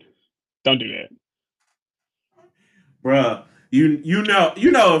 2021. Don't do that, bruh. You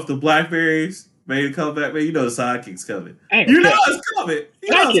know if the Blackberries made a comeback, man, you know the sidekick's coming. It's coming.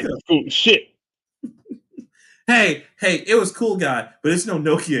 It's cool shit. Hey, it was cool, guy, but it's no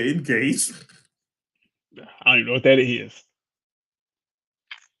Nokia Engage. I don't even know what that is.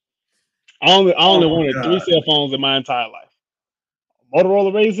 I only wanted 3 cell phones in my entire life: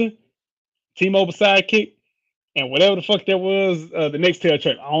 Motorola Razr, T-Mobile Sidekick, and whatever the fuck that was, the Nextel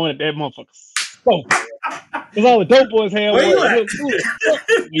Trek. I wanted that motherfucker so bad. Because all the dope boys had one.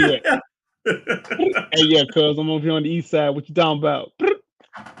 Hey, yeah, cuz I'm over here on the east side. What you talking about?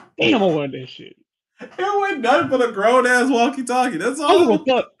 Damn, I wanted that shit. It wasn't nothing but a grown ass walkie-talkie. That's all. I don't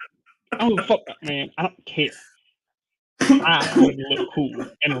give a fuck, man. I don't care. I wanted to look cool,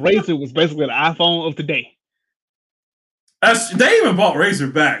 and the Razr was basically the iPhone of the day. They even bought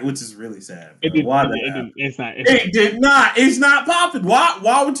Razr back, which is really sad. It did not. It's not popping.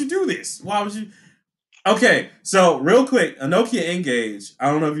 Why would you do this? Why would you? Okay, so real quick, a Nokia Engage. I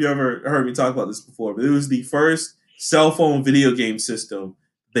don't know if you ever heard me talk about this before, but it was the first cell phone video game system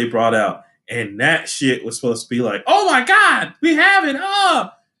they brought out, and that shit was supposed to be like, oh my god, we have it.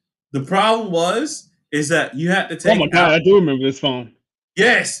 The problem is that you had to take. Oh my god, I do remember this phone.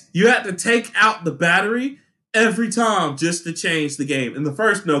 Yes, you had to take out the battery every time just to change the game. In the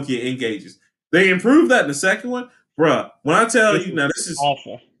first Nokia Engages, they improved that in the second one, bruh. When I tell you, now this is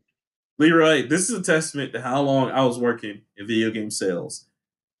awful. Leroy, this is a testament to how long I was working in video game sales.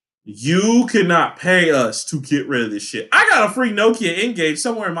 You could not pay us to get rid of this shit. I got a free Nokia Engage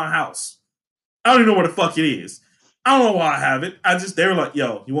somewhere in my house. I don't even know where the fuck it is. I don't know why I have it. They were like,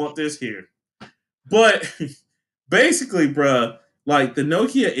 yo, you want this here? But basically, bruh, like the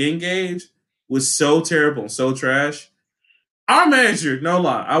Nokia Engage was so terrible and so trash. Our manager, no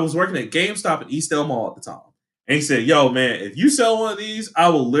lie, I was working at GameStop at East Elm Mall at the time. And he said, yo, man, if you sell one of these, I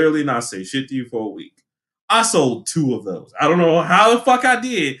will literally not say shit to you for a week. I sold 2 of those. I don't know how the fuck I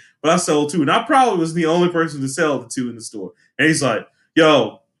did, but I sold 2. And I probably was the only person to sell the 2 in the store. And he's like,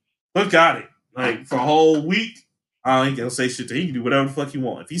 yo, look at it. Like, for a whole week, I ain't gonna say shit to him. He can do whatever the fuck he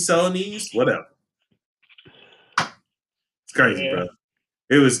want. If he's selling these, whatever. It's crazy, bro.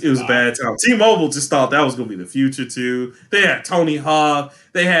 It was a bad time. T-Mobile just thought that was gonna be the future too. They had Tony Hawk,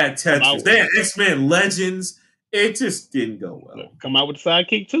 they had Tetris, they had X-Men Legends. It just didn't go well. Come out with the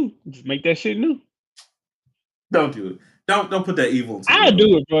sidekick too. Just make that shit new. Don't do it. Don't put that evil into I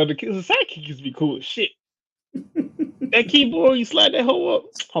do it, bro. The sidekick used to be cool as shit. That keyboard, you slide that hoe up.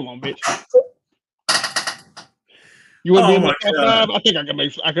 Hold on, bitch. You want to be in my top 5? I think I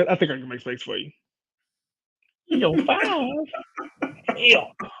can make space for you. Yo, 5. Yeah.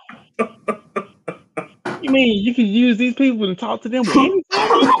 You mean you can use these people and talk to them with anything?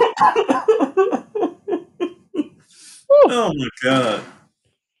 Oh my god.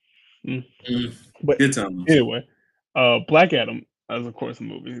 But good time. Anyway, Black Adam is of course a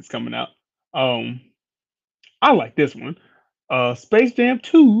movie. It's coming out. I like this one. Space Jam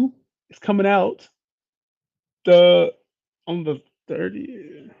 2 is coming out on the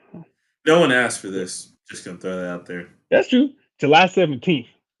 30th. No one asked for this. Just gonna throw that out there. That's true. July 17th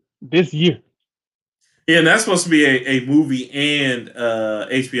this year. Yeah, and that's supposed to be a movie and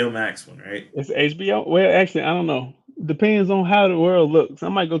HBO Max one, right? It's HBO. Well, actually, I don't know. Depends on how the world looks. I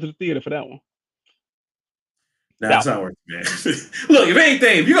might go to the theater for that one. Nah, it's not working, man. Look, if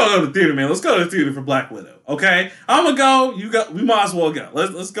anything, if you're gonna go to the theater, man, let's go to the theater for Black Widow. Okay, I'm gonna go. You go. We might as well go.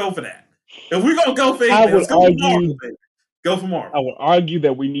 Let's go for that. If we're gonna go for anything, let's go for Marvel, baby. Go for Marvel. I would argue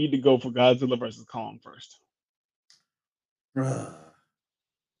that we need to go for Godzilla versus Kong first. Bruh.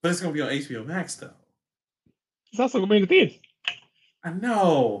 But it's gonna be on HBO Max though. It's also gonna be in the theaters. I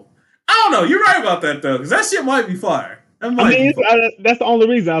know. I don't know. You're right about that though, because that shit might be fire. That's the only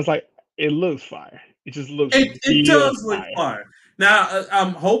reason I was like, it looks fire. It just looks. It does look fire. Now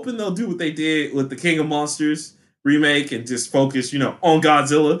I'm hoping they'll do what they did with the King of Monsters remake and just focus, on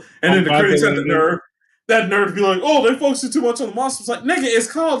Godzilla. And then the critics had the nerve. That nerd to be like, oh, they're focusing too much on the monsters. Like, nigga,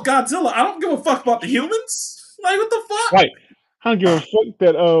 it's called Godzilla. I don't give a fuck about the humans. Like, what the fuck? Right. I don't give a fuck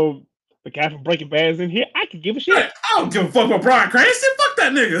that the guy from Breaking Bad is in here. I could give a shit. I don't give a fuck about Bryan Cranston. Fuck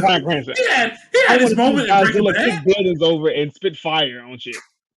that nigga. Bryan Cranston. He had his moment in Breaking Godzilla Bad. kick buildings over and spit fire on shit.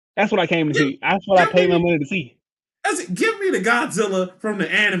 That's what I came to see. That's what I paid my money to see. Give me the Godzilla from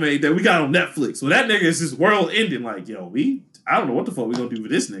the anime that we got on Netflix. Well, that nigga is just world ending. Like, yo, I don't know what the fuck we gonna do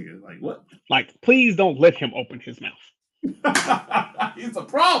with this nigga. Like, what? Like, please don't let him open his mouth. It's a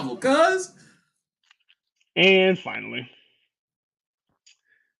problem, cuz. And finally,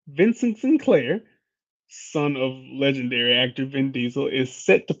 Vincent Sinclair, son of legendary actor Vin Diesel, is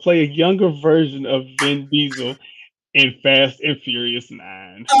set to play a younger version of Vin Diesel in Fast and Furious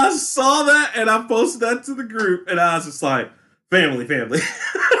 9. I saw that and I posted that to the group and I was just like, family.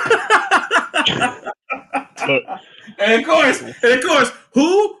 Look. And of course,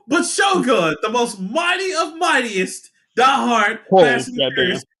 who but Shogun, the most mighty of mightiest, diehard Fast and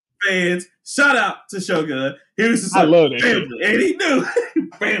Furious fans. Shout out to Shogun. He was just like, I love that family, shit. And he knew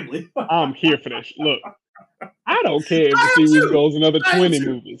family. I'm here for that. Look, I don't care if the series goes another 20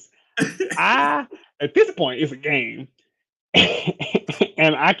 movies. At this point, it's a game,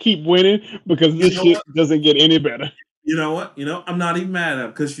 and I keep winning because this shit doesn't get any better. You know what? I'm not even mad at them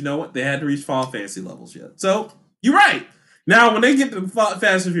because you know what? They had to reach Final Fantasy levels yet. So you're right. Now when they get to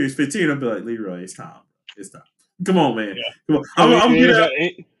Fast and Furious 15, I'll be like, Leroy, it's time. Come on, man. Yeah. Come on. I'm gonna be there.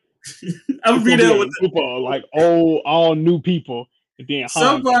 I'm gonna be there with people like all new people, and then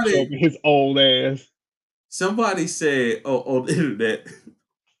somebody his old ass. Somebody said on the internet.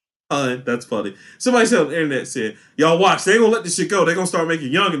 That's funny. Somebody said on the internet said, y'all watch, they ain't gonna let this shit go. They're gonna start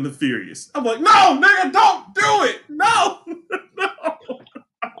making Young and the Furious. I'm like, no, nigga, don't do it. No.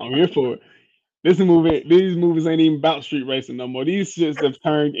 I'm here for it. These movies ain't even about street racing no more. These shits have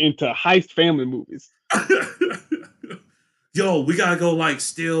turned into heist family movies. Yo, we gotta go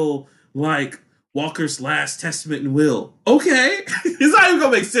still Walker's Last Testament and Will. Okay. It's not even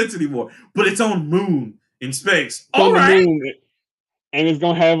gonna make sense anymore. But it's on Moon in space. All right. And it's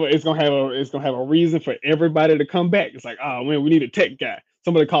gonna have a reason for everybody to come back. It's like, oh man, we need a tech guy.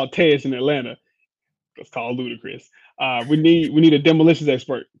 Somebody called Tej in Atlanta. It's called Ludacris. We need a demolitions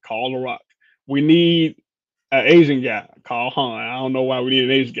expert. Call The Rock. We need an Asian guy. Call Han. I don't know why we need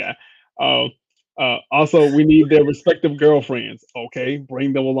an Asian guy. Also, we need their respective girlfriends. Okay,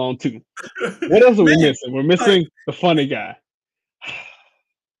 bring them along too. What else are we missing? We're missing the funny guy.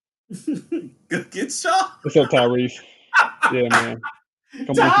 Get shot. What's up, Tyrese? Yeah, man.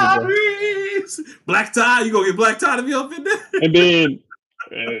 Come Tyrese! Black Ty, you gonna get Black Ty to be up in there? And then,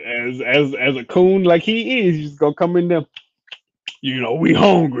 as a coon like he is, he's gonna come in there. We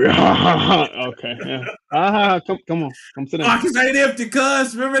hungry. Okay, yeah. Come on, come sit down. Pockets ain't empty,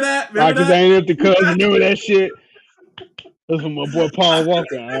 cuz. Remember that? Pockets ain't empty, cuz. Remember that shit? That's from my boy Paul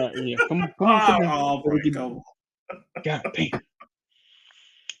Walker. Yeah, come on. Oh, Frank, come on. God damn.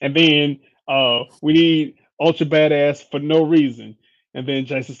 And then we need Ultra Badass for no reason. And then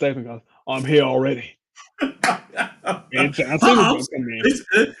Jason Statham goes, I'm here already. And John Cena's gonna come in.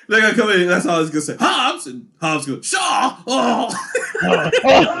 They're gonna come in. That's all I was gonna say. Hobbs, and Hobbs goes, Shaw. Oh.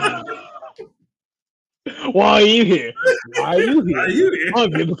 Why are you here? Why are you here? Why are you here?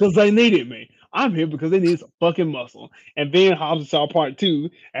 I'm here because they needed me. I'm here because they need some fucking muscle. And then Hobbs and Shaw Part 2.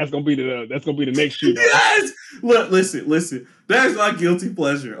 That's gonna be the next shootout. Yes. Look, listen. That's my guilty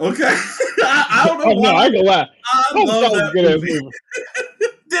pleasure. Okay. I don't know why. No, I ain't gonna lie. I love that movie.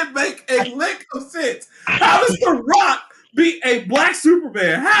 Didn't make a lick of sense. How does The Rock be a black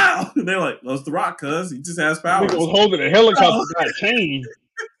Superman? How? And they're like, well, it's The Rock, cuz he just has powers. He was holding a helicopter by a chain.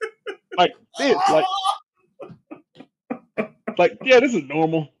 Like this, like yeah, this is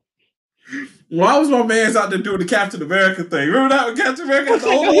normal. Why was my man's out there doing the Captain America thing? Remember that with Captain America?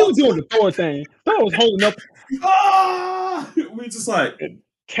 He was doing the Thor thing. Thor was holding up. We just like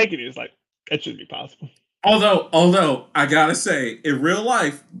taking it. It's like that shouldn't be possible. Although I gotta say, in real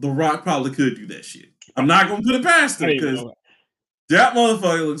life, The Rock probably could do that shit. I'm not gonna put it past him because that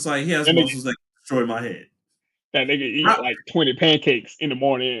motherfucker looks like he has muscles that can destroy my head. That nigga eat like 20 pancakes in the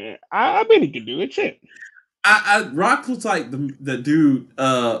morning. I bet he can do it. Shit. Rock looks like the dude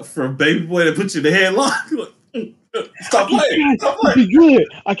from Baby Boy that puts you in the headlock. Stop playing. Be good.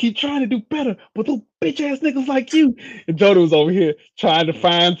 I keep trying to do better, but those bitch ass niggas like you. And Jody was over here trying to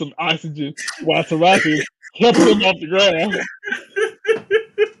find some oxygen while Taraji helping him off the ground.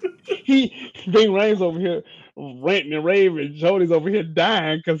 Bing Rames over here ranting and raving. Jody's over here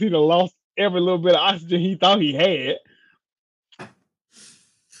dying because he done lost every little bit of oxygen he thought he had.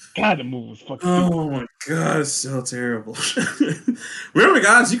 God, the movie was fucking Oh my god, it's so terrible. Remember,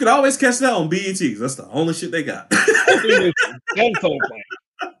 guys, you can always catch that on BET. That's the only shit they got. That's so funny.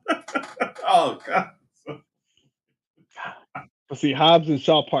 Oh god. But see, Hobbs and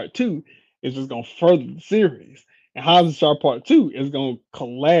Shaw Part 2 is just gonna further the series. And Hobbs and Shaw Part 2 is gonna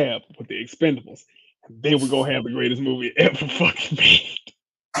collab with the Expendables. And then we're gonna have the greatest movie ever fucking made.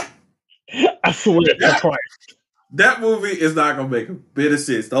 I swear that's right. That movie is not gonna make a bit of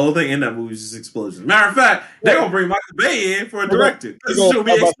sense. The whole thing in that movie is just explosions. Matter of fact, they're gonna bring Michael Bay in for a director.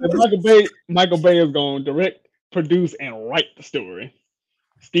 Michael Bay is gonna direct, produce, and write the story.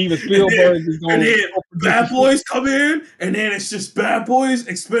 Steven Spielberg is going to Bad Boys come in, and then it's just Bad Boys,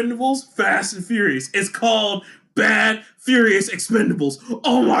 Expendables, Fast and Furious. It's called Bad Furious Expendables.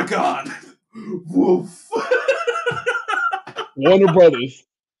 Oh my god. Woof. Warner Brothers,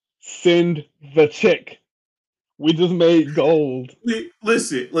 send the check. We just made gold.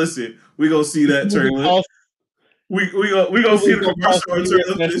 Listen. We gonna see that trailer. We gonna see the commercial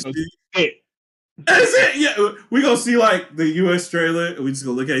trailer. That's it. Yeah, we gonna see like the US trailer, and we just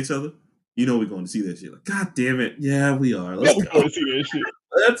gonna look at each other. You know we're going to see that shit. Like, god damn it. Yeah, we are. Let's go. Going to see that shit.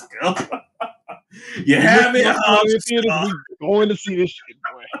 Let's go. You have it. We're going to see this shit,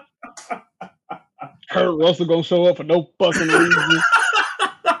 boy. Kurt Russell gonna show up for no fucking reason.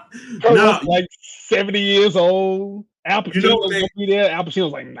 Kurt Russell like 70 years old. Al Pacino's gonna be there. Al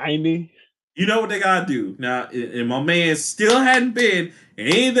Pacino's like 90. You know what they gotta do now? And my man still hadn't been in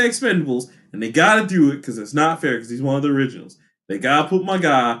any of the Expendables, and they gotta do it because it's not fair because he's one of the originals. They gotta put my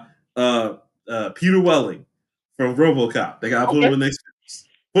guy, Peter Welling from RoboCop. They gotta put him in the Expendables.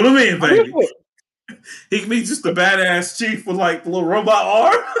 Put him in, baby. He can be just a badass chief with like the little robot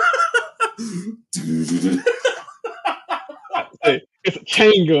arm. It's a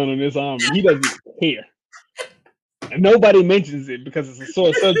chain gun on his arm, and he doesn't care. And nobody mentions it because it's a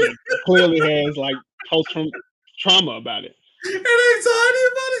sore subject. It clearly has like post-trauma about it. And anxiety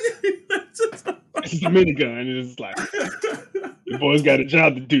about it. It's a minigun, and it's like the boy's got a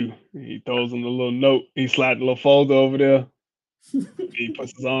job to do. He throws him a little note. He slides a little folder over there. He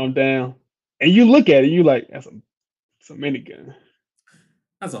puts his arm down, and you look at it. You like it's a minigun.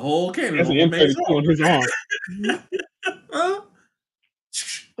 That's a whole cannon. That's an M32 on his arm.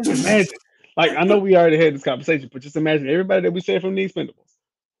 Just imagine. Like, I know we already had this conversation, but just imagine everybody that we said from the Expendables,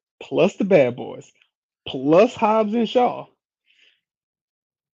 plus the Bad Boys, plus Hobbs and Shaw,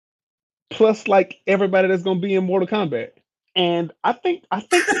 plus like everybody that's gonna be in Mortal Kombat. And I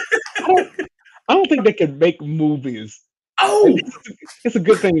don't think they can make movies. Oh, it's a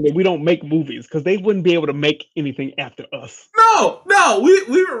good thing that we don't make movies because they wouldn't be able to make anything after us. No,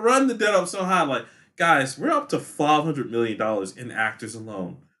 we were running the debt up so high. Like, guys, we're up to $500 million in actors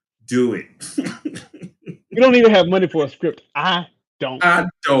alone. Do it. You don't even have money for a script. I don't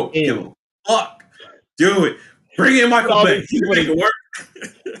give a fuck. Do it. Bring in Michael Bay. He's ready to work.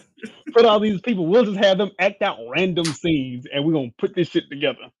 put all these people. We'll just have them act out random scenes, and we're gonna put this shit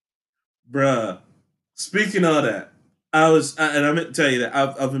together. Bruh. Speaking of that, and I meant to tell you that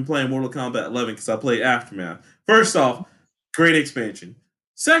I've been playing Mortal Kombat 11 because I played Aftermath. First off, great expansion.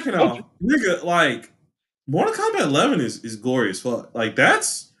 Second off, nigga, like Mortal Kombat 11 is glorious fuck. Like that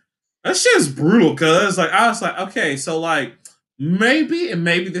shit is brutal. Cause like I was like, okay, so like maybe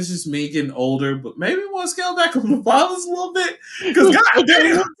this is me getting older, but maybe we want to scale back on the violence a little bit. Cause god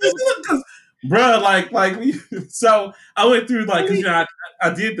damn, cause bruh, so I went through like cause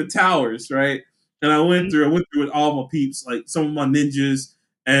I did the towers, right? And I went through with all my peeps, like some of my ninjas,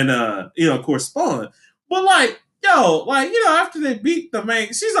 and of course Spawn. But like, yo, like, after they beat the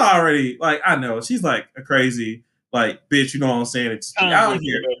main, she's already like, I know, she's like a crazy like bitch, you know what I'm saying? It's out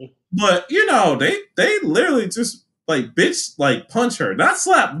here. But they literally just like bitch like punch her. Not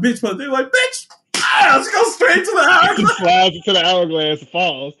slap bitch, but they're like, bitch, let's go straight to the hourglass. She flies into the hourglass and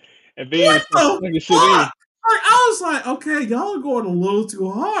falls. And then what the fuck? Like, I was like, okay, y'all are going a little too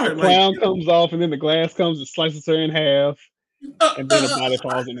hard. The crown comes off, and then the glass comes and slices her in half, and then the body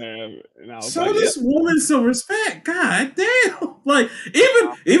falls in half. And I was show this woman some respect. God damn! Like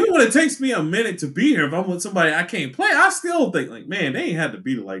even when it takes me a minute to beat her, if I'm with somebody I can't play, I still think like, man, they ain't had to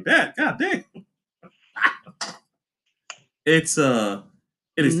beat her like that. God damn! It is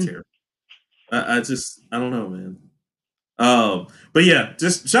terrible. I don't know, man. But yeah,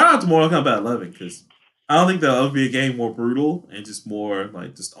 just shout out to Mortal Kombat 11 because I don't think there'll ever be a game more brutal and just more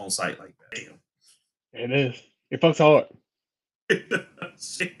like just on site like that. Damn. It is. It fucks hard.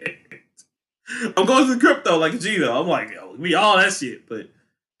 Shit. I'm going to the crypto like a G though. I'm like, yo, we all that shit, but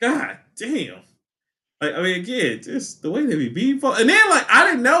god damn. Like, I mean, again, just the way they be beating folks. And then, like, I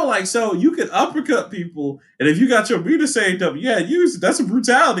didn't know, like, so you could uppercut people, and if you got your meter saved up, use it. That's a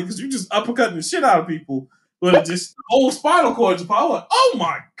brutality because you just uppercutting the shit out of people. But it just the whole spinal cord is probably like, oh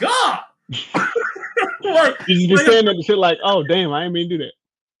my god. Like, you just be saying that shit like, oh damn, I ain't mean to do that.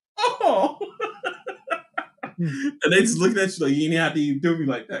 Oh. And they just looking at you like, you ain't have to even do me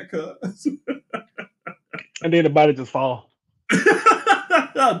like that, cuz. And then the body just fall.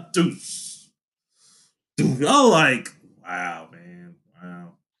 Dude, oh, like, wow, man,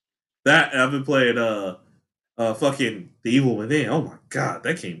 wow. That I've been playing fucking The Evil Within. Oh my god,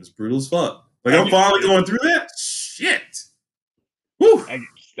 that game is brutal as fuck. Like, I'm finally going through that. Shit. Woo.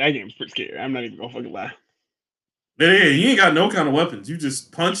 That game's pretty scary. I'm not even gonna fucking lie. Yeah, you ain't got no kind of weapons. You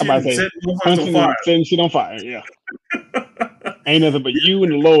just punch it and set motherfuckers on fire. Setting shit on fire, yeah. Ain't nothing but you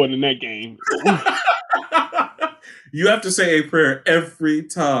and the Lord in that game. You have to say a prayer every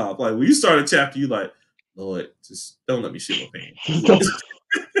time. Like, when you start a chapter, you like, Lord, just don't let me shit my pants.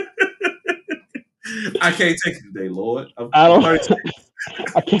 I can't take it today, Lord.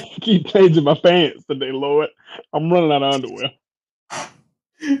 I can't keep changing my pants today, Lord. I'm running out of underwear.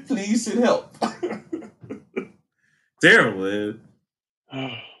 Please send help. Terrible, man.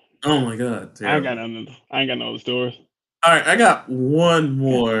 Oh my god. Terrible. I ain't got no other stories. All right, I got one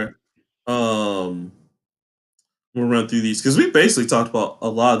more. We'll run through these because we basically talked about a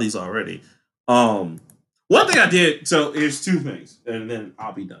lot of these already. One thing I did, so here's two things, and then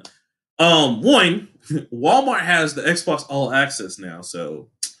I'll be done. One, Walmart has the Xbox All Access now, so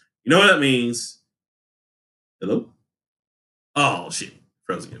you know what that means. Hello? Oh shit,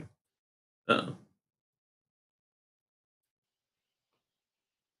 froze again. Uh-oh.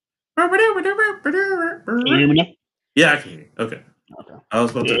 Can you hear me now? Yeah, I can hear you. Okay. I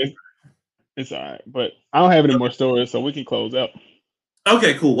was about to. It's all right, but I don't have any more stories, so we can close out.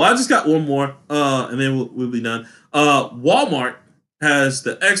 Okay, cool. Well, I just got one more, and then we'll be done. Walmart has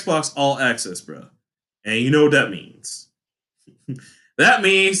the Xbox All Access, bro, and you know what that means. That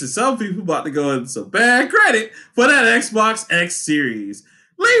means that some people about to go into some bad credit for that Xbox X Series.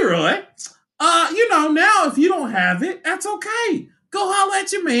 Leroy, now if you don't have it, that's okay. Go holler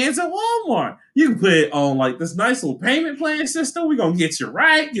at your mans at Walmart. You can put it on like this nice little payment plan system. We're gonna get you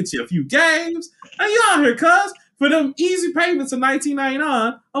right, get you a few games, and you out here, cuz, for them easy payments of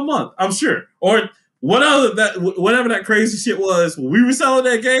 $19.99 a month, I'm sure. Or whatever that crazy shit was when we were selling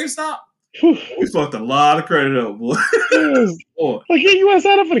that GameStop. We fucked a lot of credit up, boy. Like, yeah, you want to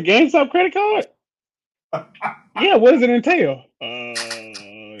sign up for the GameStop credit card? Yeah, what does it entail?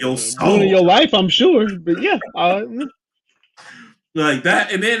 Your life, I'm sure, but yeah. Like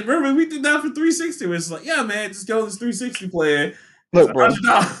that, and then remember we did that for 360. It's like, yeah, man, just go to this 360 player. Look, bro.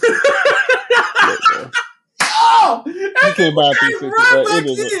 Oh, you can't buy a 360. Right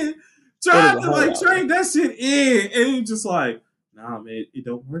in. Trying to like trade that shit in, and it's just like, nah, man, it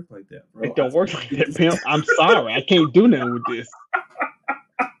don't work like that, bro. It don't work like that, pimp. I'm sorry, I can't do nothing with this.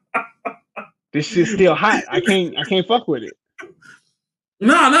 This shit's still hot. I can't fuck with it.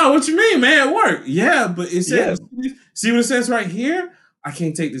 No, what you mean, man? It worked. Yeah, but it says, see what it says right here? I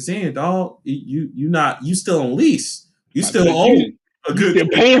can't take this in, dog. You still on lease. You still owe a good. You're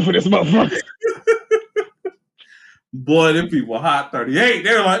paying for this motherfucker. Boy, them people hot 38.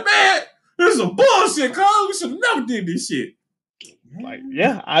 They're like, man, this is some bullshit, Carl. We should have never did this shit. Like,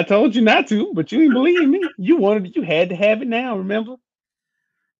 yeah, I told you not to, but you didn't believe me. You had to have it now, remember?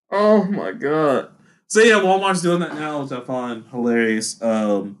 Oh my god. So yeah, Walmart's doing that now, which I find hilarious.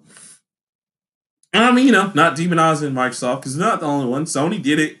 I mean, not demonizing Microsoft because they're not the only one. Sony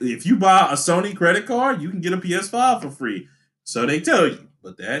did it. If you buy a Sony credit card, you can get a PS5 for free. So they tell you,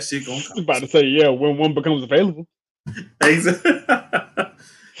 but that shit gonna come. I was about to say, yeah, when one becomes available.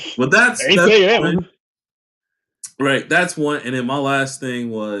 But that's that one. Right, that's one. And then my last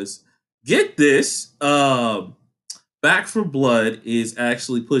thing was, get this, Back 4 Blood is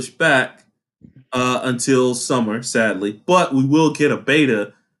actually pushed back until summer, sadly. But we will get a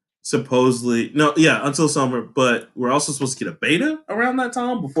beta, supposedly. Until summer. But we're also supposed to get a beta around that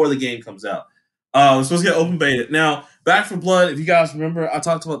time before the game comes out. We're supposed to get open beta. Now, Back 4 Blood, if you guys remember, I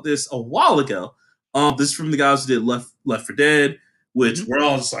talked about this a while ago. This is from the guys who did Left 4 Dead, which we're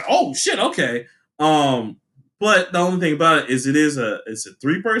all just like, oh shit, okay. But the only thing about it is it's a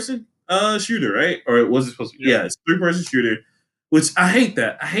 3-person shooter, right? Or was it supposed to be? Yeah, it's a 3-person shooter, which I hate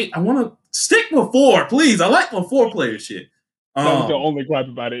that. I want to stick with 4, please. I like my 4-player shit. That was the only gripe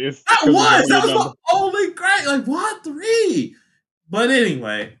about it. That was my only gripe. Like, what 3? But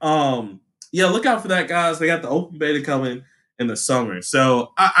anyway, look out for that, guys. They got the open beta coming in the summer.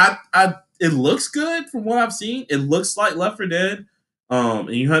 So it looks good from what I've seen. It looks like Left 4 Dead. And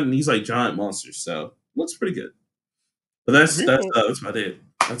you hunting these like giant monsters, so looks pretty good. But that's about it.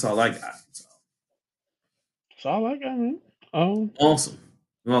 That's all I got. So. That's all I got, man. Awesome.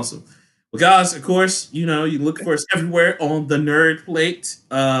 Well, guys, of course, you look for us everywhere on the Nerd Plate,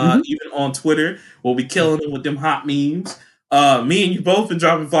 even on Twitter. We'll be killing them with them hot memes. Me and you both been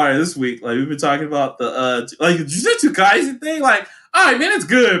dropping fire this week. Like, we've been talking about the Jujutsu Kaisen thing. Like, all right, man, it's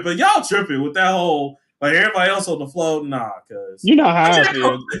good, but y'all tripping with that whole like everybody else on the float. Nah, cause you know how I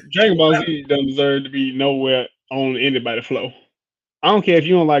feel. Dragon Ball Z don't deserve to be nowhere on anybody's flow. I don't care if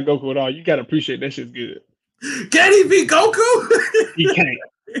you don't like Goku at all. You gotta appreciate that shit's good. Can he beat Goku? He can't.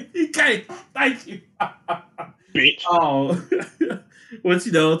 He can't. Thank you, bitch. Oh, once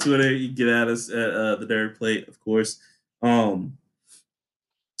on Twitter, you can get at us at the Nerd Plate, of course.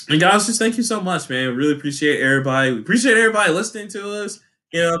 And guys, just thank you so much, man. Really appreciate everybody. We appreciate everybody listening to us.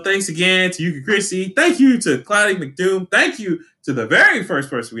 Thanks again to Yuki Chrissy. Thank you to Cloudy McDoom. Thank you to the very first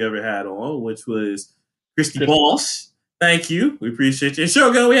person we ever had on, which was Christy Boss. Thank you. We appreciate you. And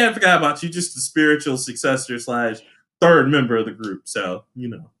Shogo, we haven't forgot about you. Just the spiritual successor / third member of the group. So,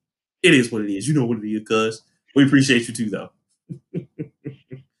 it is what it is. You know what it is, cuz. We appreciate you too, though.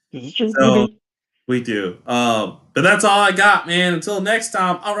 This is true. So, we do. But that's all I got, man. Until next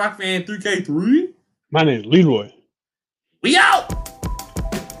time, I'm Rockman 3K3. My name is Leroy. We out!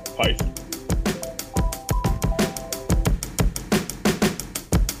 Fight.